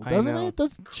cool, doesn't it?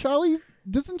 Doesn't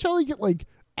Charlie get, like,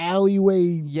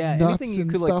 alleyway nuts anything you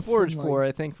and could, stuff like, forage for,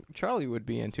 I think Charlie would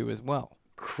be into as well.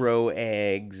 Crow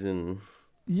eggs and...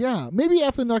 Yeah, maybe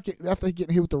after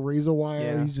getting hit with the razor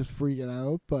wire, he's just freaking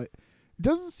out, but it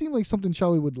doesn't seem like something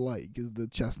Charlie would like, is the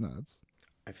chestnuts.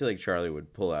 I feel like Charlie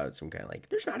would pull out some kind of like,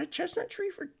 there's not a chestnut tree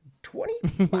for 20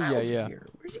 miles here.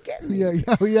 Where's he getting these?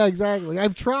 Yeah, exactly.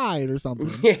 I've tried or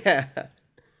something. Yeah.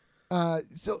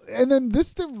 And then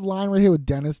the line right here with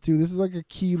Dennis too. This is like a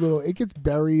key little. It gets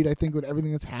buried, I think, with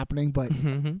everything that's happening. But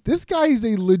this guy is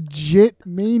a legit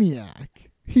maniac.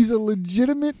 He's a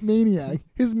legitimate maniac.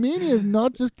 His mania is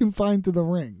not just confined to the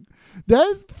ring.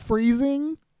 That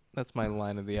phrasing. That's my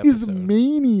line of the episode. His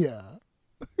mania.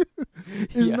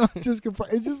 It's not just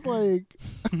confined. It's just like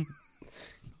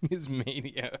his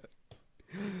mania.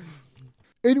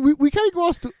 And we kind of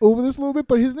glossed over this a little bit,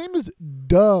 but his name is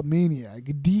Da Maniac.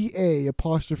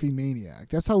 D-A''Maniac.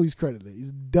 That's how he's credited.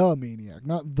 He's Da Maniac,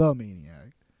 not The Maniac.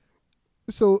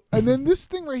 So, and then this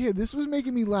thing right here, this was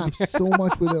making me laugh so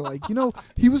much with it. Like,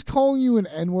 he was calling you an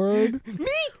N-word. Me?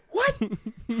 What?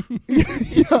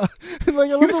 Yeah. And like,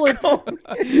 I love the like.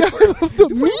 Yeah, I love the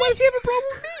me. Why does he have a problem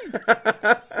with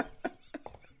me?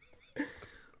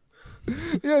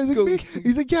 Yeah,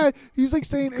 he's like, yeah. He's like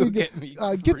saying, get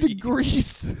the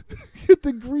grease, get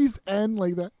the grease end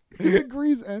like that, get the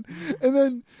grease end, and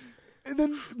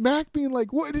then Mac being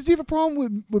like, what? Does he have a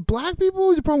problem with black people?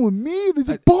 Is he a problem with me? He's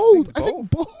like, both. I think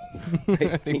both.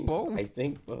 I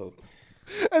think both.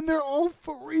 And they're all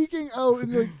freaking out,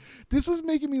 and like this was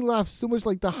making me laugh so much,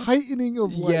 like the heightening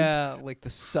of like, like the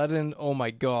sudden, oh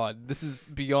my god, this is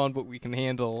beyond what we can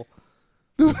handle.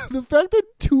 The fact that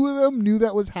two of them knew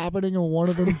that was happening and one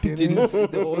of them didn't.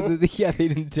 Yeah, they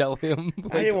didn't tell him.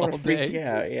 Like, I didn't want to all freak day. you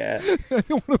out. Yeah. I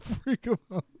don't want to freak him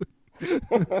out. Didn't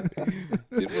want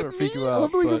to freak you I out.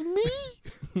 love the way he But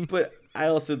goes, me? But I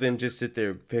also then just sit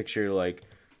there picture like,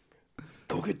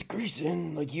 go get the grease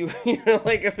in, like you know,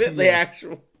 like if it the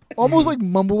actual. Almost like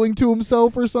mumbling to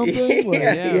himself or something. Like,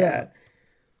 Yeah.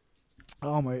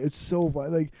 Oh my, it's so funny.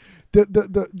 Like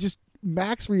the just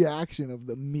Mac's reaction of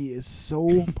the me is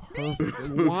so perfect.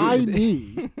 Like, why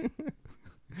me?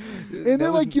 And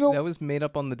they're like, you know, that was made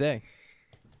up on the day.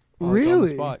 On the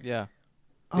really? spot, yeah.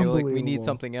 They were like, we need Unbelievable.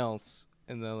 something else,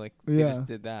 and they're like, they Yeah. just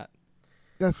did that.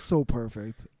 That's so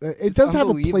perfect. It It's does have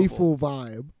a unbelievable. playful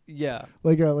vibe, Yeah.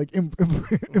 like a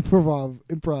improv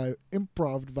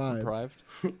vibe. Deprived.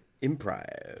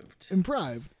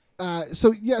 Improv.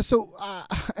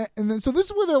 And then so this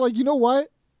is where they're like, you know what?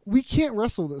 We can't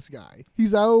wrestle this guy.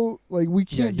 He's out. Like we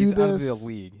can't he's do this. out of the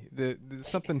league. There's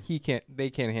something they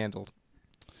can't handle.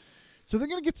 So they're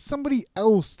gonna get somebody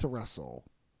else to wrestle.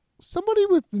 Somebody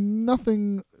with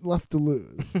nothing left to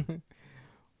lose.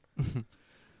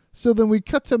 So then we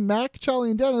cut to Mac, Charlie,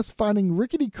 and Dennis finding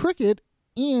Rickety Cricket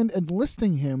and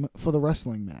enlisting him for the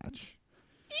wrestling match.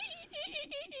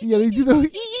 Yeah, they do the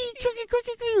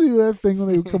cricket, they do that thing when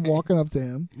they come walking up to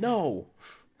him. No.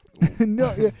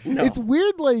 No, yeah. No. It's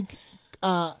weird. Like,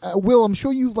 Will, I'm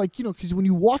sure you've because when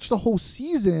you watch the whole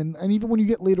season, and even when you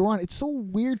get later on, it's so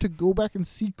weird to go back and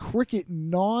see Cricket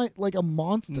not like a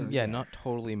monster. Yeah, not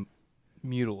totally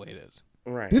mutilated.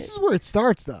 Right. This is where it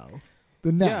starts, though.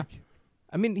 The neck. Yeah.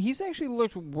 I mean, he's actually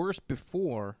looked worse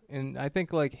before, and I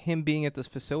think like him being at this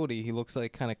facility, he looks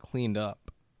like kind of cleaned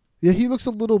up. Yeah, he looks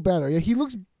a little better. Yeah, he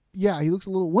looks a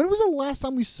little. When was the last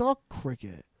time we saw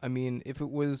Cricket? I mean, if it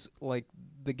was like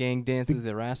the gang dances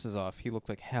their asses off, he looked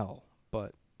like hell.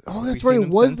 But Oh, have that's we right. seen It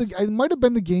him was since? it might have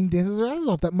been the gang dances their asses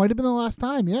off. That might have been the last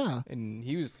time. Yeah. And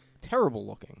he was terrible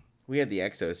looking. We had the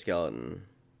exoskeleton.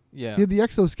 Yeah. He had the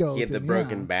exoskeleton. He had the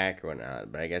broken yeah. back or whatnot,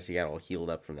 but I guess he got all healed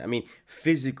up from that. I mean,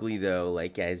 physically though,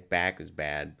 like his back was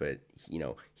bad, but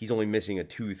he's only missing a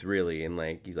tooth really, and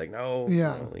like he's like, no,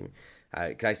 Yeah.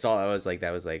 no. Cause I was like,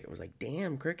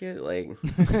 damn, Cricket. Like,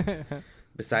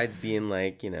 besides being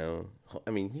like, I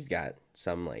mean, he's got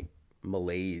some like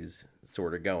malaise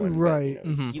sort of going, Right.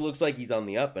 But, he looks like he's on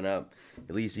the up and up.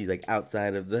 At least he's like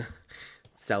outside of the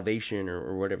salvation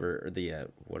or whatever, or the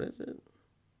what is it?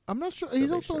 I'm not sure.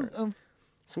 He's also Salvation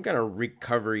some kind of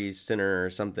recovery center or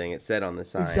something. It said on the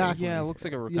side. Exactly. Yeah, it looks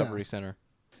like a recovery center.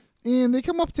 And they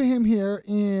come up to him here,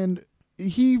 and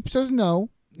he says no.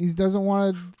 He doesn't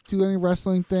want to do any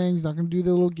wrestling things. He's not going to do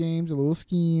the little games, the little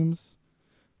schemes.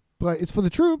 But it's for the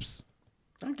troops.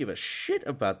 I don't give a shit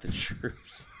about the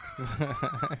troops.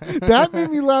 That made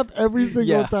me laugh every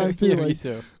single time, too. Yeah, like, me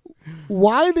too.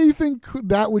 why they think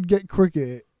that would get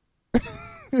Cricket.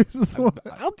 It's just like,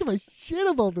 I don't give a shit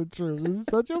about the troops. This is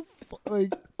such a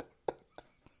like.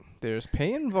 There's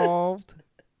pay involved.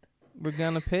 We're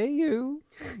gonna pay you.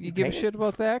 You give a shit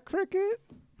about that, Cricket?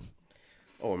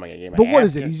 Oh, am I gonna get my But what ass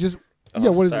is it? kicked? He's just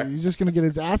Oh, what is sorry. it? He's just gonna get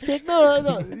his ass kicked?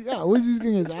 No. Yeah, what is he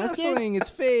gonna get his ass kicked? Wrestling, it's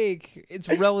fake. It's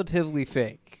relatively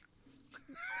fake.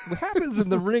 What happens in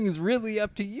the ring is really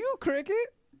up to you, Cricket.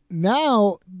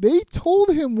 Now they told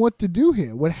him what to do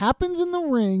here. What happens in the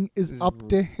ring is up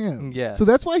to him. Yes. So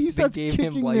that's why he They starts gave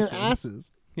him kicking their license.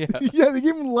 asses. Yeah. Yeah, they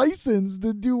gave him license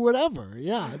to do whatever.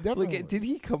 Yeah, definitely. Like, did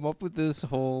he come up with this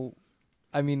whole?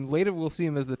 I mean, later we'll see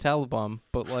him as the Taliban,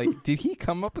 but like, did he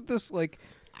come up with this? Like,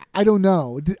 I don't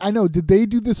know. Did they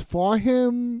do this for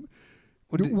him?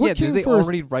 What did came they first?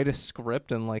 already write a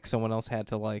script and like someone else had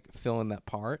to like fill in that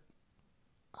part?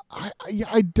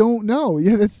 I don't know.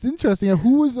 Yeah, that's interesting. Yeah,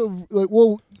 who was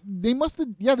they must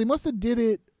have did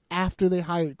it after they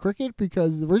hired Cricket,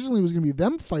 because originally it was going to be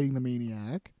them fighting the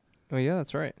Maniac. Oh yeah,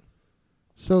 that's right.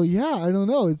 So yeah, I don't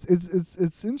know.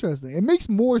 It's interesting. It makes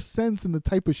more sense in the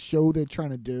type of show they're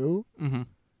trying to do. Mm-hmm.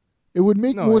 It would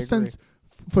make No, I more agree. sense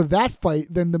for that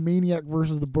fight than the Maniac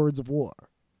versus the Birds of War.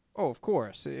 Oh, of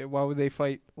course. Why would they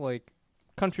fight like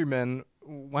countrymen?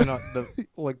 Why not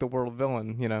the world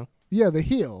villain? You know. Yeah, the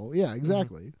heel. Yeah,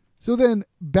 exactly. Mm-hmm. So then,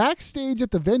 backstage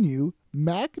at the venue,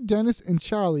 Mac, Dennis, and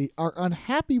Charlie are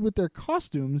unhappy with their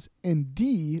costumes, and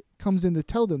Dee comes in to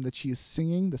tell them that she is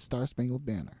singing the Star-Spangled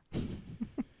Banner.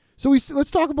 So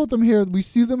let's talk about them here. We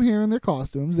see them here in their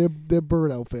costumes, their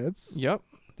bird outfits. Yep.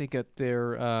 They got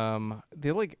their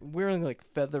they're like wearing like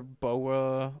feather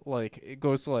boa, like it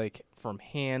goes like from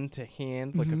hand to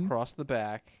hand, like across the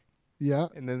back. Yeah.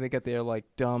 And then they got their like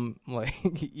dumb like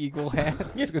eagle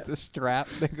hats with the strap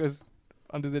that goes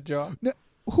under the jaw. Now,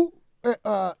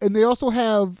 And they also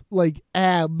have like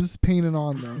abs painted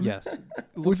on them. Yes.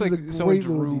 Looks like someone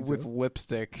drew with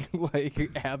lipstick like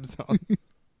abs on.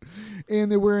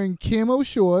 And they're wearing camo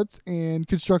shorts and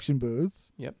construction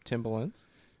boots. Yep, Timberlands.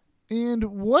 And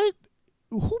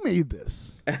who made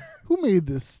this? Who made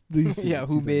these suits, yeah,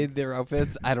 who made their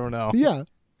outfits? I don't know. Yeah.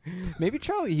 Maybe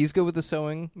Charlie, he's good with the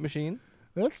sewing machine.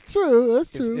 That's true.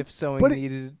 That's true. If sewing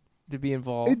needed to be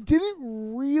involved. It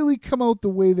didn't really come out the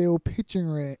way they were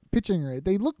pitching it.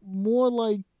 They look more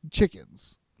like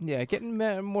chickens. Yeah, getting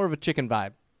more of a chicken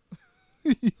vibe.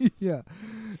 Yeah.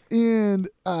 And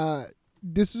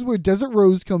this is where Desert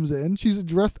Rose comes in. She's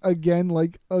dressed again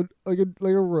like a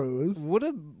rose. What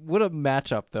a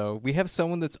matchup though. We have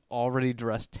someone that's already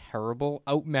dressed terrible,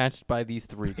 outmatched by these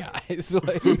three guys.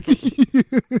 Like,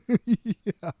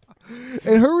 yeah.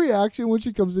 And her reaction when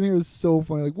she comes in here is so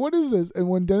funny. Like, what is this? And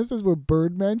when Dennis says we're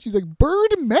birdmen, she's like,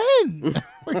 birdmen.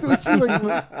 Like,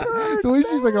 the way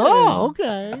she's like, oh,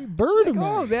 okay, birdmen.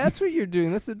 Like, oh, that's what you're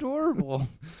doing. That's adorable.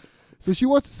 So she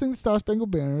wants to sing the Star Spangled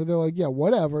Banner. They're like, yeah,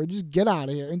 whatever. Just get out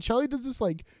of here. And Charlie does this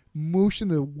like motion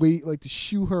to wait, like to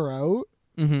shoo her out.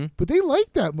 Mm-hmm. But they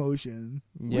like that motion.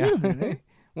 Yeah. Wait a minute.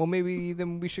 Well, maybe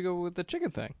then we should go with the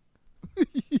chicken thing.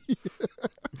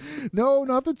 No,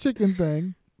 not the chicken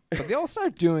thing. But they all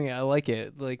start doing it. I like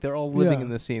it. Like they're all living in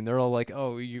the scene. They're all like,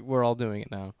 oh, we're all doing it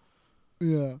now.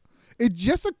 Yeah. It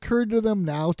just occurred to them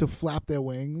now to flap their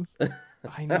wings.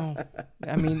 I know.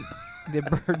 I mean, they're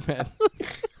birdmen.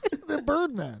 They're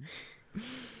birdmen.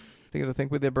 They got to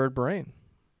think with their bird brain.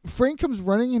 Frank comes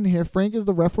running in here. Frank is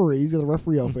the referee. He's got the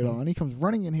referee outfit on. He comes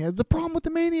running in here. The problem with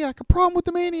the Maniac. A problem with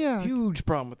the Maniac. Huge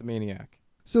problem with the Maniac.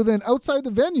 So then outside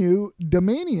the venue, the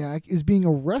Maniac is being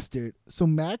arrested. So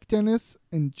Mac, Dennis,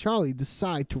 and Charlie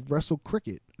decide to wrestle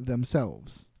cricket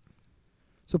themselves.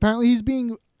 So apparently he's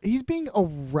being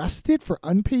arrested for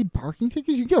unpaid parking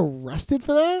tickets. You get arrested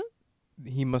for that?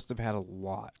 He must have had a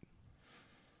lot.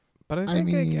 But I think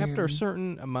like after a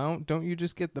certain amount, don't you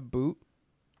just get the boot?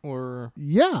 Or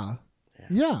yeah.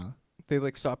 They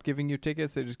like stop giving you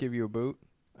tickets. They just give you a boot.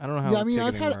 I don't know how. Yeah, I mean,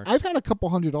 works. I've had a couple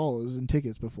 $100s in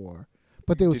tickets before,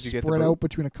 but they were spread out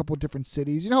between a couple different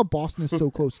cities. You know how Boston is so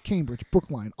close: Cambridge,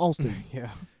 Brookline, Allstate.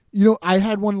 Yeah. You know, I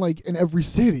had one like in every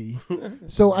city.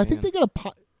 So I think they got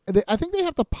I think they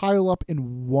have to pile up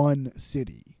in one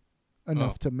city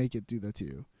enough to make it do that to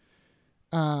you.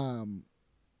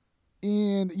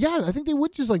 And yeah, I think they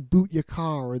would just like boot your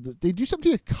car, or they do something to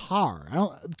your car.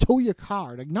 Tow your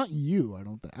car, like not you. I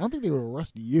don't think they would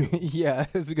arrest you. Yeah,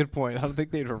 that's a good point. I don't think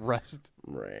they'd arrest.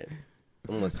 Right,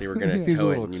 unless they were going to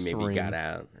tow it and you maybe got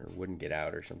out or wouldn't get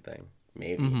out or something.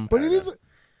 Maybe, but it is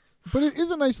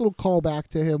a nice little callback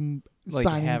to him like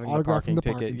signing having an autograph the from the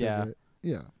parking ticket.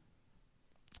 Yeah.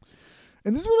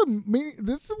 And this is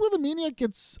where the Maniac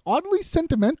gets oddly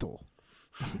sentimental.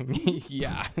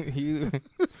 Yeah.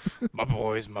 My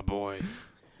boys. My boys.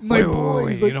 Like,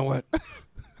 you know what?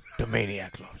 The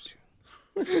Maniac loves you.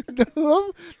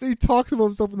 He talks about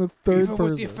himself in the third person.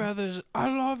 Even with your feathers, I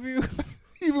love you.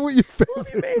 Even with your feathers. Love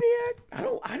you, Maniac. I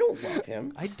don't love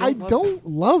him. I don't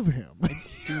love him. I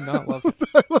do not love him.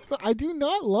 I do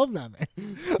not love that man.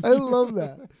 I love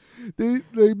that. The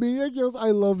Maniac yells,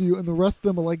 "I love you," and the rest of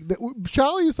them are like,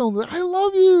 Charlie is saying, "I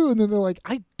love you," and then they're like,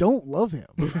 "I don't love him."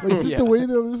 Like just the way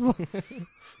they're just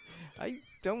like,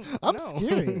 I'm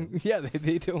scared. Yeah,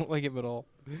 they don't like him at all.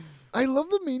 I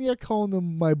love the Maniac calling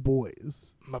them my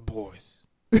boys. My boys.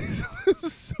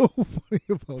 So funny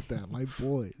about that, my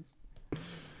boys.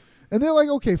 And they're like,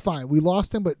 okay, fine, we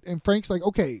lost him, and Frank's like,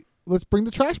 okay, let's bring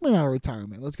the trash man out of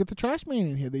retirement. Let's get the trash man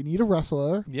in here. They need a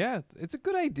wrestler. Yeah, it's a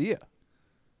good idea.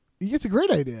 It's a great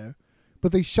idea,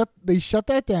 but they shut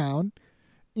that down,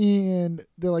 and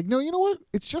they're like, no, you know what?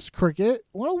 It's just cricket.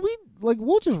 Why don't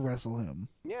we'll just wrestle him?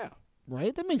 Yeah,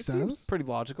 right. That makes sense. Seems pretty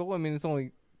logical. I mean, it's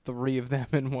only 3 of them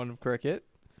and 1 of cricket.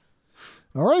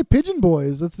 All right, pigeon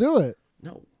boys, let's do it.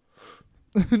 No.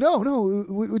 No.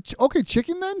 Okay,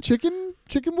 chicken then? Chicken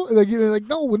boy? Like,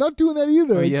 no, we're not doing that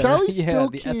either. Oh, yeah. Charlie yeah, still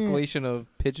the can't. escalation of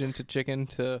pigeon to chicken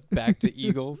to back to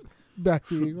eagles. Back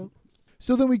to eagle.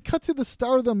 So then we cut to the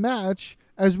start of the match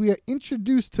as we are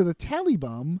introduced to the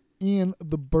Taliban and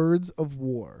the Birds of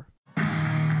War. And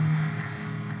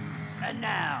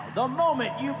now, the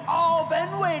moment you've all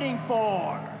been waiting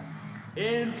for.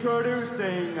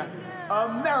 Introducing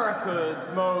America's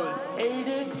most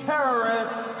hated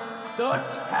terrorist, the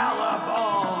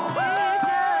Taliban.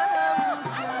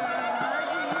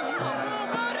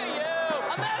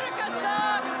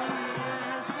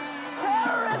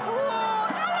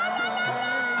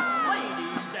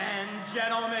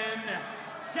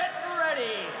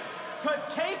 To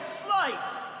take flight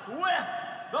with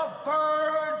the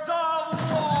Birds of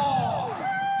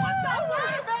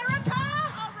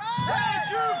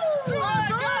All right,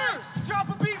 guys, drop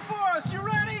a beat for us. You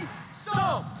ready?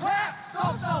 Stomp, clap,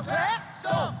 stomp, stomp, clap,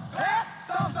 stomp, clap,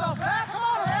 stomp, stomp, clap. Come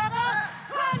on, Heather.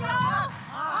 Come on.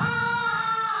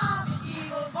 The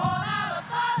eagle's born out of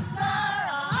thunder.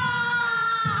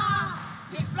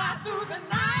 He flies through the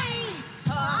night.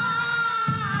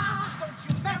 Don't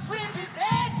you mess with his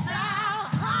eggs now.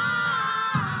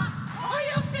 Or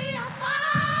you'll see us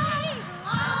fight.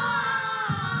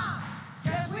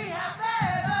 Yes, we have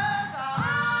feathers.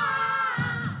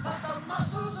 But the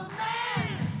muscles of men.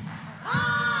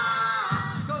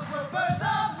 'Cause we're birds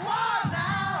of war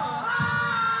now.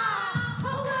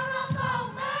 But we're also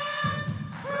men.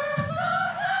 Birds of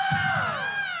war.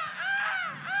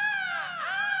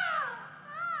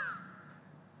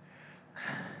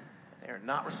 They're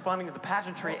not responding to the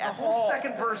pageantry The at whole all.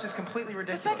 second verse is completely The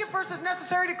ridiculous. second verse is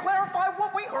necessary to clarify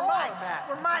what we are. Matt.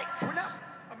 We're mic'd. We're not.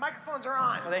 Our microphones are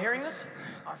on. Are they hearing this?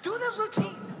 Do the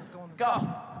routine. Go.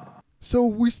 So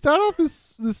we start off this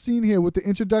scene here with the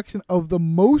introduction of the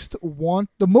most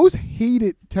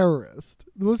hated terrorist.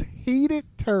 The most hated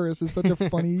terrorist is such a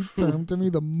funny term to me.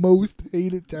 The most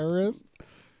hated terrorist,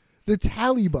 the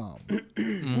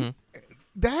Taliban.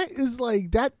 That is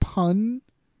like, that pun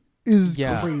is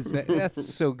crazy,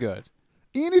 That's so good.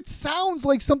 and it sounds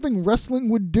like something wrestling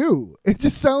would do. It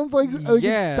just sounds like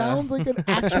it sounds like an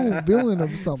actual villain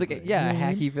of something. It's like a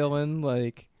hacky villain.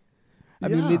 Like, I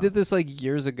mean, they did this like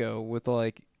years ago with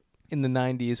like in the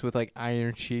 '90s with like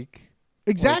Iron Sheik.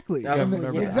 Exactly. Like, And then-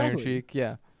 remember exactly. Iron Sheik?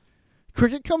 Yeah.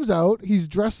 Cricket comes out. He's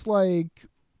dressed like.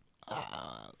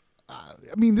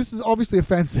 I mean, this is obviously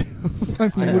offensive.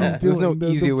 I mean, what he's There's doing. no The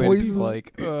easy way to voice be is-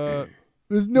 like,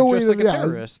 There's no way just to like a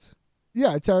terrorist.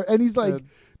 Yeah, and he's like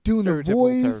doing the Stereotypical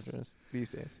voice. terrorist these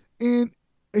days. And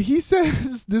he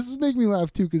says, this is making me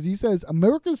laugh too, because he says,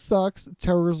 "America sucks,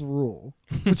 terrorists rule,"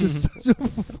 which is such a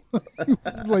funny,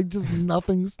 like just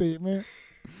nothing statement.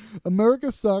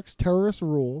 America sucks, terrorists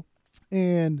rule,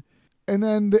 and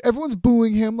then everyone's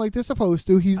booing him like they're supposed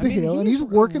to. He's the heel, and he's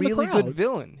working really the crowd. good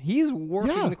villain. He's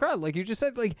working Yeah. the crowd, like you just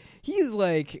said. Like he's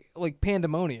like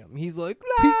pandemonium. He's like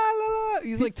la la la.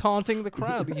 He's like taunting the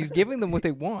crowd. Like, he's giving them what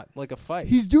they want, like a fight.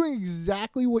 He's doing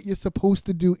exactly what you're supposed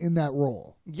to do in that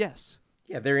role. Yes.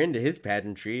 Yeah, they're into his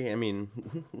pageantry. I mean,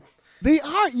 They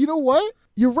are. You know what?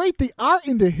 You're right. They are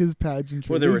into his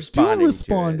pageantry. well, they're they responding do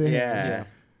respond to to it. him. Yeah.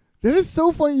 That is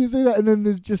so funny you say that, and then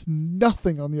there's just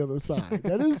nothing on the other side.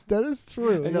 That is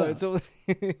true. I know. yeah. It's almost,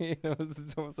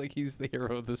 it's almost like he's the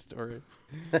hero of the story.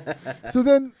 So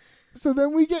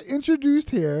then we get introduced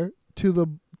here to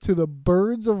the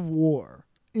birds of war,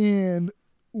 and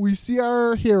we see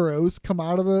our heroes come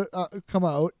out,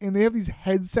 and they have these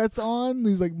headsets on,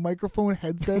 these like microphone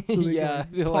headsets. So they Yeah,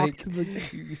 can they're talk like to the,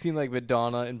 you seen like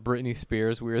Madonna and Britney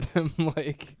Spears wear them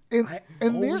like. and I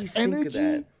their always think of energy.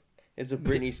 that as a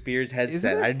Britney Spears headset.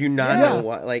 Isn't it? I do not Yeah. know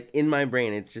what. Like in my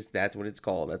brain, it's just that's what it's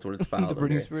called. That's what it's filed. The Britney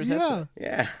under. Spears Yeah. headset.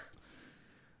 Yeah.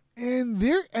 And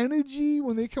their energy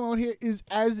when they come out here is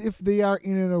as if they are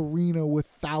in an arena with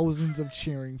thousands of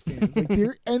cheering fans. Like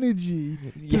their energy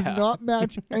does Yeah. not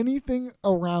match anything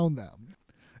around them.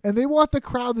 And they want the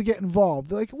crowd to get involved.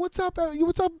 They're like, "What's up?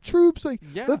 What's up, troops? Like,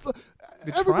 Yeah. They're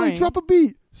everybody trying. drop a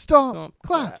beat. Stomp, Stomp,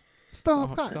 clap. clap.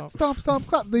 Stomp, Stomp, clap. stomp. Stomp, stomp,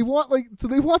 clap." They want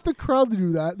the crowd to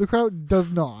do that. The crowd does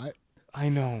not. I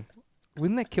know.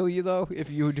 Wouldn't that kill you though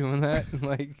if you were doing that?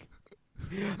 Like,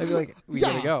 I'd be like, we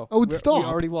Yeah, gotta go. I would We stop.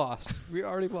 already lost. We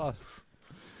already lost.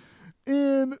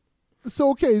 And so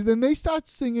okay, then they start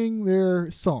singing their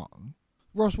song.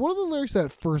 Russ, what are the lyrics to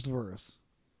that first verse?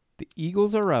 The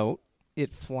eagles are out.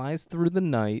 It flies through the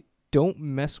night. Don't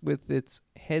mess with its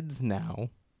heads now,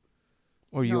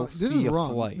 or No, you'll this see is a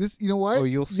wrong. flight. This, you know what? Or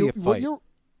you'll see a fight.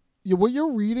 What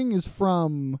you're reading is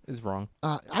from. Is wrong.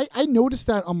 I noticed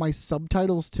that on my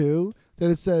subtitles too. That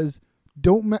it says,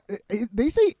 "Don't." They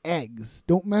say eggs.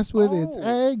 Don't mess with its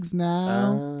eggs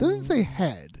now. Doesn't say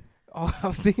head. Oh, I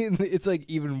was thinking it's like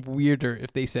even weirder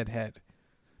if they said head.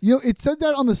 You know, it said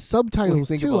that on the When you subtitles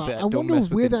think too. about that, I don't wonder mess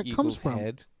with where an that comes eagle's from.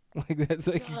 Head. Like that's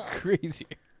like crazy.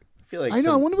 I feel like I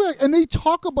know. I some- wonder where. And they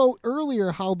talk about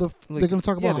earlier how they're going to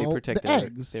talk about they how protect the their,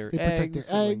 eggs. Their They protect eggs,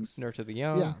 their and, like, eggs. nurture the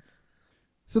young. Yeah.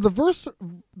 So the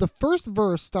first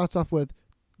verse starts off with,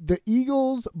 "The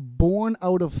eagles born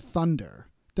out of thunder."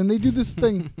 Then they do this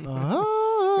thing.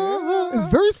 It's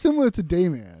very similar to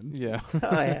Dayman. Yeah. Oh,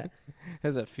 yeah.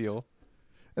 How's that feel?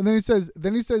 And then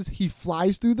he says he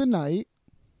flies through the night.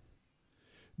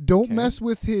 Don't Okay. mess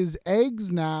with his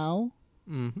eggs now,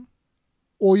 Mm-hmm.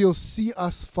 or you'll see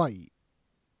us fight.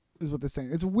 Is what they're saying.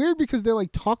 It's weird because they're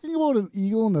like talking about an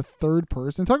eagle in the third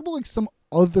person. Talking about like some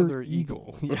other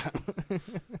eagle. Yeah.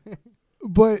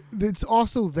 But it's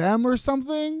also them or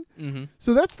something. Mm-hmm.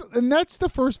 So that's the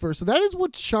first verse. So that is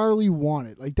what Charlie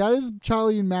wanted. Like that is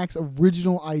Charlie and Mac's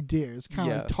original idea. It's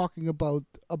kind of like talking about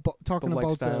the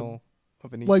lifestyle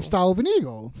of an eagle. Lifestyle of an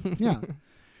eagle. Yeah.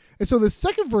 And so the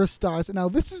second verse starts, and now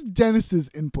this is Dennis's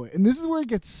input, and this is where it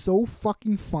gets so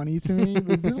fucking funny to me.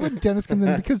 This is where Dennis comes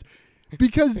in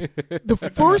because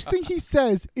the first thing he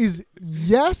says is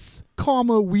yes,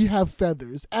 comma, we have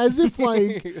feathers, as if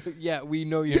like yeah, we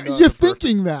know you're not you're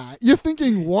thinking that you're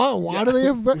thinking why do they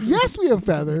have yes, we have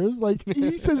feathers. Like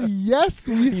he says yes,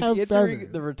 we have answering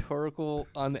feathers. the rhetorical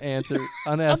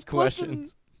unasked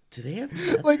questions. Do they have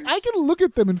feathers? Like I can look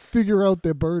at them and figure out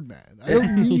they're Birdman. I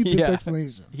don't need this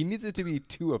explanation. He needs it to be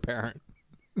too apparent.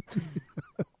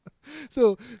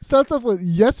 So starts off with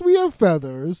yes, we have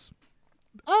feathers.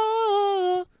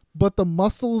 But the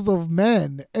muscles of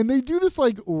men, and they do this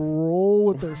like roll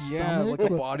with their stomach, like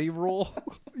a body roll.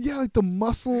 Yeah, like the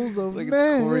muscles of like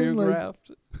men,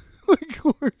 it's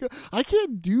choreographed. I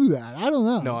can't do that. I don't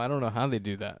know. No, I don't know how they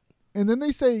do that. And then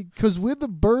they say, "Because we're the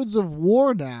birds of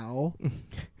war now,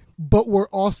 but we're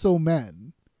also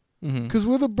men. Because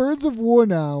we're the birds of war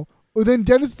now." Well, then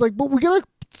Dennis is like, "But we gotta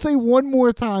say one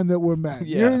more time that we're men."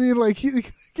 Yeah. You know what I mean? Like he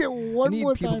get one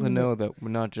more time. I need people to know that we're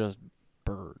not just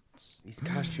birds. These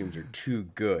costumes are too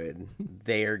good.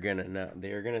 They are gonna know.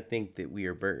 They are gonna think that we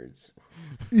are birds.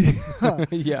 Yeah.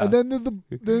 Yeah. And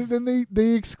then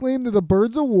they exclaim that the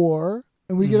birds of war,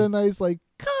 and we get a nice like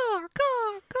caw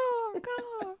caw caw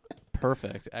caw.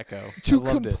 Perfect echo. To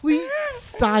I loved complete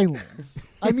silence.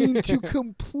 I mean, to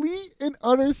complete and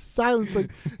utter silence.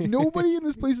 Like nobody in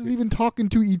this place is even talking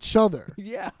to each other.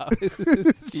 Yeah.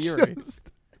 It's eerie.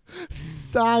 just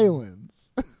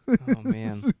silence. Oh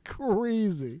man, it's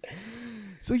crazy.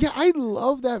 So yeah, I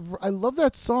love that. I love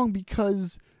that song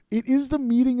because it is the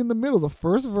meeting in the middle. The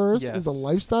first verse is the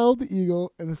lifestyle of the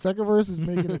eagle, and the second verse is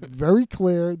making it very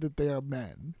clear that they are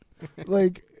men.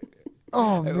 Like,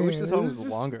 oh man, I wish the song was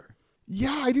longer.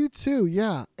 Yeah, I do too.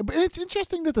 Yeah, but it's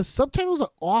interesting that the subtitles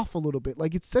are off a little bit.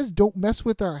 Like it says, "Don't mess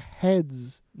with our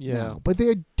heads." Yeah, now, but they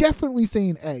are definitely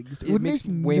saying eggs. It would makes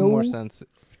make way more sense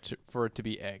for it to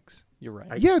be eggs. You're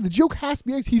right. Yeah, the joke has to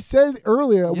be eggs. He said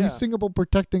earlier we sing about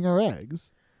protecting our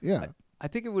eggs. Yeah. I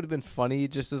think it would have been funny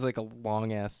just as like a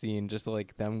long ass scene, just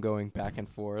like them going back and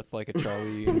forth, like a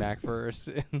Charlie and Mac verse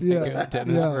and like a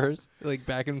Dennis verse, like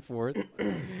back and forth,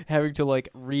 having to like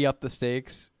re-up the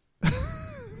stakes.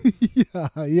 Yeah,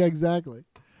 exactly.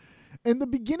 And the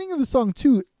beginning of the song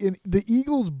too, in the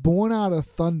eagle's born out of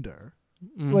thunder.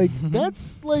 Like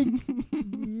that's like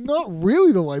not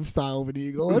really the lifestyle of an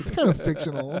eagle. That's kind of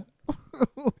fictional.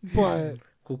 But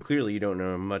well, clearly you don't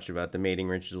know much about the mating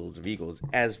rituals of eagles,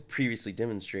 as previously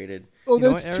demonstrated. Oh,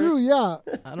 that's true. Yeah,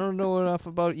 I don't know enough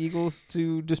about eagles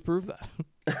to disprove that.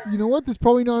 You know what? There's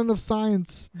probably not enough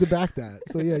science to back that.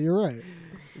 So yeah, you're right.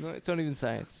 No, it's not even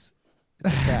science.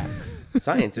 It's a fact.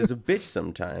 Science is a bitch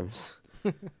sometimes.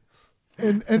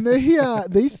 And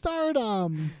they start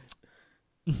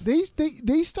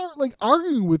they start like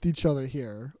arguing with each other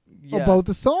here about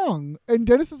the song, and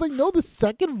Dennis is like, no, the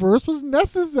second verse was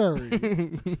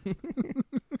necessary.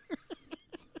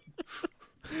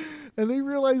 And they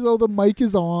realize, oh, the mic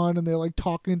is on, and they're like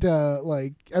talking to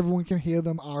like everyone can hear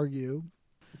them argue.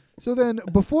 So then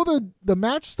before the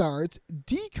match starts,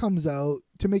 Dee comes out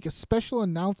to make a special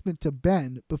announcement to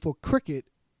Ben before Cricket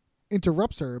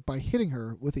interrupts her by hitting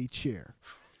her with a chair.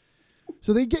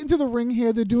 So they get into the ring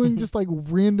here. They're doing just like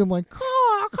random, like,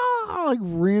 caw, caw, like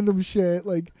random shit.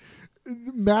 Like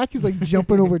Mac is like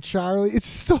jumping over Charlie. It's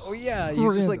so he's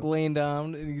just like laying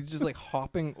down and he's just like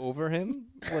hopping over him,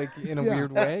 like in a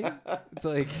weird way. It's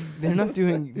like they're not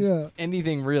doing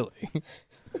anything really.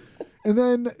 And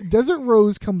then Desert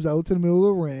Rose comes out to the middle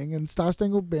of the ring, and Star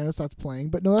Spangled Banner starts playing.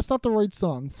 But no, that's not the right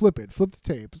song. Flip it. Flip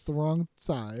the tape. It's the wrong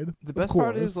side. The best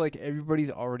part is, like, everybody's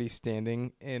already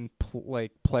standing and,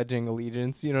 like, pledging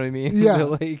allegiance. You know what I mean? Yeah. They're,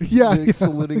 like,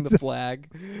 saluting the flag.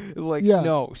 Like,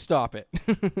 no, stop it.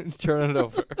 Turn it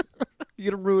over.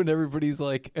 You're going to ruin everybody's,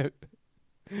 like,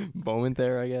 moment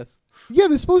there, I guess. Yeah,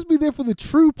 they're supposed to be there for the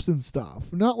troops and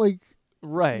stuff. Not, like...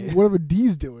 Right. Whatever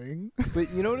Dee's doing.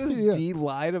 But you notice Dee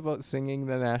lied about singing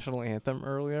the national anthem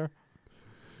earlier?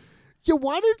 Yeah,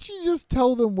 why didn't she just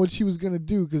tell them what she was going to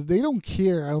do? Because they don't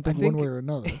care, I don't think, one way or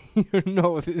another.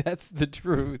 No, that's the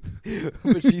truth.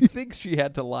 But she thinks she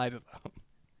had to lie to them.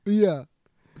 Yeah.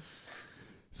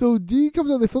 So Dee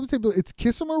comes out, they flip the table. It's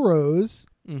Kiss 'em a Rose.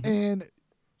 Mm-hmm. And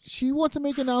she wants to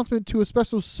make an announcement to a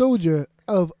special soldier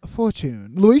of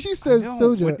fortune. Luigi says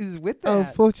soldier what is with that?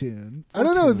 of fortune. I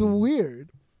don't know. It's weird.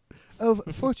 Of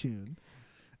fortune.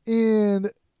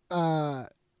 And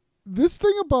this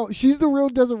thing about she's the real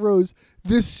Desert Rose.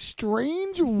 This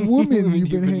strange woman you've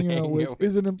been hanging out with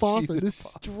is an imposter. This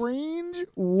strange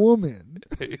woman.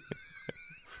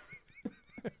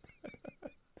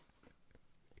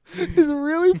 It's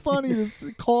really funny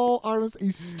to call Artemis a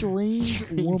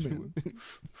strange woman.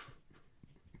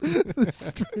 And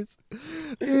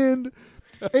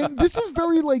this is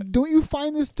very like, don't you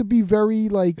find this to be very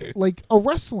like a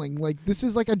wrestling, like this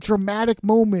is like a dramatic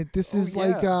moment. This is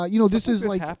like this is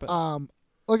like a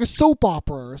soap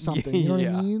opera or something. You know what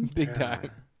I mean? Big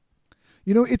time.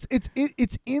 You know, it's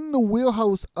in the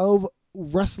wheelhouse of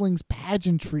wrestling's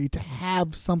pageantry to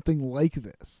have something like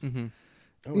this. Mm-hmm.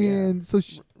 Oh, and so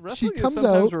she comes is sometimes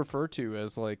out referred to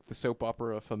as like the soap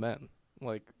opera for men.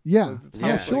 Like that's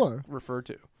how it's like, referred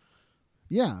to.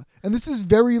 Yeah, and this is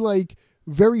very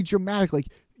dramatic. Like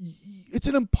it's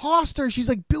an imposter. She's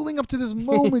like building up to this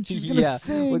moment. She's gonna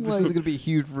sing. Like this is gonna be a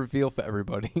huge reveal for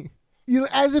everybody. You know,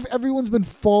 as if everyone's been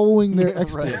following their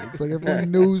exploits. Like everyone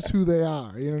knows who they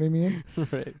are. You know what I mean?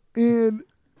 Right. And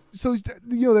so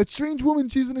that strange woman,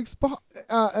 she's an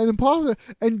imposter,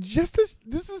 and just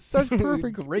this is such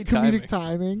perfect Great comedic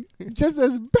timing. Just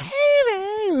as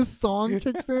baby, the song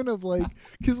kicks in of like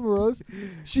Kiss My Rose,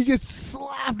 she gets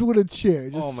slapped with a chair.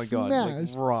 Just oh my god, like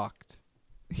rocked,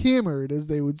 hammered, as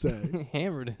they would say.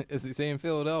 Hammered, as they say in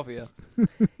Philadelphia.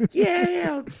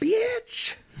 Yeah,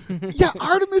 bitch. Yeah,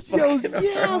 Artemis yells,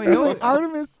 yeah, like,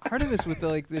 Artemis with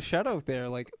the shadow there,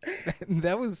 like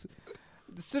that was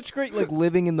such great, like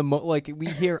living in the like we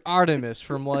hear Artemis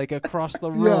from like across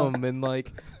the room, and like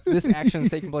this action is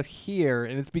taking place here,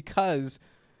 and it's because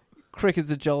Cricket's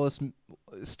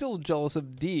still jealous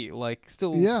of D, like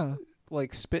still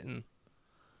like spitting.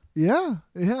 Yeah,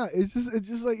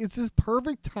 it's just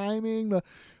perfect timing.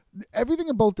 Everything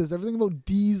about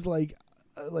D's like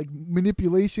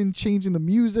manipulation, changing the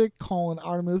music, calling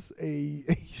Artemis a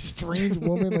strange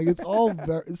woman, like it's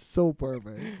so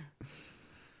perfect.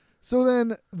 So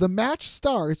then the match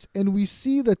starts, and we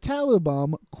see the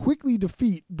Taliban quickly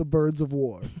defeat the Birds of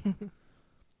War.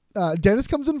 Dennis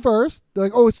comes in first. They're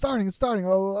like, oh, it's starting.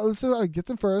 Oh, gets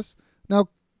in first. Now,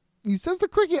 he says to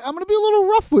Cricket, I'm going to be a little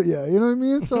rough with you. You know what I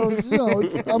mean? So,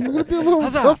 I'm going to be a little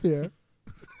rough here.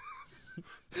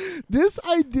 This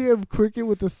idea of Cricket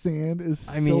with the sand is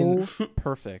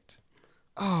perfect.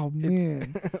 Oh,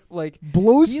 man. Like,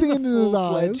 blows sand in his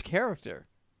eyes. He's a full-fledged character.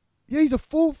 Yeah, he's a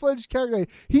full-fledged character.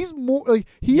 He's more like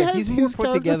he's his put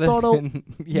character together thought out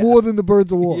more than the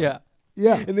Birds of War. Yeah.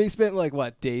 And they spent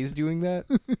days doing that.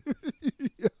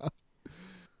 Yeah.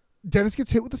 Dennis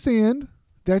gets hit with the sand.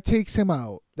 That takes him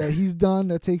out. That he's done.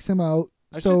 That takes him out.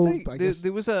 I guess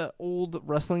there was an old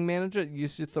wrestling manager that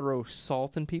used to throw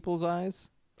salt in people's eyes.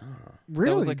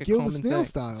 Really? That was like a Gil the common Snail thing.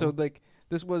 style. So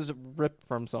this was ripped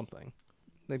from something.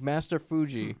 Like Master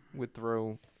Fuji would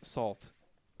throw salt.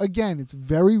 Again, it's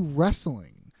very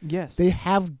wrestling. Yes. They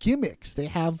have gimmicks. They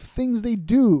have things they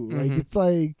do. Mm-hmm. Like it's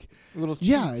like little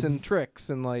cheats and tricks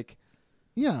and ways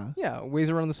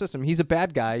around the system. He's a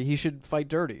bad guy. He should fight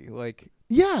dirty.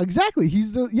 Yeah, exactly.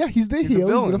 He's the heel. He's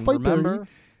villain, gonna fight remember? dirty.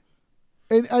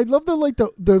 And I love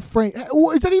the Frank.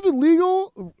 Well, is that even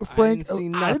legal? Frank. I didn't see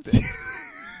nothing.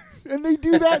 And they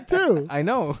do that too. I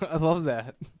know. I love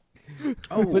that.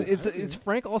 But it's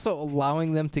Frank also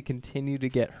allowing them to continue to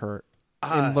get hurt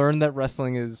and learn that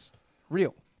wrestling is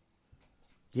real.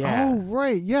 Yeah. Oh,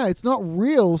 right. Yeah, it's not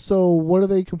real, so what are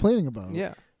they complaining about?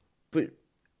 Yeah. But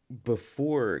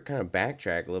before, kind of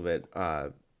backtrack a little bit,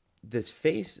 this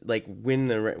face, like when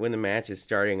the match is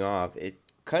starting off, it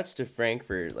cuts to Frank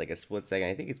for like a split second.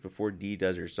 I think it's before Dee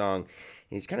does her song. And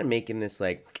he's kind of making this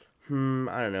like, I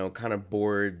don't know, kind of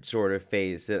bored sort of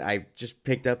face that I just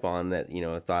picked up on that,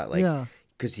 thought like,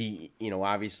 because he,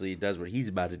 obviously does what he's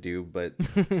about to do, but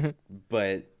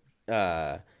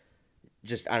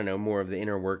just, I don't know, more of the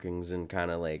inner workings and kind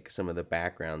of like some of the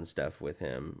background stuff with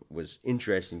him was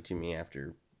interesting to me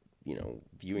after,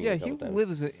 viewing it. Yeah, he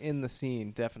lives in the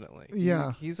scene, definitely.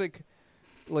 Yeah. He's like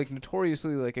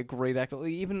notoriously like a great actor. Like,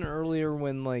 even earlier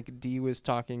when like Dee was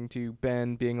talking to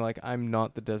Ben, being like, "I'm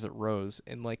not the Desert Rose,"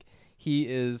 and like he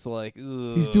is like,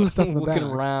 he's doing stuff in the looking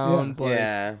back. around,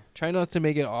 trying not to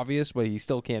make it obvious, but he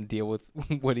still can't deal with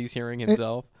what he's hearing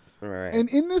himself. Right. And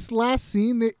in this last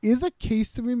scene, there is a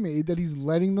case to be made that he's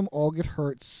letting them all get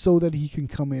hurt so that he can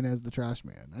come in as the trash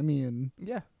man. I mean,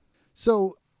 yeah.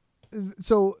 So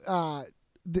the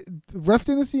ref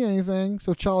didn't see anything.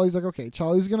 So Charlie's like, okay,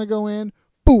 Charlie's gonna go in.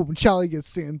 Boom! Charlie gets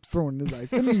sand thrown in his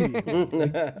eyes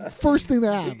immediately. First thing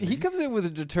that happens. He comes in with a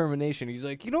determination. He's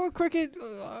like, you know what, Cricket?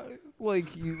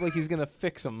 He's gonna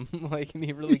fix him. And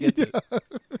he really gets it.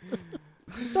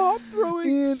 Stop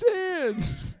throwing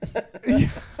sand.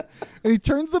 And he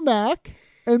turns to Mac,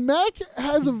 and Mac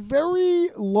has a very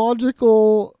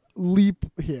logical leap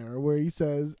here where he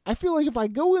says, I feel like if I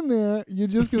go in there, you're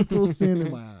just going to throw sand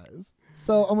in my eyes.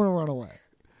 So I'm going to run away.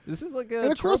 This is like a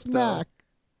And of course, trope, Mac.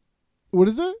 What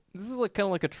is it? This is like kind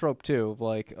of like a trope too.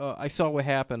 Like, I saw what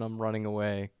happened. I'm running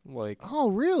away. Like, oh,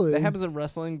 really? That happens in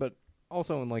wrestling, but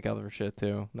also in like other shit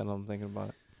too. That I'm thinking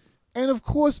about. And of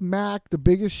course, Mac, the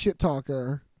biggest shit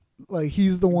talker, like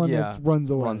he's the one that runs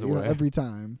away, you know, every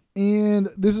time. And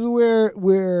this is where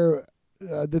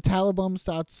the Taliban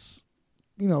starts,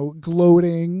 you know,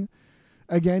 gloating.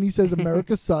 Again, he says,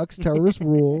 "America sucks, terrorists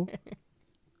rule."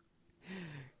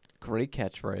 Great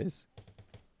catchphrase.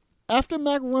 After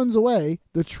Mac runs away,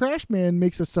 the trash man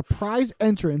makes a surprise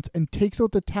entrance and takes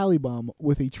out the Taliban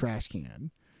with a trash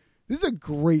can. This is a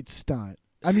great stunt.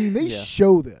 I mean, they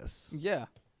show this. Yeah.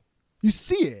 You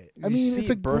see it. I mean, it's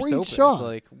a great open. shot. It's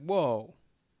like, whoa.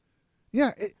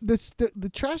 Yeah,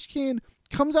 the trash can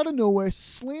comes out of nowhere,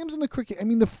 slams in the cricket. I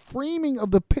mean, the framing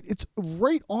of the pit, it's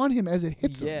right on him as it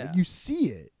hits him. Like, you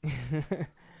see it.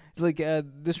 Like,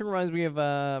 this reminds me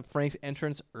of Frank's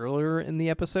entrance earlier in the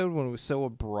episode when it was so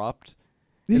abrupt.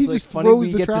 He it's just like funny throws when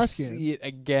you the get to trash can. see it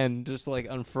again, just like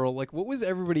unfurl. Like, what was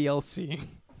everybody else seeing?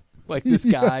 Like this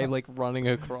guy like running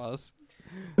across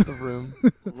the room.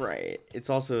 Right. It's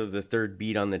also the third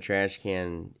beat on the trash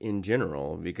can in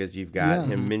general because you've got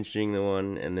him mentioning the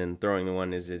one and then throwing the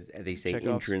one as they say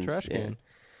Chekhov's entrance. Trash can.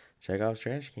 Chekhov's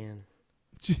trash can.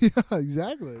 Yeah,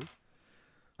 exactly.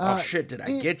 Oh shit! Did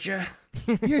I get you?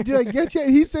 Yeah, did I get you?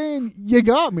 And he's saying, "You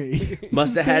got me."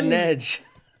 Must have had an edge.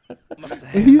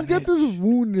 And he's got this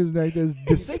wound in his neck that's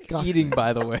disgusting. He's like eating,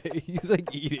 by the way. He's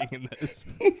like eating in this.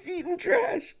 He's eating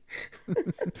trash.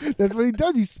 That's what he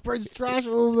does. He spreads trash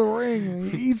all over the ring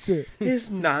and he eats it. His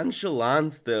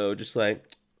nonchalance, though, just like,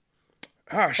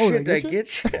 oh shit! Did I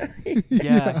get you?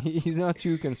 Yeah, he's not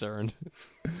too concerned.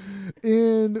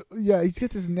 And yeah, he's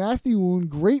got this nasty wound.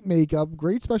 Great makeup,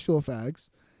 great special effects.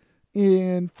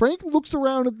 And Frank looks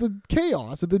around at the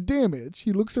chaos, at the damage.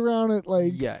 He looks around at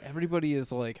like... Yeah, everybody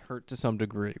is like hurt to some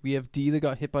degree. We have Dee that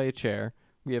got hit by a chair.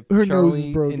 We have Her nose Charlie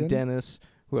is broken. and Dennis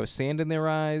who have sand in their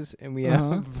eyes. And we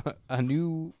have a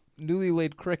newly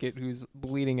laid cricket who's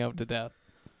bleeding out to death.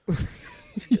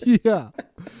 Yeah.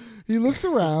 He looks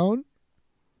around,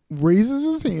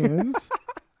 raises his hands,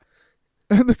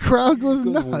 and the crowd goes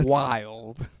nuts.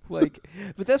 Wild. Like,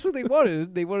 but that's what they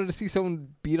wanted. They wanted to see someone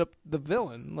beat up the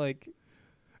villain. Like,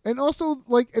 and also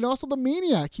the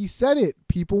Maniac. He said it.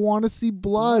 People want to see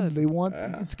blood. They want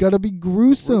it's got to be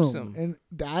gruesome, and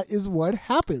that is what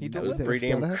happened. It's got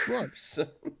to have blood.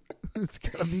 It's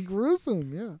got to be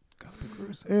gruesome. Yeah, gotta be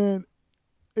gruesome.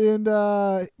 And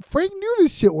Frank knew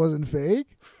this shit wasn't fake.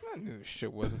 I knew this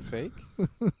shit wasn't fake.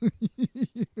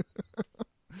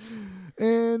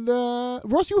 And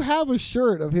Ross, you have a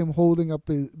shirt of him holding up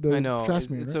the trash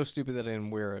man. It's right? so stupid that I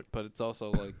didn't wear it, but it's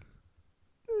also like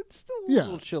it's still a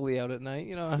little chilly out at night.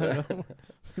 You know, I don't know.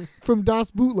 From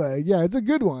Das Bootleg, yeah, it's a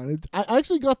good one. I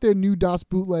actually got their new Das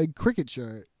Bootleg cricket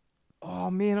shirt. Oh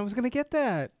man, I was gonna get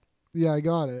that. Yeah, I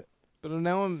got it. But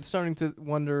now I'm starting to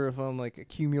wonder if I'm like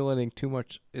accumulating too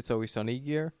much It's Always Sunny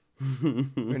gear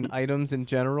and items in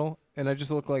general, and I just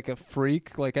look like a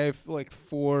freak. Like I have like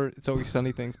 4 It's Always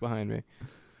Sunny things behind me.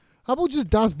 How about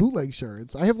just Das Bootleg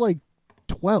shirts? I have like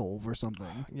 12 or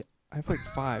something. Yeah, I have like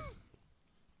 5,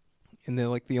 and they're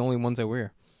like the only ones I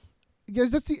wear.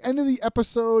 Guys, that's the end of the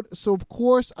episode. So of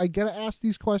course I gotta ask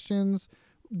these questions.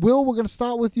 Will, we're gonna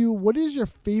start with you. What is your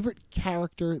favorite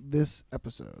character this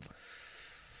episode?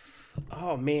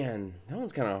 Oh man, that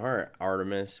one's kind of hard.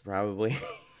 Artemis, probably.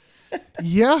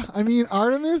 Yeah, I mean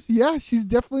Artemis. Yeah, she's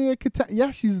definitely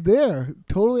yeah, she's there.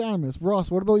 Totally Artemis. Ross,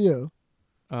 what about you?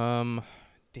 Damn,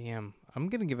 I'm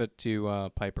gonna give it to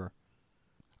Piper.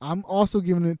 I'm also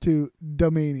giving it to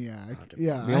the Maniac.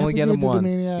 Yeah, we only get him once,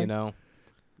 you know.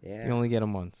 Yeah, we only get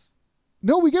him once.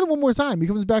 No, we get him one more time. He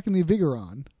comes back in the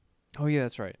Vigoron. Oh yeah,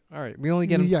 that's right. All right, we only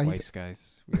get him twice,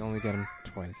 guys. We only get him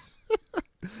twice.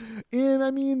 And I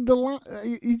mean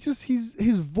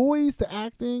his voice, the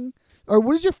acting. All right,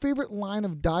 what is your favorite line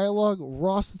of dialogue?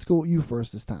 Ross, let's go with you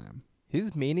first this time.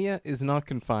 His mania is not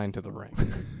confined to the ring.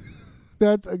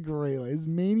 That's a great line. His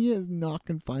mania is not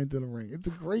confined to the ring. It's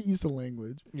a great use of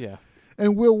language. Yeah.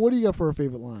 And Will, what do you got for a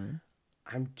favorite line?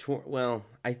 I'm torn. Well,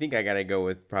 I think I gotta go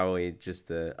with probably just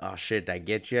the "oh shit, I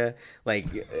get you,"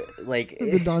 like the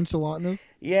nonchalantness.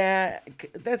 Yeah,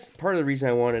 that's part of the reason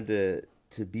I wanted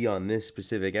to be on this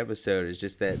specific episode is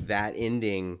just that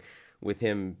ending with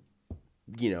him,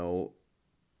 you know,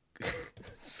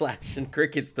 slashing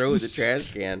Cricket's throat with a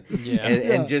trash can,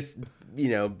 and just, you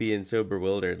know, being so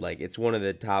bewildered. Like, it's one of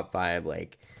the top 5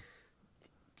 like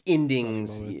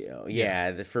endings.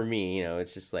 For me,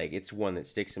 it's just like it's one that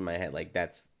sticks in my head. Like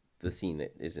that's the scene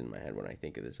that is in my head when I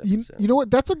think of this episode. You know what?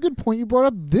 That's a good point you brought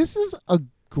up. This is a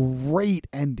great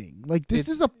ending. Like this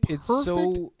is a perfect it's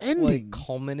so, ending. Like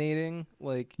culminating.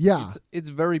 Like it's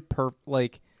very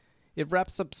like it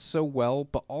wraps up so well,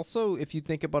 but also if you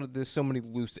think about it, there's so many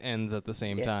loose ends at the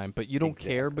same time. But you don't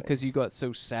care because you got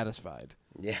so satisfied.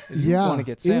 Yeah, you want to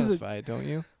get satisfied, don't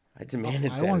you? I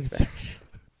demanded satisfaction.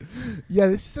 Yeah,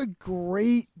 this is a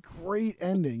great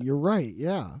ending. You're right.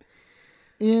 Yeah.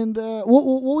 And what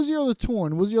was your other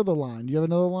torn? What was your other line? Do you have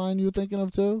another line you were thinking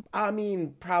of too? I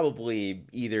mean, probably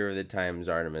either of the times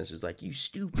Artemis is like, "You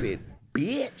stupid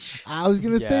bitch." I was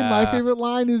gonna say my favorite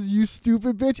line is "You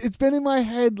stupid bitch." It's been in my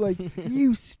head like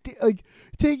like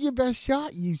take your best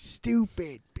shot, you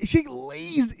stupid. She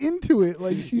lays into it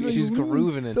like she's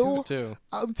grooving into it too.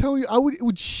 I'm telling you, it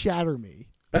would shatter me.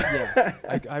 Yeah,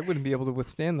 I wouldn't be able to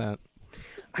withstand that.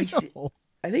 I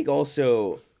think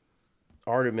also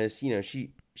Artemis,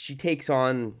 she takes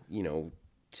on,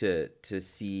 to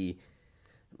see.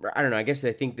 I don't know. I guess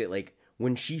I think that like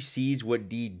when she sees what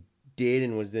Dee did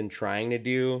and was then trying to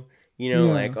do,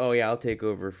 like, oh yeah, I'll take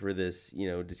over for this,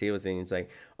 disabled thing. It's like,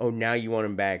 oh, now you want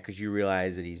him back because you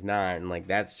realize that he's not, and like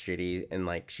that's shitty. And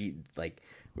like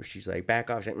where she's like, back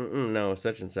off, she's like, no,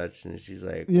 such and such, and she's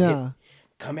like,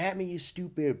 come at me, you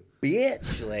stupid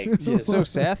bitch. Like, just so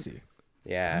sassy.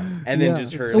 Yeah, and then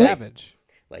just her savage.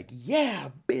 Like, yeah,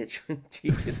 bitch.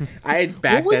 I had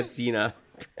backed that scene up.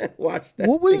 Watch that.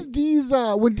 What was Dee's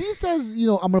when Dee says,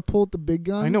 I'm gonna pull out the big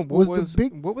guns? I know what were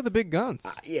the big guns?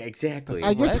 Yeah, exactly.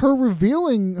 I guess her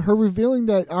revealing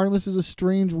that Artemis is a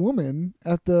strange woman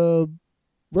at the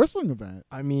wrestling event.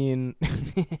 I mean,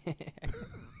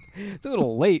 it's a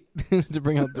little late to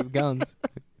bring out the guns.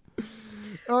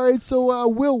 All right, so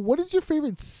Will, what is your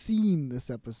favorite scene this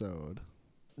episode?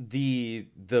 The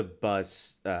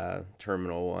bus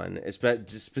terminal one,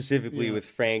 specifically with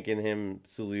Frank and him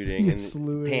saluting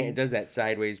and does that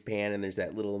sideways pan, and there's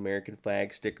that little American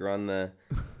flag sticker on the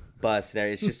bus,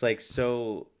 and it's just like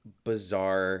so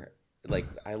bizarre. Like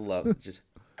I love it. Just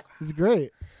it's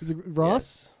great. Is it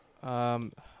Ross?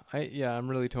 Yes. I'm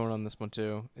really torn on this one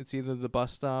too. It's either the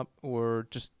bus stop or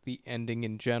just the ending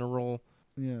in general.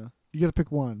 Yeah, you got to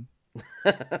pick one.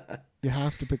 You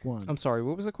have to pick one. I'm sorry.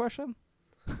 What was the question?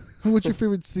 What's your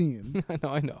favorite scene?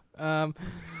 I know.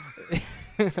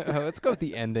 Let's go with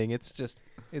the ending. It's just,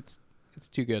 it's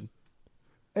too good.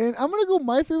 And I'm gonna go.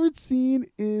 My favorite scene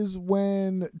is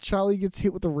when Charlie gets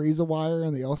hit with the razor wire,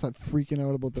 and they all start freaking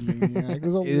out about the maniac.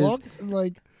 There's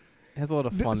it has a lot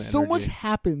of fun. So much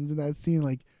happens in that scene.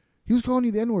 Like he was calling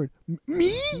you the N-word.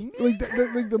 Me? Like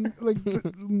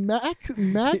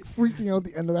Mac freaking out at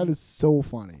the end of that is so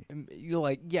funny. You're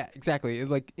like, yeah, exactly.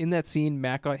 Like in that scene,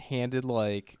 Mac got handed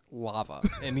like lava,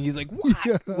 and he's like,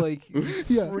 what? Like he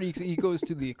freaks. He goes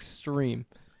to the extreme.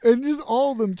 And just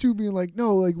all of them too being like,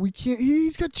 no, like we can't.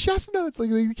 He's got chestnuts. Like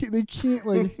they can't.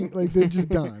 Like they're just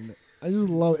done. I just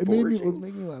love it. It made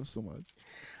me laugh so much.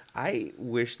 I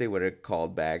wish they would have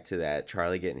called back to that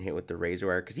Charlie getting hit with the razor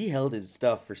wire because he held his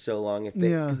stuff for so long. If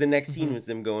the next scene was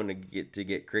them going to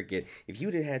get Cricket, if you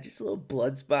would have had just a little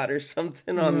blood spot or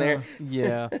something on there,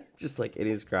 just like in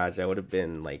his crotch, that would have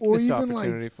been like or missed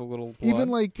opportunity for a little blood. Even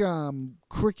like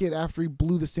Cricket after he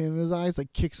blew the sand in his eyes,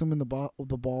 like kicks him in the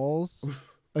balls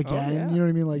again. You know what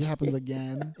I mean? Like it happens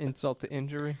again. Insult to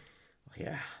injury.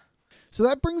 Yeah. So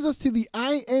that brings us to the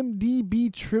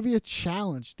IMDb Trivia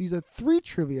Challenge. These are 3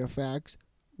 trivia facts.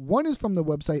 One is from the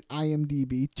website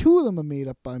IMDb. 2 of them are made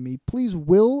up by me. Please,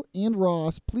 Will and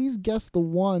Ross, please guess the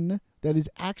one that is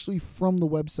actually from the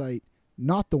website,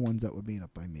 not the ones that were made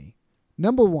up by me.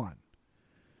 Number 1.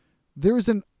 There is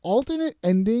an alternate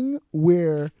ending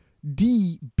where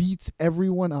Dee beats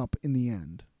everyone up in the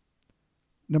end.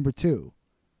 Number 2.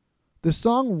 The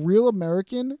song Real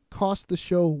American cost the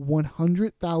show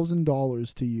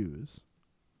 $100,000 to use.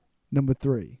 Number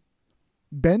 3.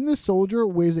 Ben the Soldier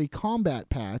wears a combat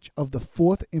patch of the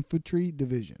 4th Infantry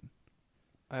Division.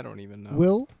 I don't even know.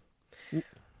 Will?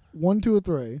 1, 2, or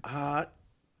 3?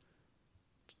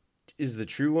 Is the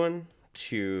true one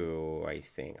 2, I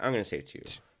think. I'm going to say 2.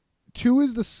 2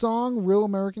 is the song Real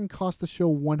American cost the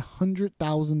show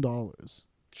 $100,000.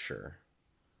 Sure.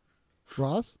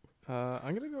 Ross?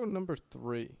 I'm going to go number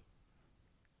 3.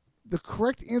 The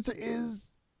correct answer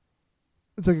is...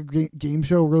 It's like a game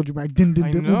show, real dramatic. We'll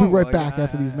be right back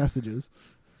after these messages.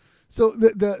 So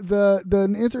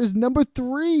the answer is number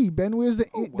 3. Ben wears the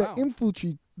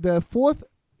infantry, the 4th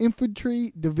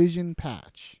Infantry Division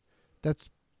patch. That's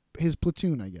his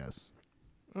platoon, I guess.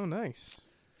 Oh, nice.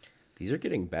 These are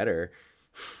getting better.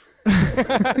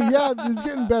 Yeah, it's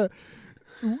getting better.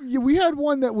 we had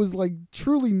one that was like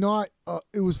truly not.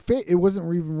 It was fake. It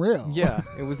wasn't even real. Yeah,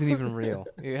 it wasn't even real.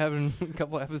 It happened a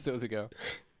couple episodes ago.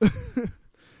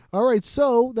 All right,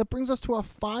 so that brings us to our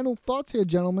final thoughts here,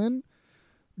 gentlemen.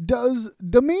 Does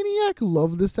the Maniac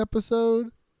love this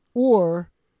episode,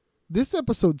 or this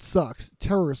episode sucks?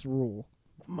 Terrorists rule.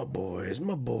 My boys,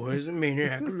 the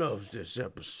Maniac loves this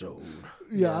episode.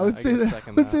 Yeah, I would say that.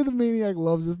 I would say the Maniac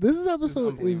loves this. This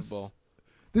episode is.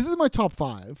 This is my top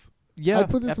 5. Yeah, I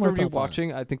put this after in my top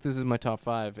rewatching, I think this is my top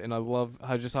 5, and I love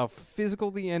how physical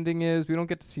the ending is. We don't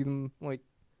get to see them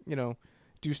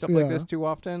do stuff like this too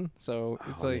often, so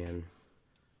it's man.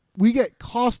 We get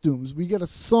costumes, we get a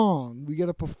song, we get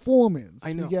a performance,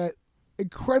 I know. We get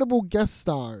incredible guest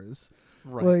stars.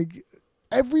 Right. Like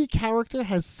every character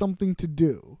has something to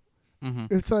do. Mm-hmm.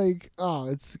 It's like,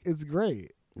 it's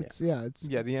great. Yeah.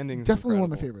 The ending definitely incredible. one of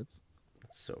my favorites.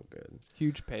 It's so good.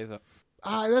 Huge pays up.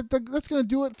 That's gonna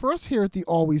do it for us here at the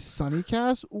Always Sunny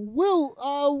Cast. Will,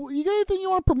 you got anything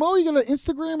you want to promote? You got an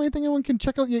Instagram? Anything anyone can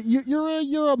check out?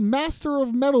 You're a master of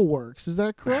metalworks. Is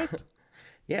that correct?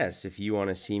 Yes. If you want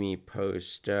to see me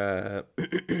post, I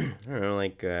don't know,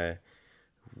 like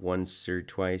once or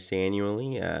twice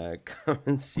annually, come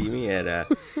and see me at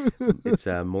it's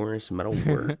Morris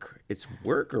Metalwork. It's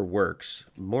work or works.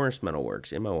 Morris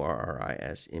Metalworks.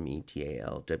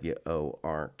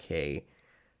 MorrisMetalWorks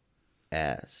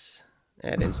at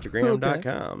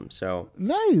Instagram.com. So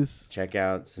nice. Check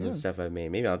out some of the stuff I've made.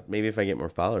 Maybe if I get more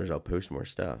followers, I'll post more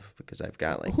stuff because I've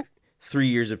got like 3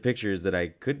 years of pictures that I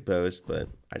could post, but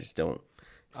I just don't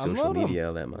social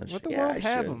media that much. Let the world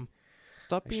have them.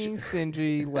 Stop being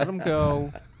stingy. Let them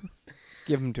go.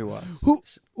 Give them to us. Who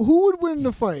would win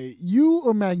the fight? You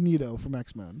or Magneto from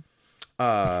X-Men?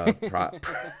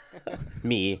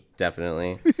 Me,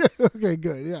 definitely. Okay,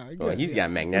 good. Yeah. Well, he's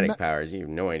got magnetic powers. You have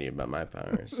no idea about my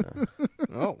powers. So.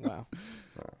 Oh, wow.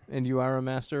 And you are a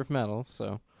master of metal,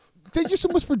 so. Thank you so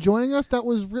much for joining us. That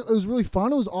was it was really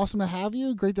fun. It was awesome to have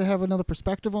you. Great to have another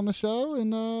perspective on the show.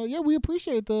 And we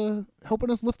appreciate the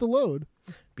helping us lift the load.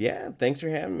 Yeah, thanks for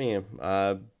having me.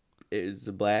 It was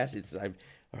a blast. I've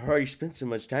already spent so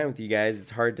much time with you guys. It's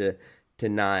hard to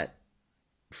not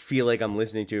feel like I'm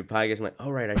listening to a podcast. I'm like, oh,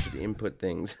 right, I should input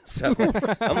things. So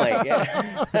I'm like,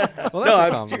 yeah. Well, no,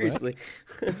 I'm seriously.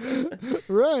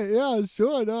 Right, yeah,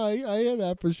 sure. No, I hear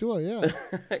that for sure, yeah.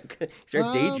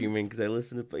 Start daydreaming because I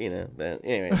listen to, but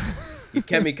anyway, you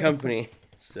kept me company.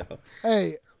 So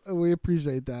hey, we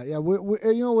appreciate that. Yeah, we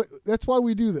that's why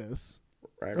we do this.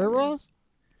 Right, Ross?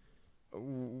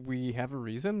 We have a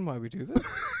reason why we do this.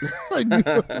 I knew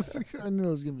it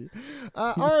was going to be.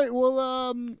 All right.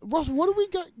 Well, Ross, what do we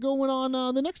got going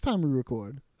on the next time we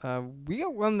record? We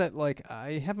got one that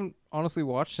I haven't honestly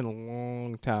watched in a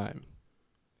long time.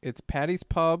 It's Patty's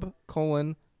Pub: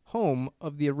 home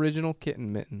of the original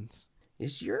Kitten Mittens.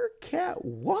 Is your cat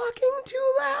walking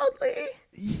too loudly?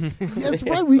 That's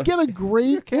right. We get a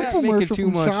great infomercial making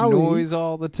too from much Charlie. Noise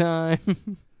all the time.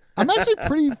 I'm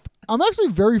actually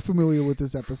very familiar with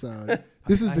this episode.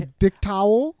 This is the dick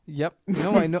towel. Yep.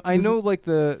 No, I know. I know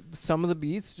some of the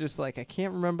beats. Just I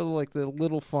can't remember the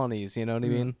little funnies. You know what I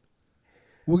mean?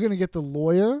 We're gonna get the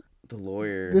lawyer.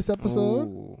 This episode.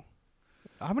 Ooh.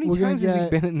 How many times has he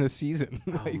been in this season?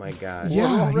 Oh my god.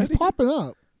 Yeah, he's popping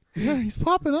up. Yeah, he's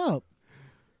popping up.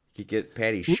 You get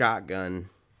Patty's shotgun.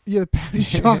 Yeah, the Patty's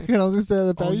shotgun. I was gonna say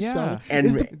the Patty's shotgun. And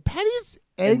is the Patty's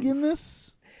egg in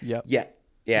this? Yep. Yeah.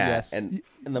 Yeah, yes. and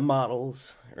the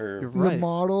models You're right. The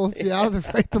models, yeah,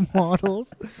 the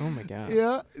models. Oh my god.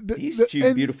 Yeah, these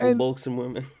two beautiful, bulksome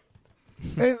women.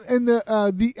 And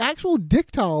the actual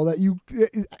dick towel that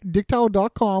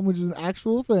dicktowel.com, which is an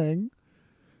actual thing.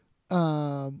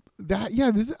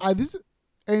 This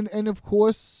and of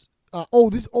course,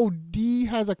 D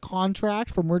has a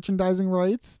contract for merchandising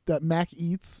rights that Mac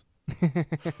eats. We're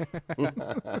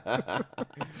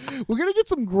gonna get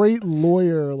some great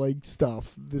lawyer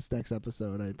stuff this next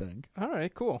episode, I think. All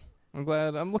right, cool. I'm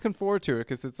glad. I'm looking forward to it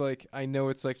because it's I know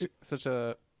it's such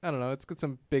a I don't know. It's got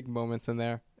some big moments in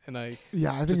there, and I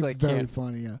think just, it's very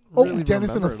funny. Yeah. Really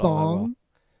Dennis in a thong.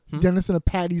 Dennis in a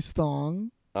Patty's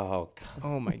thong. Oh God.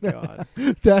 Oh my god.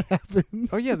 That happens.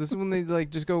 Oh yeah, this is when they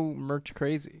just go merch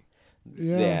crazy.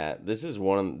 Yeah. This is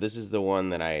the one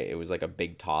that it was a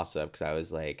big toss up because I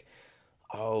was like,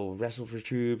 oh, Wrestle for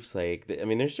Troops.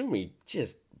 There's so many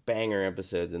just banger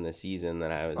episodes in the season that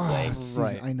I was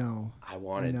right. I know. I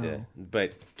wanted to,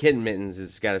 but Kitten Mittens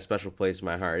has got a special place in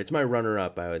my heart. It's my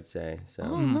runner-up, I would say. So.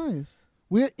 Oh, nice.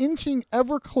 We're inching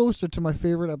ever closer to my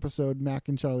favorite episode, Mac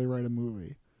and Charlie Write a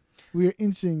Movie. We are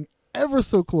inching ever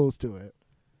so close to it.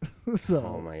 So,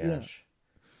 oh my gosh.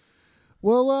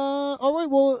 Well, all right.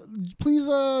 Well, please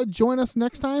join us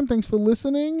next time. Thanks for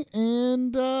listening.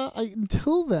 And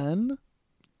until then,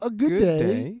 a good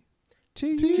day to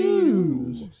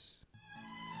you.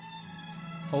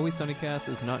 Always Sunnycast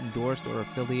is not endorsed or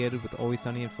affiliated with Always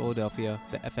Sunny in Philadelphia,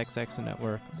 the FXX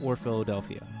Network, or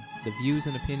Philadelphia. The views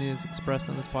and opinions expressed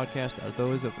on this podcast are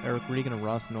those of Eric Regan and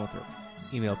Ross Northrop.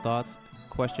 Email thoughts,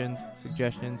 questions,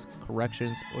 suggestions,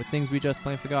 corrections, or things we just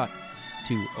plain forgot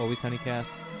to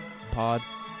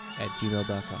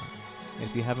alwayssunnycastpod@gmail.com. And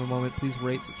if you have a moment, please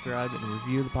rate, subscribe, and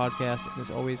review the podcast. And as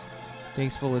always,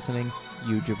 thanks for listening,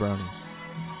 you jabronis.